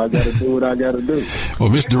I got to do what I got to do. Well,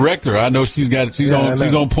 Miss Director, I know she's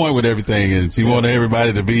on point with everything, and she wanted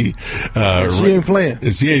everybody to be. She ain't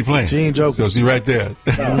playing. She ain't playing. She ain't joking. So she's right there.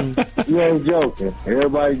 You ain't joking.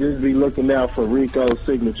 Everybody just be looking out for Rico's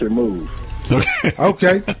signature move.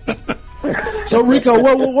 Okay. So Rico,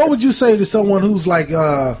 what would you say to someone who's like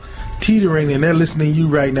teetering and they're listening to you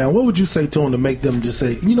right now? What would you say to them to make them just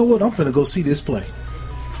say, you know what, I'm finna go see this play?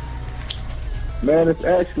 Man, it's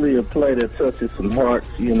actually a play that touches some hearts,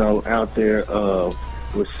 out there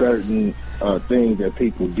with certain things that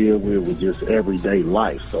people deal with just everyday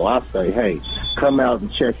life. So I say, hey, come out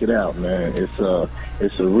and check it out, man. It's a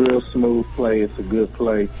real smooth play. It's a good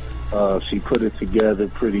play. She put it together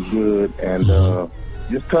pretty good, and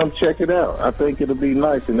just come check it out. I think it'll be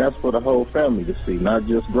nice, and that's for the whole family to see, not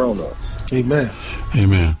just grown-ups. Amen.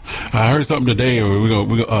 I heard something today.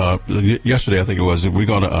 Yesterday, I think it was. We're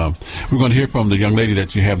gonna hear from the young lady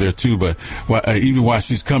that you have there too. But even while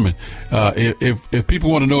she's coming, if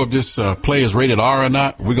people want to know if this play is rated R or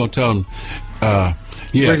not, we're gonna tell them.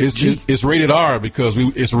 It's rated R because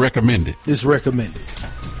it's recommended. It's recommended.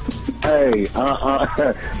 Hey,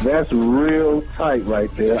 that's real tight right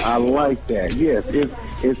there. I like that. Yes,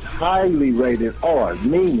 it's highly rated R,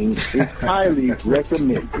 meaning it's highly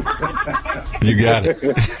recommended. You got it.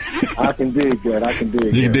 I can dig that.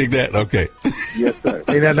 You dig that? Okay. Yes, sir.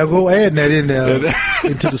 Hey, now go add that in there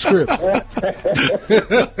into the script.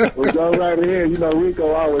 Well, go right ahead.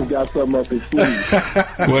 Rico always got something up his sleeve.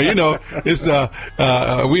 Well, it's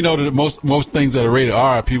we know that most things that are rated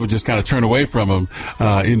R, people just kind of turn away from them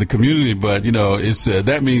in the community. But it's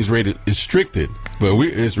that means rated restricted. But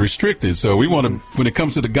it's restricted. So we want to, when it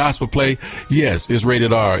comes to the gospel play, yes, it's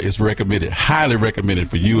rated R. It's recommended, highly recommended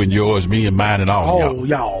for you and yours, me and mine, and all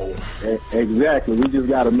y'all. Exactly. We just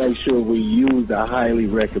got to make sure we use the highly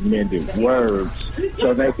recommended words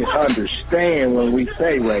so they can understand when we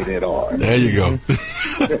say rated R. There you go.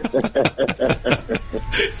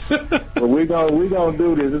 But we're gonna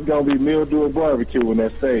do this. It's gonna be Mildew Barbecue when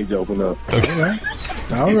that stage open up. Okay.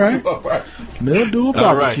 All right. Mildew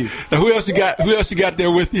Barbecue. Now, who else you got? Who else you got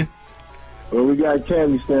there with you? Well, we got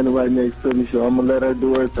Cammy standing right next to me, so I'm gonna let her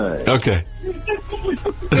do her thing. Okay.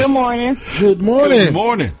 Good morning. Good morning. Good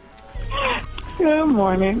morning. Good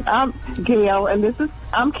morning. I'm Gail, and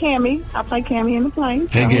I'm Cammy. I play Cammy in the play.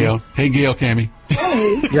 Hey, Gail. Hey, Gail, Cammy.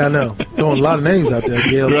 Yeah, I know. Throwing a lot of names out there.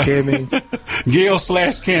 Gail, Right. Cammy. Gail /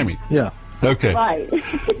 Cammy. Yeah. Okay. Right.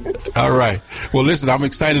 All right. Well, listen, I'm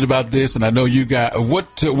excited about this, and I know you got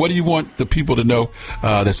what do you want the people to know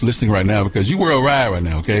that's listening right now? Because you worldwide right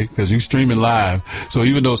now, okay? Because you're streaming live. So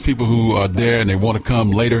even those people who are there and they want to come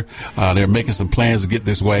later, they're making some plans to get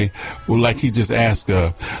this way. Well, like he just asked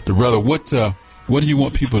the brother, what do you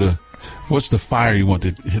want people to? What's the fire you want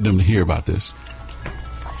them to hear about this?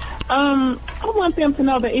 I want them to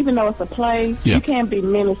know that even though it's a play, Yeah. you can be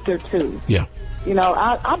ministered to. Yeah. You know,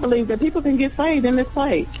 I believe that people can get saved in this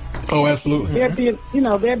play. Oh, absolutely. They're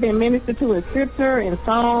being ministered to in scripture, in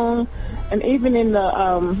song, and even in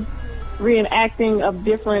the reenacting of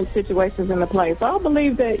different situations in the play. So I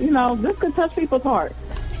believe that, this could touch people's hearts.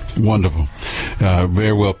 Wonderful.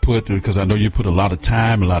 Very well put, because I know you put a lot of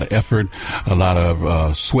time, a lot of effort, a lot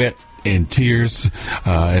of sweat and tears,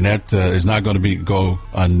 and that is not going to go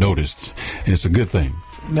unnoticed. And it's a good thing.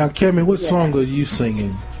 Now, Cammy, what song are you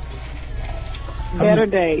singing? Better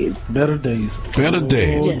Days. Better Days. Better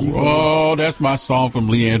Days. Oh, that's my song from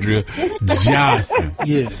Leandria Johnson.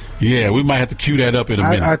 Yeah. Yeah, we might have to cue that up in a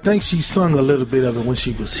minute. I think she sung a little bit of it when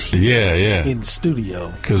she was here. Yeah. In the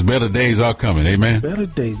studio. Because better days are coming. Amen. Better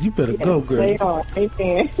days. You better go, girl. They are.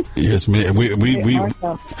 Amen. Yes, man.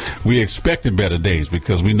 We expecting better days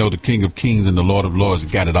because we know the King of Kings and the Lord of Lords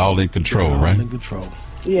got it all in control, right? In control.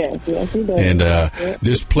 Yes, he does. And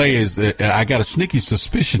this play is, I got a sneaky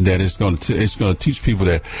suspicion that it's going to teach people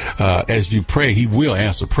that as you pray, He will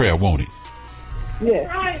answer prayer, won't He?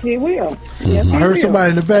 Yes, He will. Mm-hmm. Yes, I heard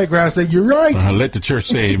somebody in the background say, "You're right." Let the church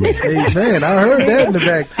say amen. Amen. I heard that in the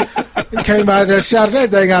back. It came out there shouting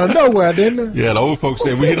that thing out of nowhere, didn't it? Yeah, the old folks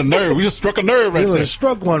said we hit a nerve. We just struck a nerve right there.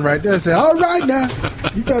 Struck one right there. Said, "All right now,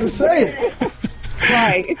 you better say it."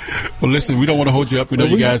 Right. Well, listen, we don't want to hold you up. We know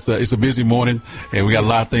you guys. It's a busy morning, and we got a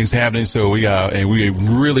lot of things happening. So we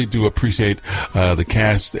really do appreciate the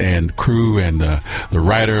cast and crew, and the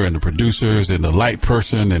writer, and the producers, and the light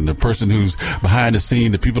person, and the person who's behind the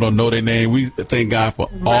scene. The people don't know their name. We thank God for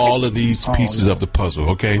all of these pieces of the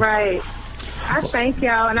puzzle. Okay. Right. I thank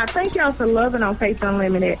y'all, and I thank y'all for loving on Faith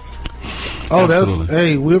Unlimited. Oh,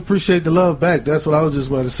 hey, we appreciate the love back. That's what I was just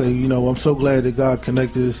about to say. I'm so glad that God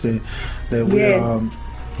connected us and that we're,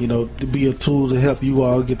 to be a tool to help you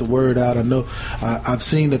all get the word out. I know I've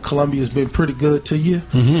seen that Columbia's been pretty good to you.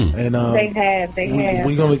 Mm-hmm. And they have.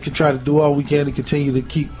 We're going to try to do all we can to continue to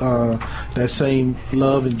keep that same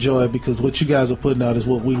love and joy, because what you guys are putting out is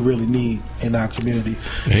what we really need in our community.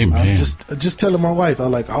 Amen. Just telling my wife, I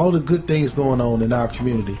like all the good things going on in our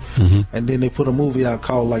community. Mm-hmm. And then they put a movie out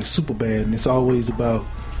called like Superbad, and it's always about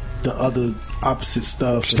the other opposite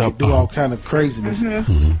stuff. They do all kind of craziness,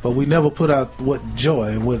 but we never put out what joy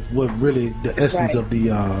and what really the essence of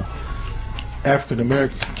the African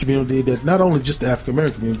American community, that not only just the African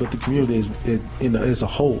American community, but the community as a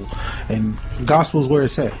whole. And gospel is where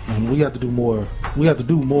it's at. And we have to do more. We have to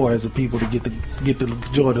do more as a people to get the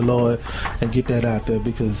joy of the Lord and get that out there.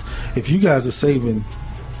 Because if you guys are saving,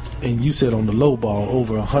 and you said on the low ball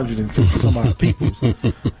over 150 some odd people.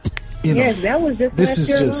 Yes, that was just. This is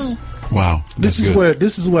just wow. This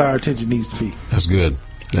is where our attention needs to be. That's good.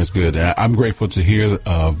 That's good. I'm grateful to hear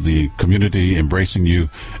of the community embracing you,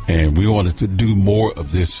 and we want to do more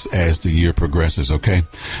of this as the year progresses, okay?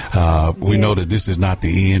 We know that this is not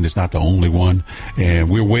the end. It's not the only one, and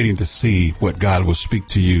we're waiting to see what God will speak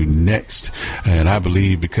to you next. And I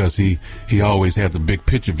believe because he always had the big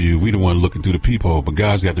picture view, we the one looking through the peephole, but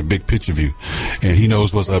God's got the big picture view, and He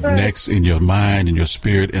knows what's up next in your mind and your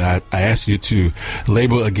spirit. And I ask you to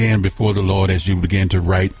labor again before the Lord as you begin to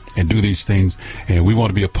write and do these things, and we want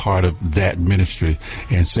to be a part of that ministry,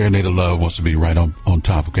 and Serenade of Love wants to be right on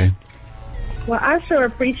top, okay? Well, I sure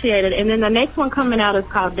appreciate it. And then the next one coming out is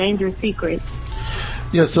called Dangerous Secrets.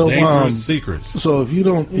 Yeah, so Dangerous Secrets. So if you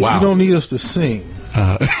don't need us to sing,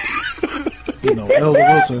 Elder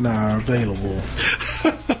Wilson and I are available.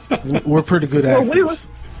 We're pretty good actors.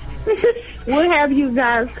 We'll have you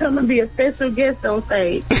guys come and be a special guest on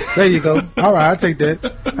stage. There you go. All right, I'll take that.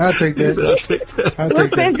 We'll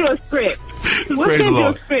send you a script. Praise the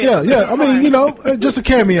Lord. Yeah. I mean, just a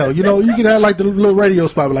cameo. You can have like the little radio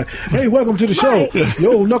spot, like, "Hey, welcome to the show,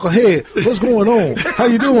 yo, knucklehead. What's going on? How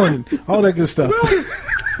you doing? All that good stuff."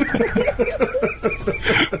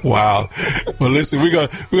 Wow. Well, listen, we're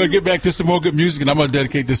gonna get back to some more good music, and I'm gonna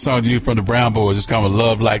dedicate this song to you from the Brown Boys. It's called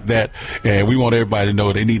 "Love Like That," and we want everybody to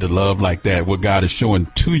know they need a love like that. What God is showing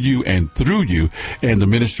to you and through you, and the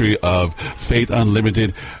ministry of Faith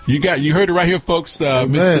Unlimited. You heard it right here, folks.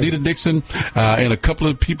 Miss Anita Dixon and a couple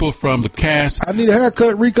of people from the cast. I need a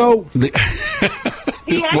haircut, Rico.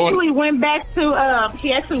 He actually went back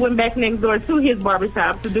next door to his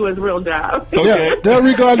barbershop to do his real job. Okay. Yeah, tell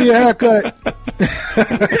Rico I need a haircut.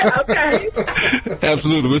 Okay.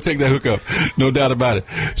 Absolutely. We'll take that hookup. No doubt about it.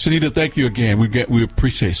 Shanita, thank you again. We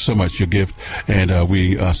appreciate so much your gift, and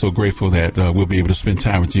we are so grateful that we'll be able to spend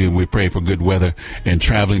time with you, and we pray for good weather and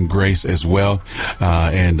traveling grace as well.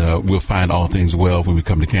 And we'll find all things well when we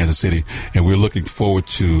come to Kansas City. And we're looking forward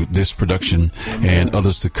to this production and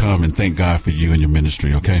others to come, and thank God for you and your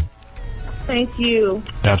ministry, okay? Thank you.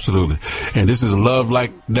 Absolutely. And this is Love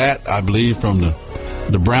Like That, I believe, from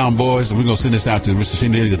the Brown Boys. And we're going to send this out to Mr.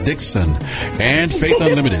 Shanita Dixon and Faith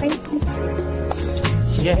Unlimited.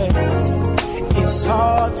 Yeah, it's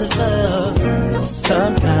hard to love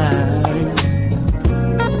sometimes,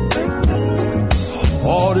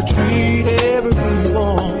 or to treat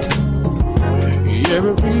everyone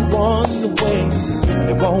the way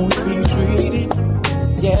they want to be treated.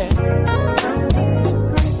 Yeah.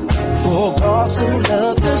 For God so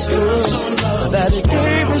loved this world that He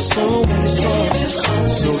gave His only Son,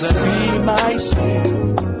 so that we might see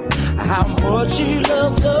how much He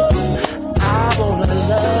loved us. I wanna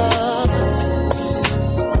love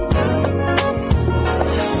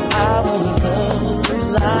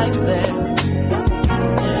like that.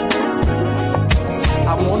 I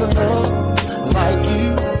wanna love like you.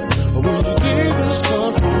 When you give Your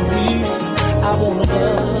Son for me, I wanna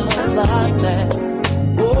love like that.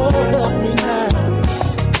 Oh, help me now.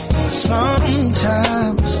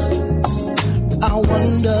 Sometimes I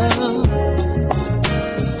wonder,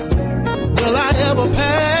 will I ever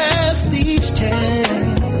pass these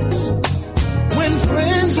tests? When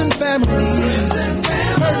friends and family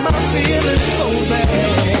hurt my feelings so bad.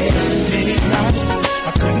 Many nights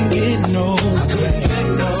I couldn't get no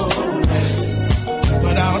rest.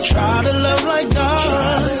 But I'll try to love like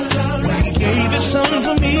God. When He gave His Son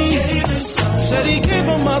for me, said He gave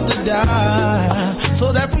Him up to die,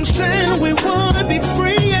 so that from sin we would be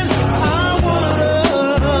free. And I wanna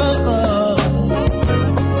love,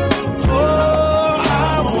 oh,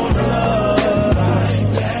 I wanna love like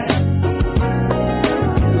that.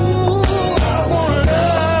 Ooh, I wanna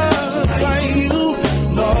love like You,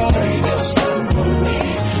 Lord. There's something for me.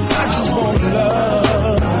 I just wanna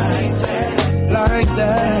love like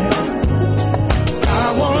that. I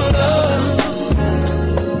wanna love.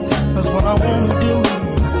 That's what I wanna do.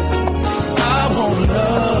 I wanna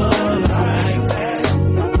love like that.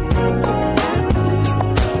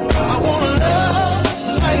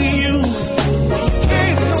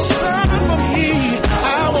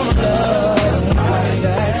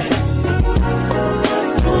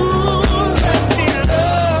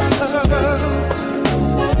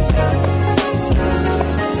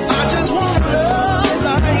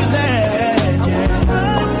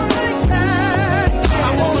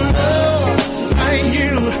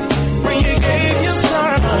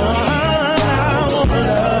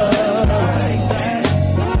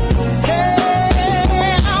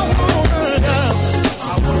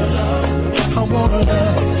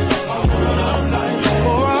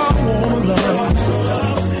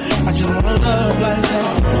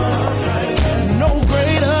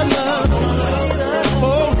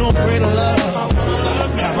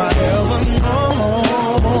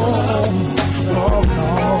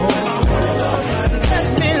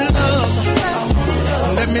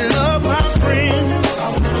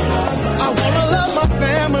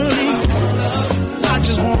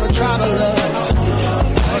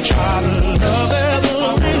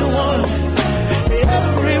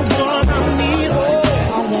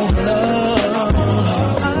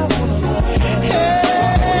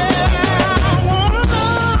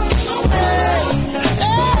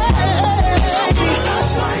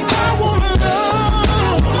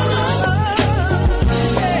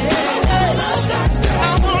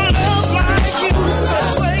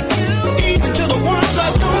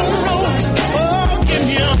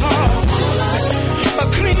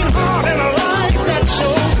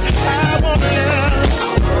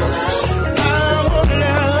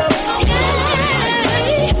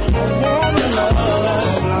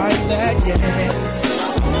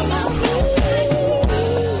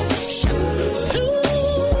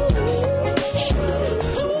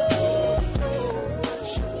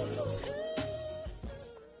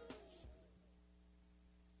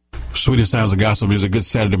 Sweetest sounds of gospel music. Good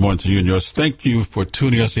Saturday morning to you and yours. Thank you for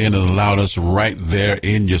tuning us in and allowing us right there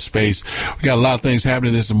in your space. We got a lot of things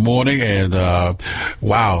happening this morning, and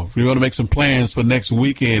wow, we want to make some plans for next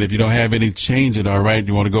weekend. If you don't have any, change it. All right,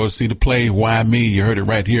 you want to go see the play Why Me? You heard it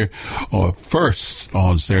right here first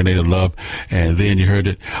on Serenade of Love, and then you heard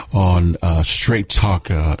it on Straight Talk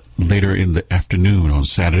later in the afternoon on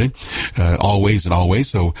Saturday. Always and always.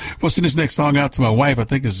 So we'll send this next song out to my wife. I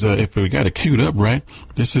think it's if we got it queued up right.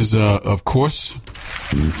 This is of course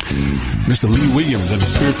Mr. Lee Williams and the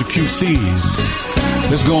Spiritual QCs.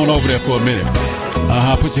 Let's go on over there for a minute.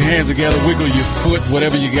 Put your hands together, wiggle your foot,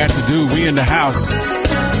 whatever you got to do. We in the house.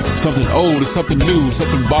 Something old and something new,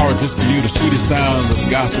 something borrowed just for you. The sweetest sounds of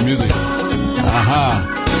gospel music.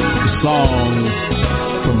 The song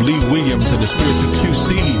from Lee Williams and the Spiritual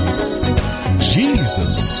QCs.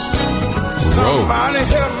 Jesus. Somebody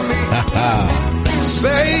help me.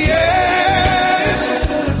 Say yes.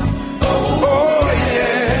 Oh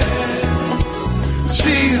yeah.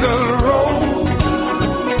 Jesus roll.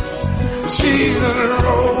 Jesus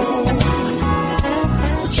roll.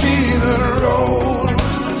 Jesus roll.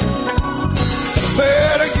 Say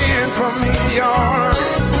it again for me, y'all.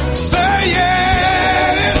 Say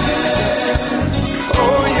yes.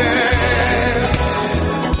 Oh yeah.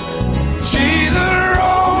 Jesus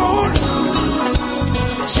roll.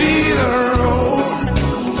 Jesus roll.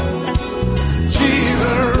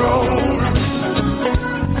 Jesus roll.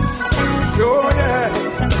 Oh yes.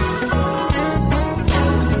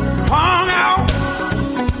 Hung out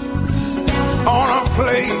on a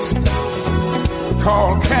place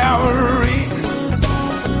called Calvary.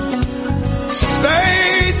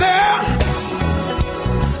 Stayed there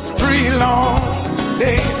 3 long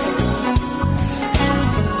days.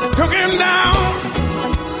 Took him down,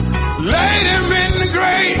 laid him in the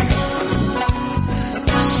grave.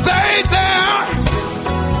 Stayed there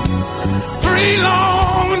 3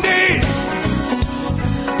 long days.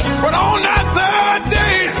 But on that 3rd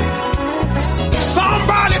day,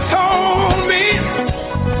 somebody told me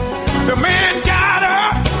the man got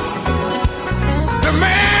up. The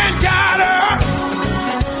man got up.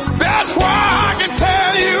 That's why I can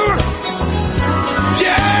tell you,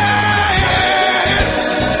 yeah,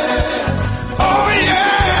 oh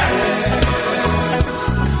yeah,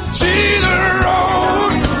 Jesus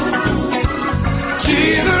road,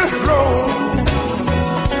 Jesus road,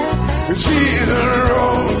 Jesus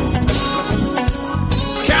road.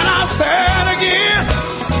 Can I say it again?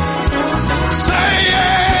 Say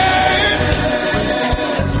yes,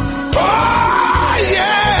 oh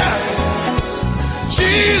yeah,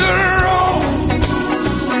 Jesus.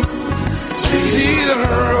 Jesus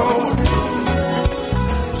road,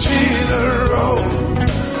 Jesus road.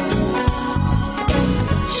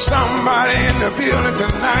 Somebody in the building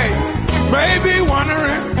tonight may be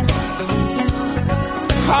wondering,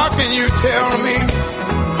 how can you tell me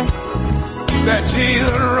that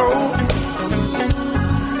Jesus road?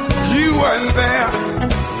 You wasn't there.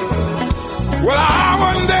 Well, I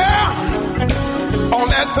wasn't there on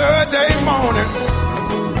that 3rd day morning,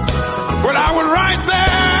 but I was right there.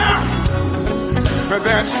 But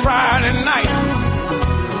that Friday night,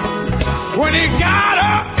 when he got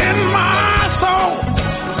up in my soul,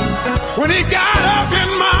 when he got up in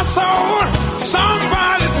my soul,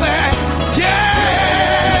 somebody said,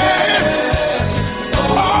 yeah,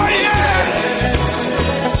 oh yeah,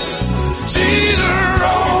 Jesus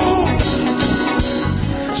road,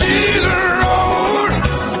 Jesus road,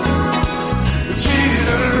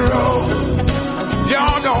 Jesus road.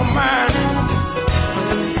 Y'all don't mind,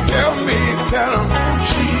 help me tell him.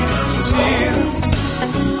 Jesus, Jesus,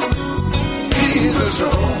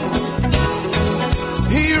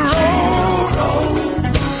 he rode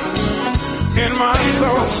in my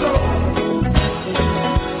soul.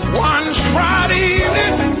 One Friday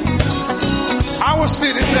evening, I was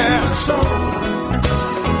sitting there,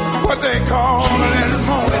 what they call an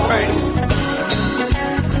morning bank,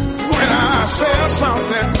 when I felt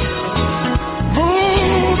something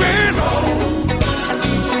moving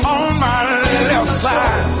on my left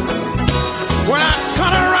side. When I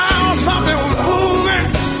turned around, something was moving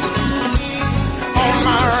on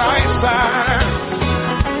my right side.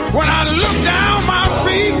 When I looked down, my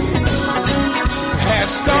feet had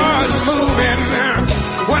started moving.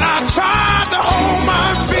 When I tried to hold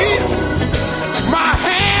my feet, my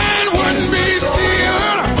hand wouldn't be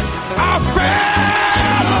still. I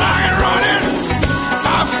felt like running.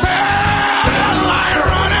 I felt like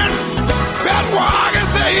running. That's why I can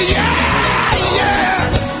say, yeah, yeah.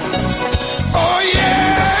 Oh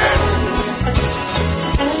yeah,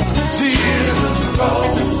 Jesus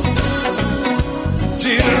road,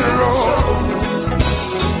 Jesus road.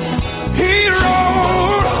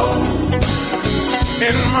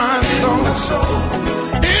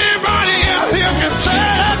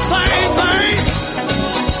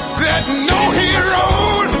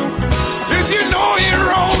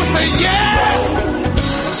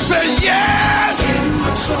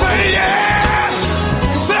 Say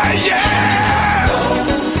yeah, say yeah,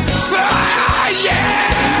 say yeah.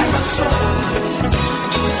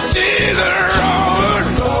 Jesus Lord,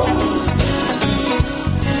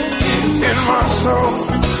 in my soul.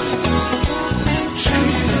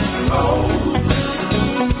 Jesus Lord,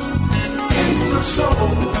 in my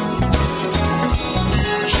soul.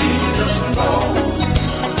 Jesus Lord,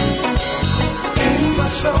 in my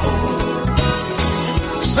soul.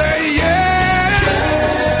 Say yeah.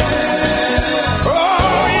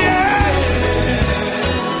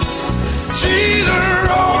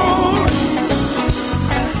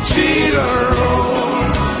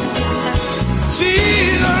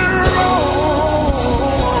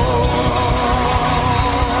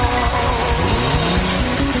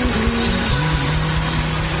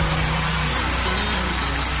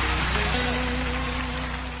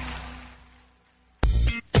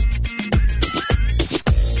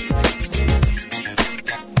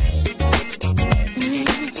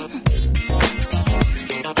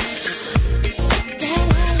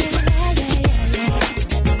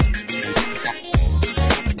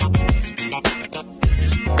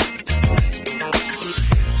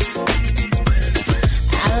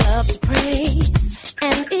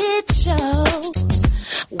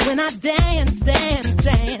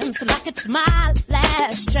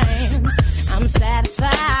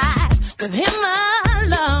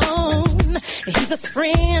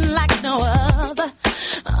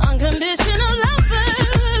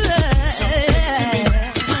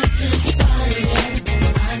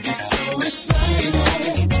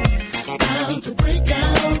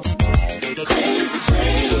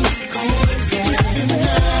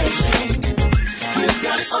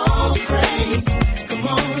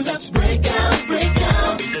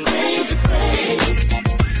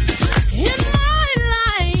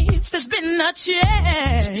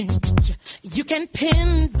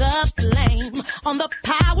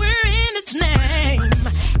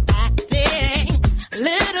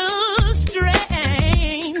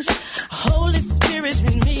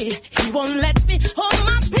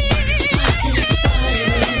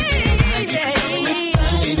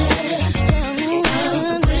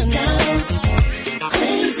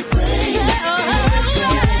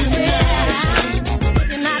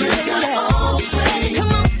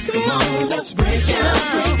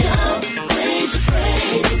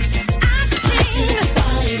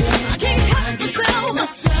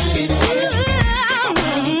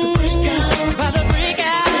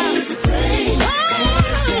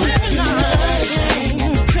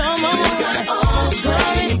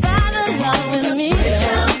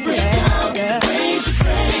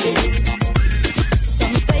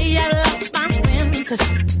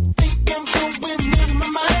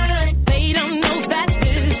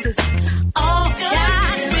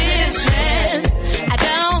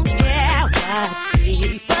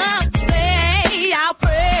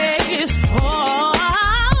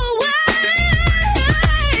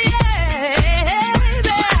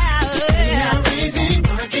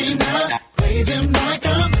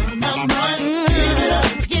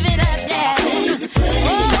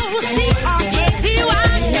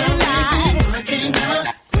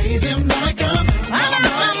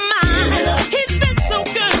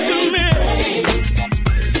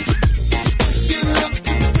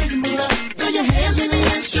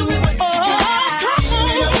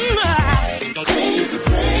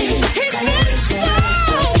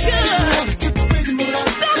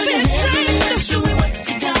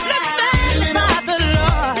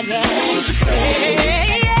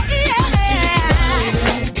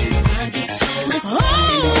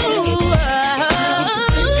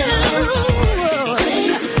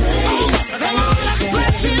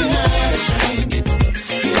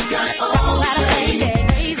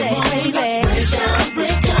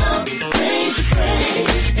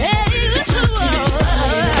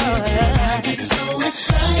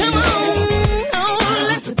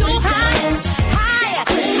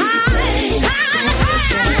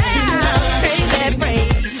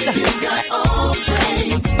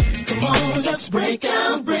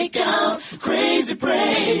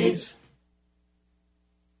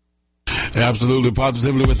 Absolutely,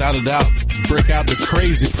 positively, without a doubt. Break out the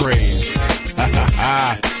crazy praise.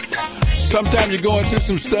 Sometimes you're going through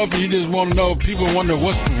some stuff and you just want to know, people wonder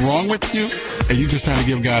what's wrong with you, and you're just trying to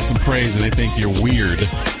give God some praise and they think you're weird.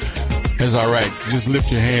 That's all right. Just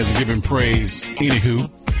lift your hands and give him praise. Anywho.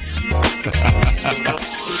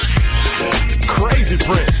 Crazy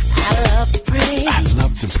praise. I love to praise. I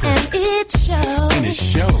love to praise. And it shows. And it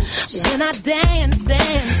shows. When I dance.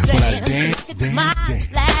 When I dance, it's my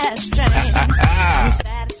last chance. I'm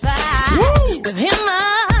satisfied with him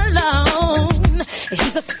alone.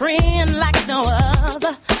 He's a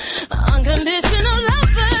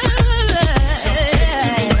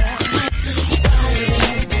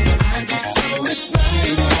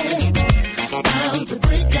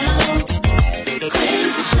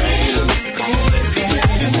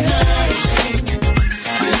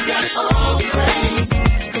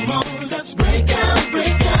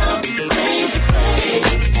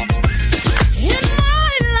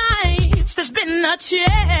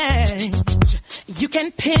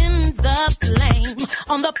can pin the blame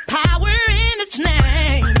on the power in his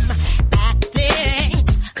name. Acting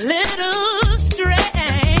little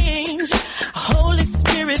strange. Holy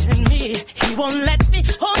Spirit in me, he won't let me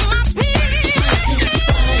hold my peace.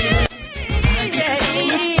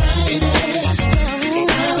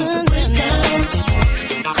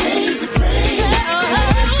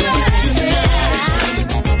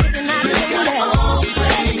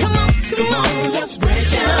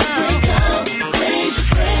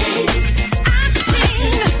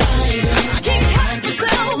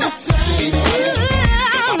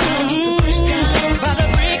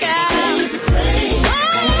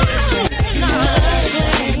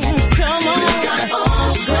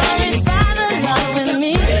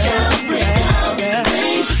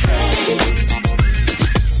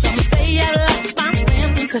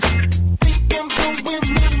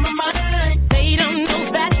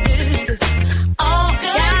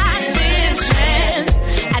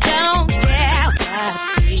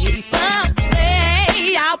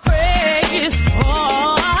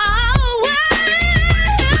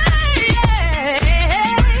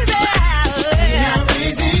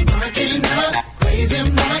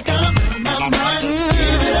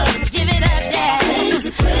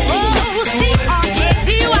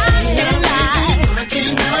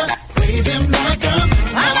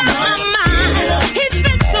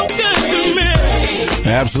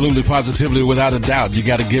 Absolutely, positively, without a doubt. You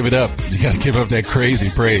got to give it up. You got to give up that crazy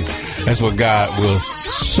praise. That's what God will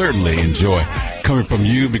certainly enjoy coming from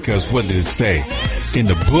you, because what did it say? In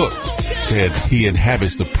the book, it said he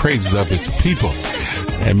inhabits the praises of his people.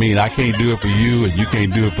 I mean, I can't do it for you and you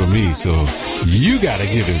can't do it for me. So you got to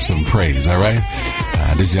give him some praise, all right?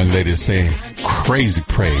 This young lady is saying crazy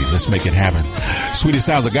praise. Let's make it happen. Sweetie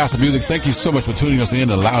Sounds of Gospel Music, thank you so much for tuning us in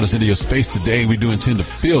and allowing us into your space today. We do intend to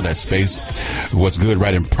fill that space with what's good,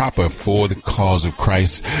 right, and proper for the cause of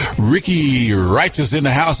Christ. Ricky Righteous in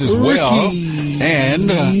the house as well.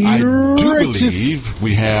 And I do believe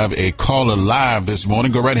we have a caller live this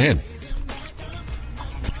morning. Go right ahead.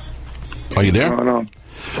 Are you there?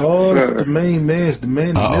 Oh, it's the main man. It's the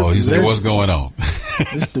man. Uh-oh, he said, what's going on?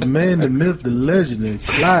 It's the man, the myth, the legend, and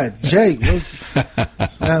Clyde J.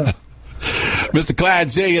 Mr. Clyde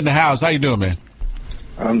J. in the house. How you doing, man?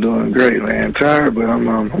 I'm doing great, man. Tired, but I'm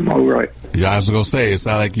all right. Yeah, I was gonna say, it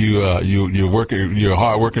sounds like you're working. You're a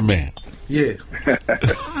hard working man. Yeah.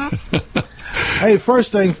 Hey,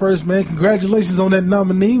 first thing first, man. Congratulations on that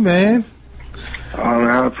nominee, man. Oh, man,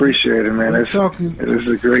 I appreciate it, man. It's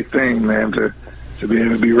a great thing, man, to be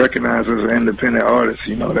able to be recognized as an independent artist.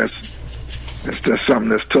 You know, that's just something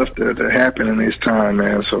that's tough to happen in this time,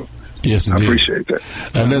 man. So yes, indeed. I appreciate that.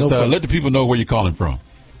 And let's let the people know where you're calling from.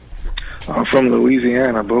 I'm from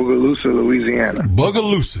Louisiana, Bogalusa, Louisiana.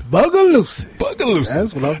 Bogalusa.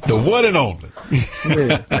 That's what I'm the one and only.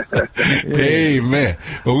 Amen.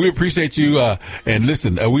 Well, we appreciate you. And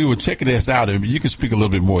listen, we were checking this out, and you can speak a little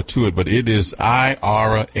bit more to it, but it is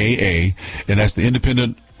IRAA, and that's the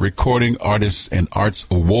Independent Recording Artists and Arts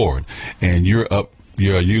Award. And you're up.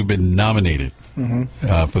 You've been nominated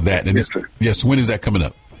for that. And yes, when is that coming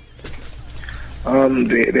up?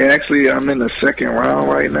 They actually, I'm in the second round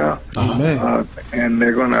right now. Oh, man. And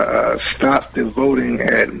they're going to stop the voting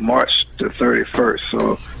at March the 31st.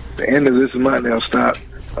 So the end of this month, they'll stop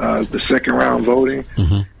the second round voting.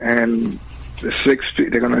 And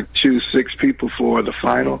they're going to choose 6 people for the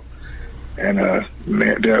final. And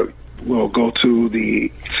we'll go to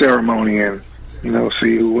the ceremony and,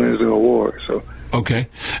 see who wins the award. So. Okay.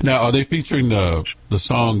 Now, are they featuring the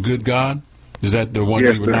song "Good God"? Is that the one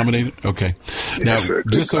you were nominated? Okay. Yes, now, sir.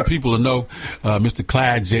 just so people know, Mr.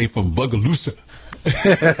 Clyde J. from Bogalusa.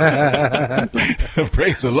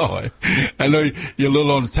 Praise the Lord. I know you're a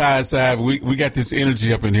little on the tired side, but we got this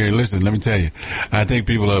energy up in here. Listen, let me tell you, I think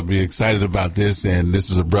people will be excited about this, and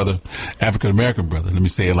this is a brother, African-American brother, let me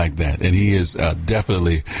say it like that, and he is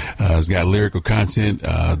definitely has got lyrical content.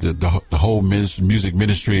 The whole music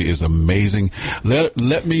ministry is amazing.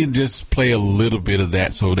 Let me just play a little bit of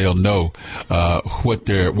that so they'll know what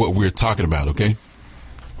we're talking about, okay?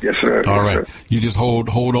 Yes, sir. All right. Sir. You just hold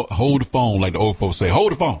the phone, like the old folks say.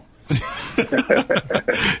 Hold the phone.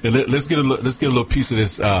 And let's get a little piece of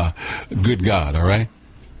this "Good God." All right.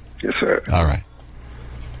 Yes, sir. All right.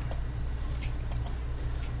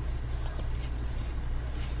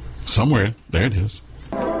 Somewhere there it is.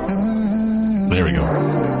 There we go.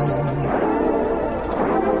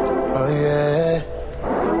 Oh yeah.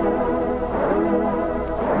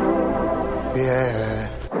 Yeah.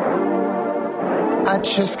 I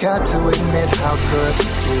just got to admit how good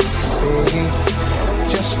you be.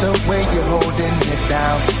 Just the way you're holding it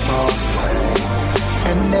down for me.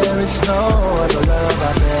 and there is no other love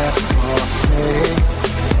out there for me.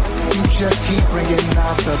 You just keep bringing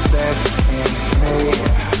out the best in me.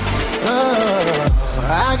 Oh,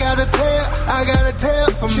 I gotta tell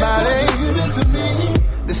somebody. You've been to me.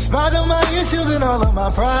 Despite all my issues and all of my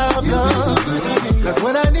problems. Cause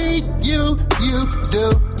when I need you, you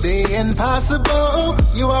do the impossible.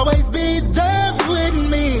 You always be there with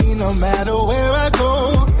me, no matter where I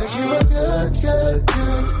go. Cause you're a good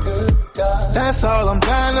God. That's all I'm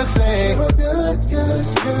trying to say. You're a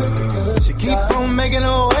good She keep on making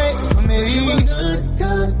a way for me. You're a good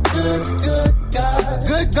God.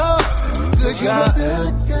 Good God. Good God.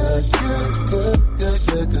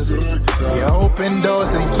 You open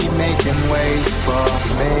doors and keep making ways for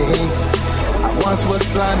me. I once was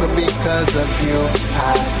blind, but because of you,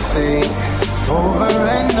 I see. Over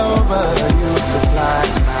and over, you supply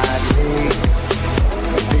my needs.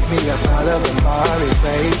 Pick me up out of the miry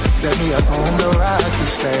clay, set me up on the ride to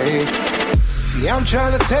stay. See, I'm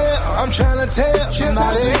trying to tell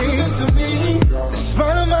somebody.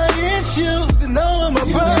 Despite of my issues, and all of my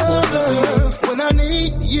problems, when I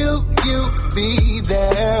need you, you be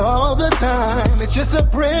there all the time. It's just a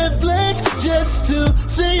privilege just to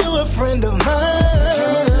say you're a friend of mine.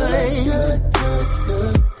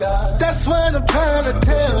 That's what I'm trying to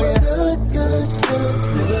tell you.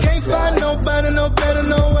 Can't find nobody no better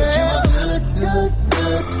nowhere.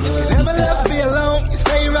 You never left me alone. You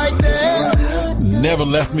stay right there. Never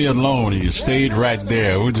left me alone. You stayed right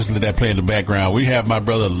there. We'll just let that play in the background. We have my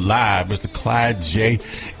brother live, Mr. Clyde J,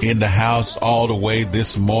 in the house all the way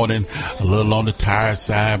this morning. A little on the tired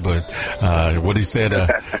side, but what he said,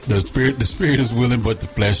 the spirit is willing, but the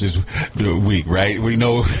flesh is weak. Right? We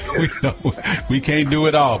know we can't do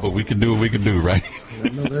it all, but we can do what we can do. Right?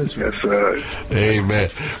 Yes, sir.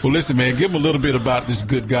 Amen. Well, listen, man, give him a little bit about this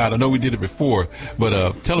good God. I know we did it before,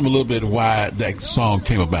 but tell him a little bit why that song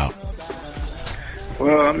came about.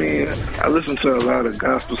 Well, I mean, I listen to a lot of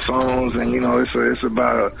gospel songs, and, it's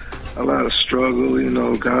about a lot of struggle.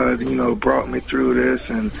 God, brought me through this,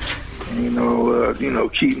 and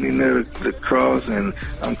keep me near the cross, and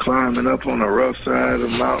I'm climbing up on the rough side of the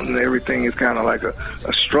mountain. Everything is kind of like a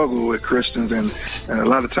struggle with Christians, and a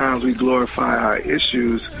lot of times we glorify our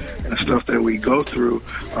issues and stuff that we go through.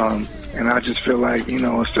 And I just feel like,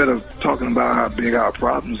 instead of talking about how big our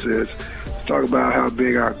problems is, talk about how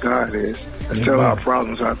big our God is. And tell our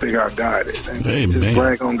problems how big our God is. And just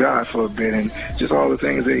brag on God for a bit, and just all the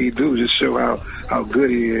things that he do, just show how good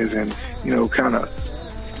he is, and,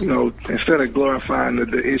 instead of glorifying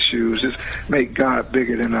the issues, just make God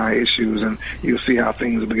bigger than our issues, and you'll see how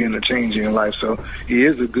things begin to change in your life. So he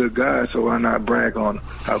is a good God, so why not brag on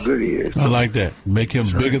how good he is? I like that. Make him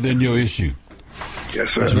bigger than your issue. Yes,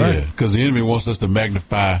 sir. Yeah, because the enemy wants us to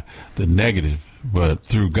magnify the negative, but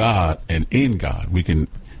through God and in God, we can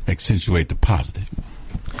accentuate the positive.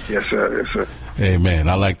 Yes, sir. Yes, sir. Amen.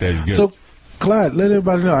 I like that. Good. So, Clyde, let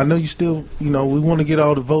everybody know. I know you still, we want to get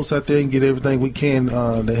all the votes out there and get everything we can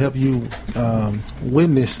to help you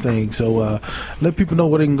win this thing. So let people know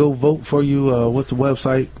where they can go vote for you. What's the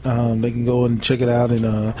website? They can go and check it out. And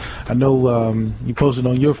I know you posted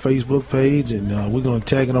on your Facebook page, and we're going to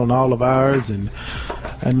tag it on all of ours. And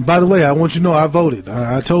by the way, I want you to know I voted.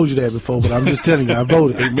 I told you that before, but I'm just telling you, I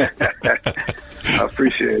voted. I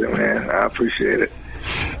appreciate it, man. I appreciate it.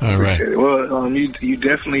 All right. Well, you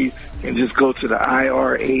definitely can just go to the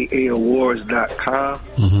IRAAawards.com.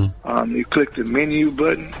 Mm-hmm. You click the menu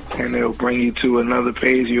button, and it'll bring you to another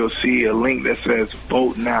page. You'll see a link that says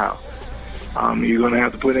Vote Now. You're going to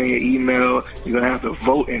have to put in your email. You're going to have to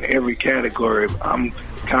vote in every category. I'm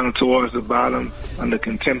kind of towards the bottom under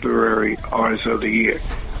Contemporary Artist of the Year.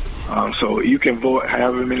 So you can vote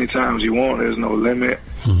however many times you want. There's no limit.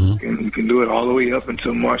 Mm-hmm. And you can do it all the way up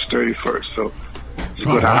until March 31st. So just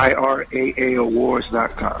go to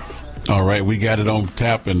IRAAawards.com. All right, we got it on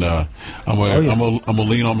tap, and I'm gonna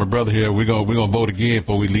lean on my brother here. We're gonna vote again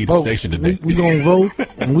before we leave the station today. We're gonna vote,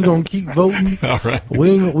 and we're gonna keep voting. All right,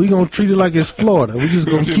 we gonna treat it like it's Florida. We're just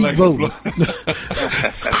gonna keep voting.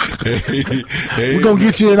 We're gonna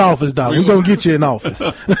get you in office, Doc. We're gonna get you in office.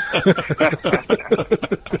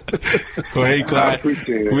 Well, hey, Clyde, we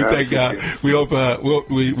thank God. We hope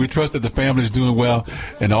we trust that the family is doing well,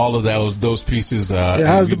 and all of those pieces.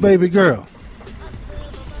 How's the baby girl?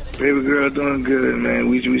 Baby girl doing good, man.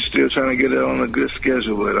 We still trying to get her on a good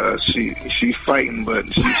schedule, but she's fighting, but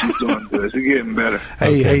she's doing good. She's getting better.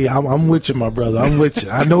 Hey, I'm with you, my brother. I'm with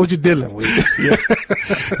you. I know what you're dealing with. You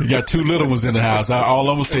got two little ones in the house. All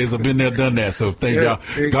I'm gonna say is I've been there, done that. So thank y'all.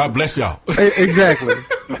 God bless y'all. Exactly.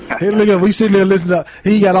 Hey, look at we sitting there listening.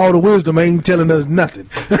 He got all the wisdom, ain't telling us nothing.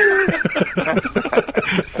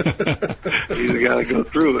 just gotta go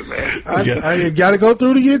through it, man. I got to go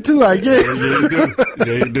through to get to, I guess.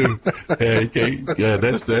 Yeah, you do. Yeah, you can't. Yeah,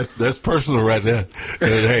 that's personal right there. And,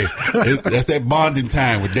 hey, that's that bonding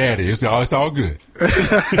time with Daddy. It's all good.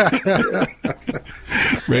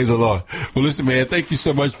 Praise the Lord. Well, listen, man. Thank you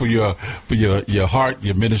so much for your heart,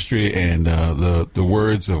 your ministry, and the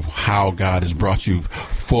words of how God has brought you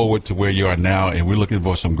forward to where you are now. And we're looking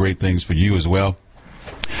for some great things for you as well.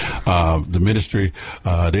 The ministry,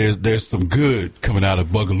 there's some good coming out of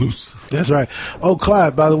Bugaloosa. That's right. Oh,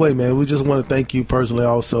 Clyde, by the way, man, we just want to thank you personally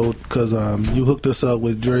also because you hooked us up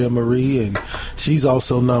with Drea Marie, and she's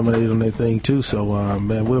also nominated on that thing too. So,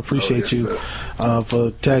 man, we appreciate you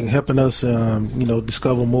for helping us,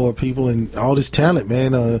 discover more people and all this talent,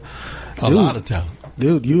 man. A lot of talent.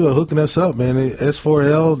 Dude, you are hooking us up, man.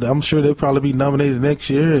 S4L, I'm sure they'll probably be nominated next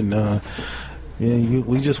year, and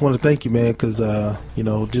we just want to thank you, man, because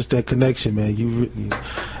just that connection, man.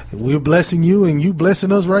 We're blessing you, and you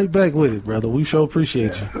blessing us right back with it, brother. We sure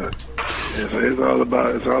appreciate you. It's all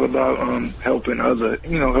about helping other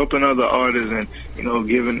artists, and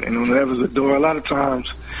giving, and whenever the door. A lot of times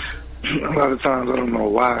I don't know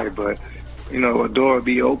why, but a door will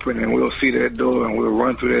be open, and we'll see that door, and we'll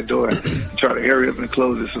run through that door and try to hurry up and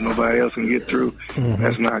close it so nobody else can get through. Mm-hmm.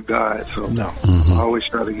 That's not God. So I always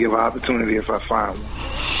try to give an opportunity if I find one.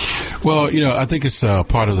 Well, I think it's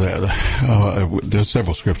part of the. There's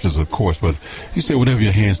several scriptures, of course, but he said, "Whatever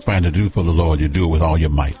your hands find to do for the Lord, you do it with all your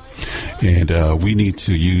might." And we need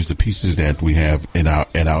to use the pieces that we have in our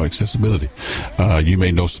accessibility. You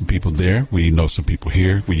may know some people there. We know some people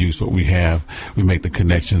here. We use what we have. We make the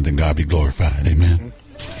connections, and God be glorified. Amen.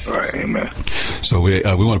 All right, amen. So we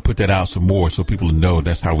want to put that out some more so people know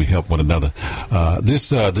that's how we help one another.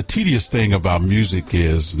 The tedious thing about music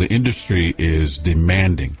is the industry is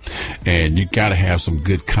demanding, and you got to have some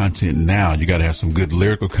good content now. You got to have some good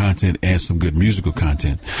lyrical content and some good musical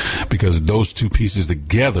content, because those two pieces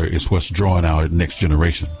together is what's drawing our next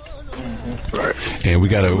generation. Right. And we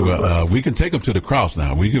got to we can take them to the cross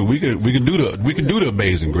now. We can do the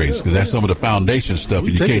Amazing Grace, because that's some of the foundation stuff.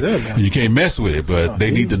 And you can't mess with it. But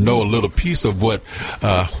they need to know a little piece of what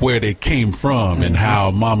where they came from and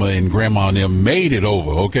how Mama and Grandma and them made it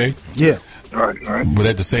over. Okay. Yeah. All right. But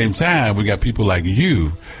at the same time, we got people like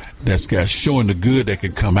you that's got showing the good that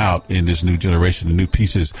can come out in this new generation, the new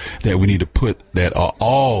pieces that we need to put that are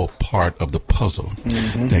all part of the puzzle.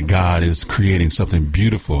 Mm-hmm. That God is creating something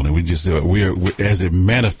beautiful, and we just we're as it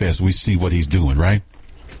manifests, we see what He's doing. Right?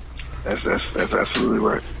 That's absolutely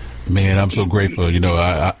right. Man, I'm so grateful.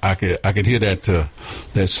 I could hear that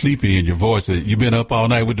sleepy in your voice. You been up all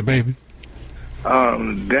night with the baby?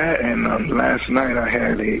 That and last night I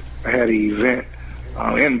had an event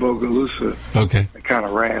in Bogalusa. Okay. I kind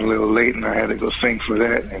of ran a little late, and I had to go sing for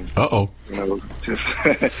that. And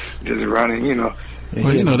just running,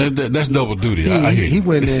 Well, that's double duty. I hear you. He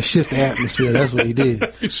went in there and shifted the atmosphere. That's what he did.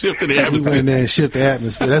 He shifted the atmosphere. He went in there and shifted the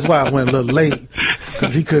atmosphere. That's why I went a little late,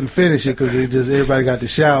 because he couldn't finish it, because everybody got to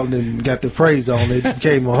shouting and got the praise on. It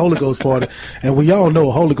became a Holy Ghost party, and we all know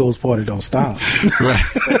a Holy Ghost party don't stop. Right.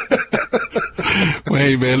 Well,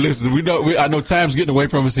 hey, man, listen, I know time's getting away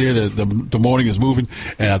from us here. The morning is moving,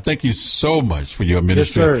 and I thank you so much for your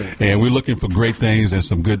ministry. Yes, sir. And we're looking for great things and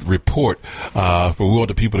some good report. We want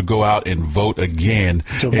the people to go out and vote again.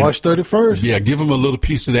 Till March 31st. Yeah, give them a little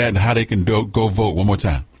piece of that and how they can go vote one more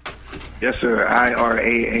time. Yes, sir.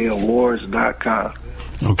 IRAAawards.com.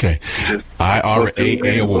 Okay.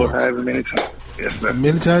 IRAA Awards. However many times. Yes, sir.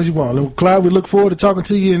 Many times you want. Clyde, we look forward to talking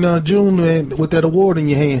to you in June, man, with that award in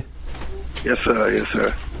your hand. Yes, sir. Yes,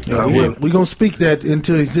 sir. We're going to speak that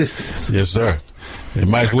into existence. Yes, sir. It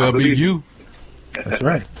might as well be you. That's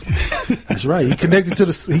right. That's right. You connected to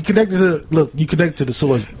the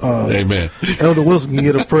source. Amen. Elder Wilson can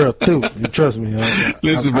get a prayer through. You trust me.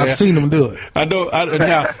 Listen, man, I've seen him do it. I know.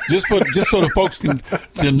 Now, just so the folks can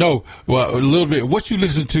know, well, a little bit. What you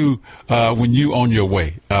listen to when you on your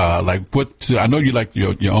way? Like what? I know you like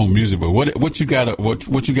your own music, but what you got?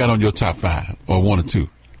 What you got on your top 5 or 1 or 2?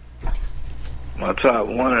 My top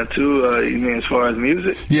 1 or 2. You mean as far as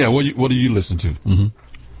music? Yeah. What do you listen to? Mm-hmm.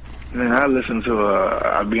 Man, I listen to,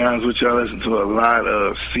 I'll be honest with you, I listen to a lot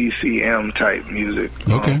of CCM type music.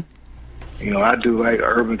 Okay. I do like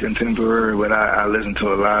urban contemporary, but I listen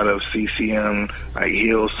to a lot of CCM, like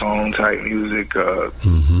Hillsong type music,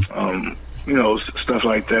 stuff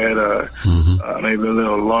like that. Maybe a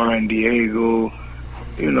little Lauren Diego.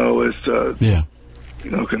 It's,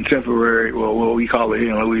 contemporary, well, what we call it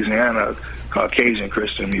here in Louisiana, Caucasian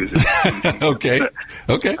Christian music. Okay.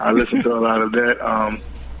 I listen to a lot of that.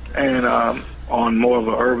 And on more of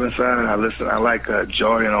an urban side. I like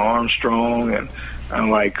Jordan Armstrong, and I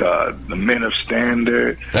like the Men of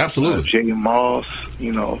Standard. Absolutely. Jay Moss,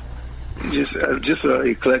 just a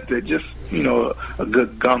eclectic, just a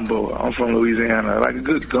good gumbo. I'm from Louisiana. I like a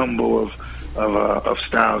good gumbo of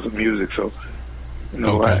styles of music. So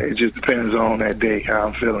it just depends on that day how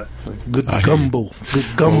I'm feeling. Good gumbo.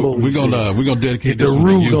 Well, we're gonna dedicate get this the one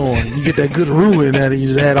to roux you. going. You get that good roux in there, and you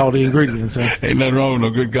just add all the ingredients. Huh? Ain't nothing wrong with no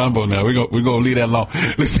good gumbo now. We're gonna leave that alone.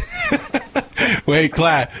 Listen. Well, hey,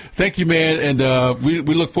 Clyde, thank you, man. And we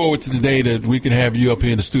look forward to the day that we can have you up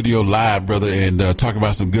here in the studio live, brother, and talk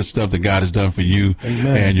about some good stuff that God has done for you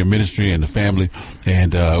and your ministry and the family.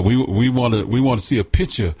 And we want to see a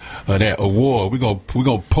picture of that award. We're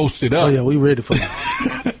gonna post it up. Oh yeah, we ready for you.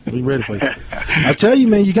 We ready for you. I tell you,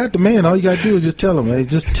 man, you got the man. All you got to do is just tell him, man.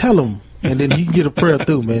 Just tell him, and then you can get a prayer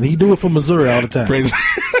through, man. He do it from Missouri all the time. Praise.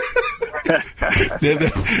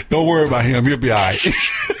 Don't worry about him. He'll be all right.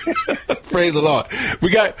 Praise the Lord. We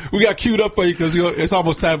got queued up for you because it's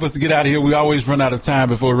almost time for us to get out of here. We always run out of time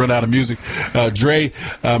before we run out of music. Dre,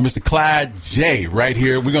 Mr. Clyde J. right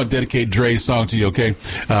here. We're going to dedicate Dre's song to you, okay?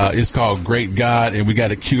 It's called Great God, and we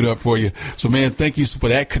got it queued up for you. So, man, thank you for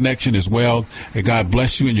that connection as well. And God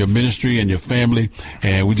bless you and your ministry and your family.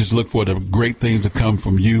 And we just look for the great things to come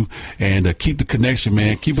from you. And keep the connection,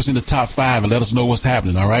 man. Keep us in the top 5 and let us know what's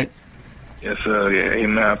happening, all right? Yes, sir. Yeah,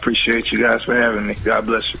 amen. I appreciate you guys for having me. God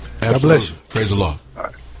bless you. Absolutely. God bless you. Praise the Lord. All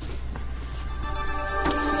right.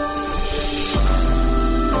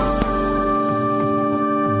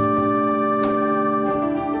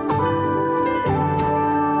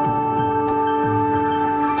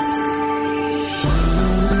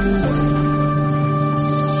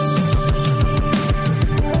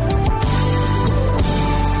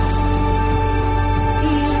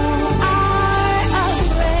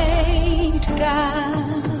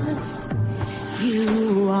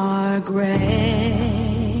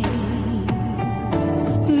 Great.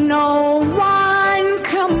 No one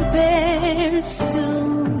compares to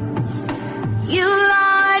you,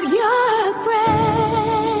 Lord. You're great.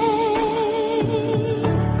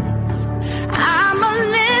 I'm a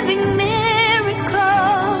living miracle,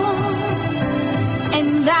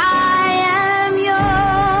 and I am yours.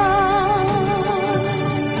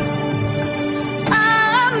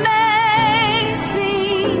 Amazing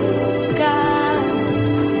God.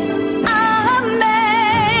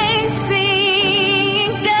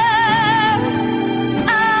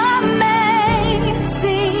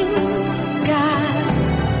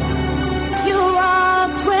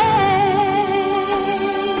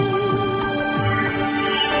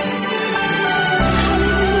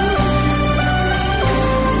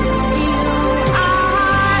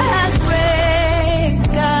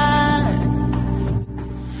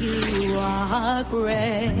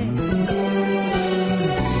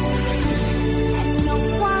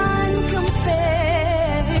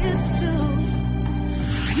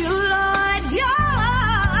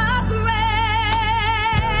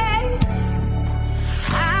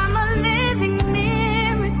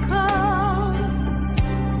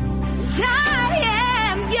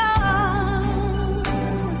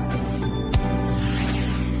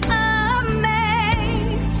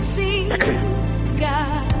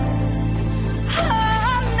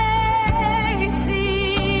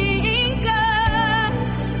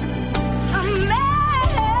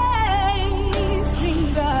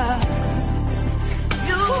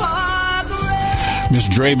 Miss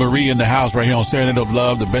Dre Marie in the house right here on Serenade of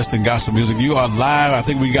Love, the best in gospel music. You are live. I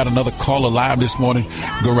think we got another caller live this morning.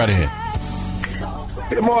 Go right ahead.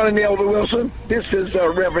 Good morning, Elder Wilson. This is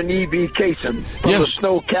Reverend E.B. Kaysen from the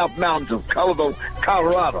snow-capped mountains of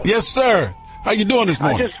Colorado. Yes, sir. How you doing this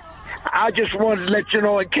morning? I just wanted to let you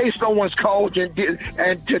know, in case no one's called you,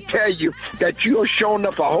 and to tell you that you're showing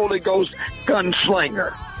up a Holy Ghost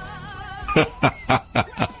gunslinger.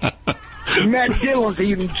 Matt Dillon's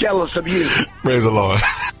even jealous of you. Praise the Lord.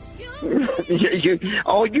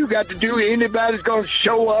 All you got to do, anybody's going to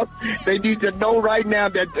show up, they need to know right now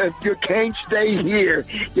that you can't stay here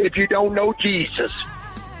if you don't know Jesus.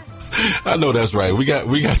 I know that's right. We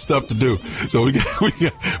got stuff to do, so we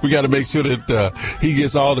got to make sure that he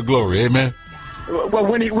gets all the glory. Amen. Well,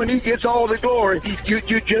 when he gets all the glory, you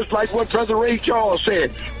just like what Brother Ray Charles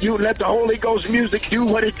said. You let the Holy Ghost music do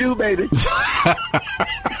what it do, baby.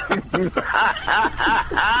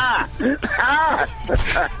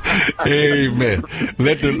 Amen.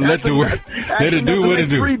 Let it do what it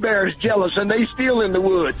do. Three bears jealous, and they still in the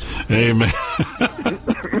woods. Amen.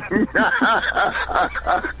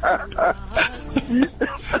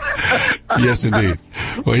 Yes, indeed.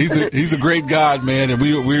 Well, he's a great God, man, and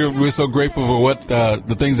we're so grateful for what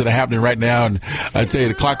the things that are happening right now. And I tell you,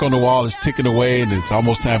 the clock on the wall is ticking away, and it's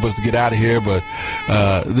almost time for us to get out of here. But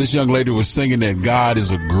this young lady was singing that God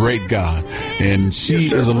is a great God, and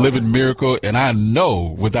she is a living miracle. And I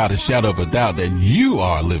know, without a shadow of a doubt, that you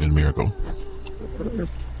are a living miracle.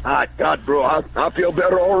 God, bro, I feel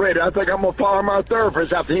better already. I think I'm gonna follow my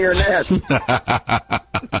therapist after hearing that.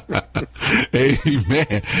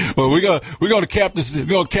 Amen. Well, we're gonna cap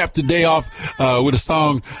the day off with a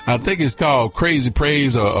song. I think it's called "Crazy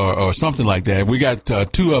Praise" or something like that. We got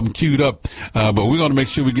two of them queued up, but we're gonna make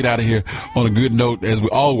sure we get out of here on a good note, as we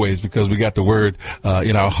always, because we got the word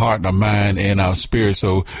in our heart, and our mind, and our spirit.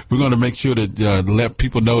 So we're gonna make sure to let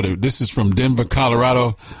people know that this is from Denver,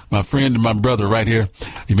 Colorado. My friend and my brother right here,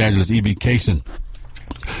 Evangelist E.B. Kaysen.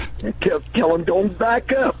 Tell them don't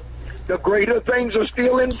back up. The greater things are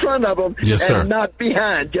still in front of them, yes, sir, and not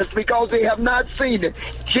behind. Just because they have not seen it,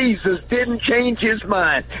 Jesus didn't change his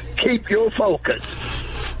mind. Keep your focus.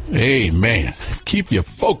 Amen. Keep your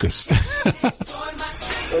focus.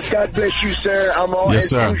 Well, God bless you, sir. Yes,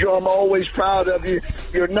 sir. As usual, I'm always proud of you.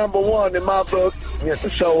 You're number one in my book.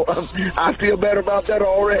 So I feel better about that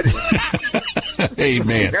already.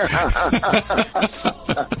 Amen.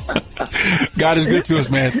 God is good to us,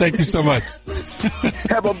 man. Thank you so much.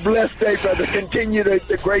 Have a blessed day, brother. Continue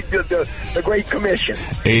the Great Commission.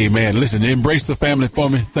 Amen. Listen, embrace the family for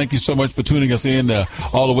me. Thank you so much for tuning us in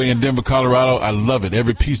all the way in Denver, Colorado. I love it.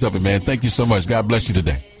 Every piece of it, man. Thank you so much. God bless you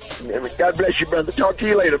today. God bless you, brother. Talk to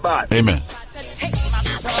you later. Bye. Amen.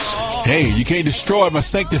 Hey, you can't destroy my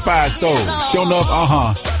sanctified soul. Sure enough,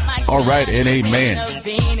 all right, and amen.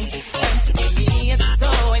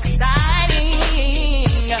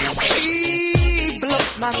 He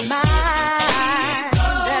blows my mind.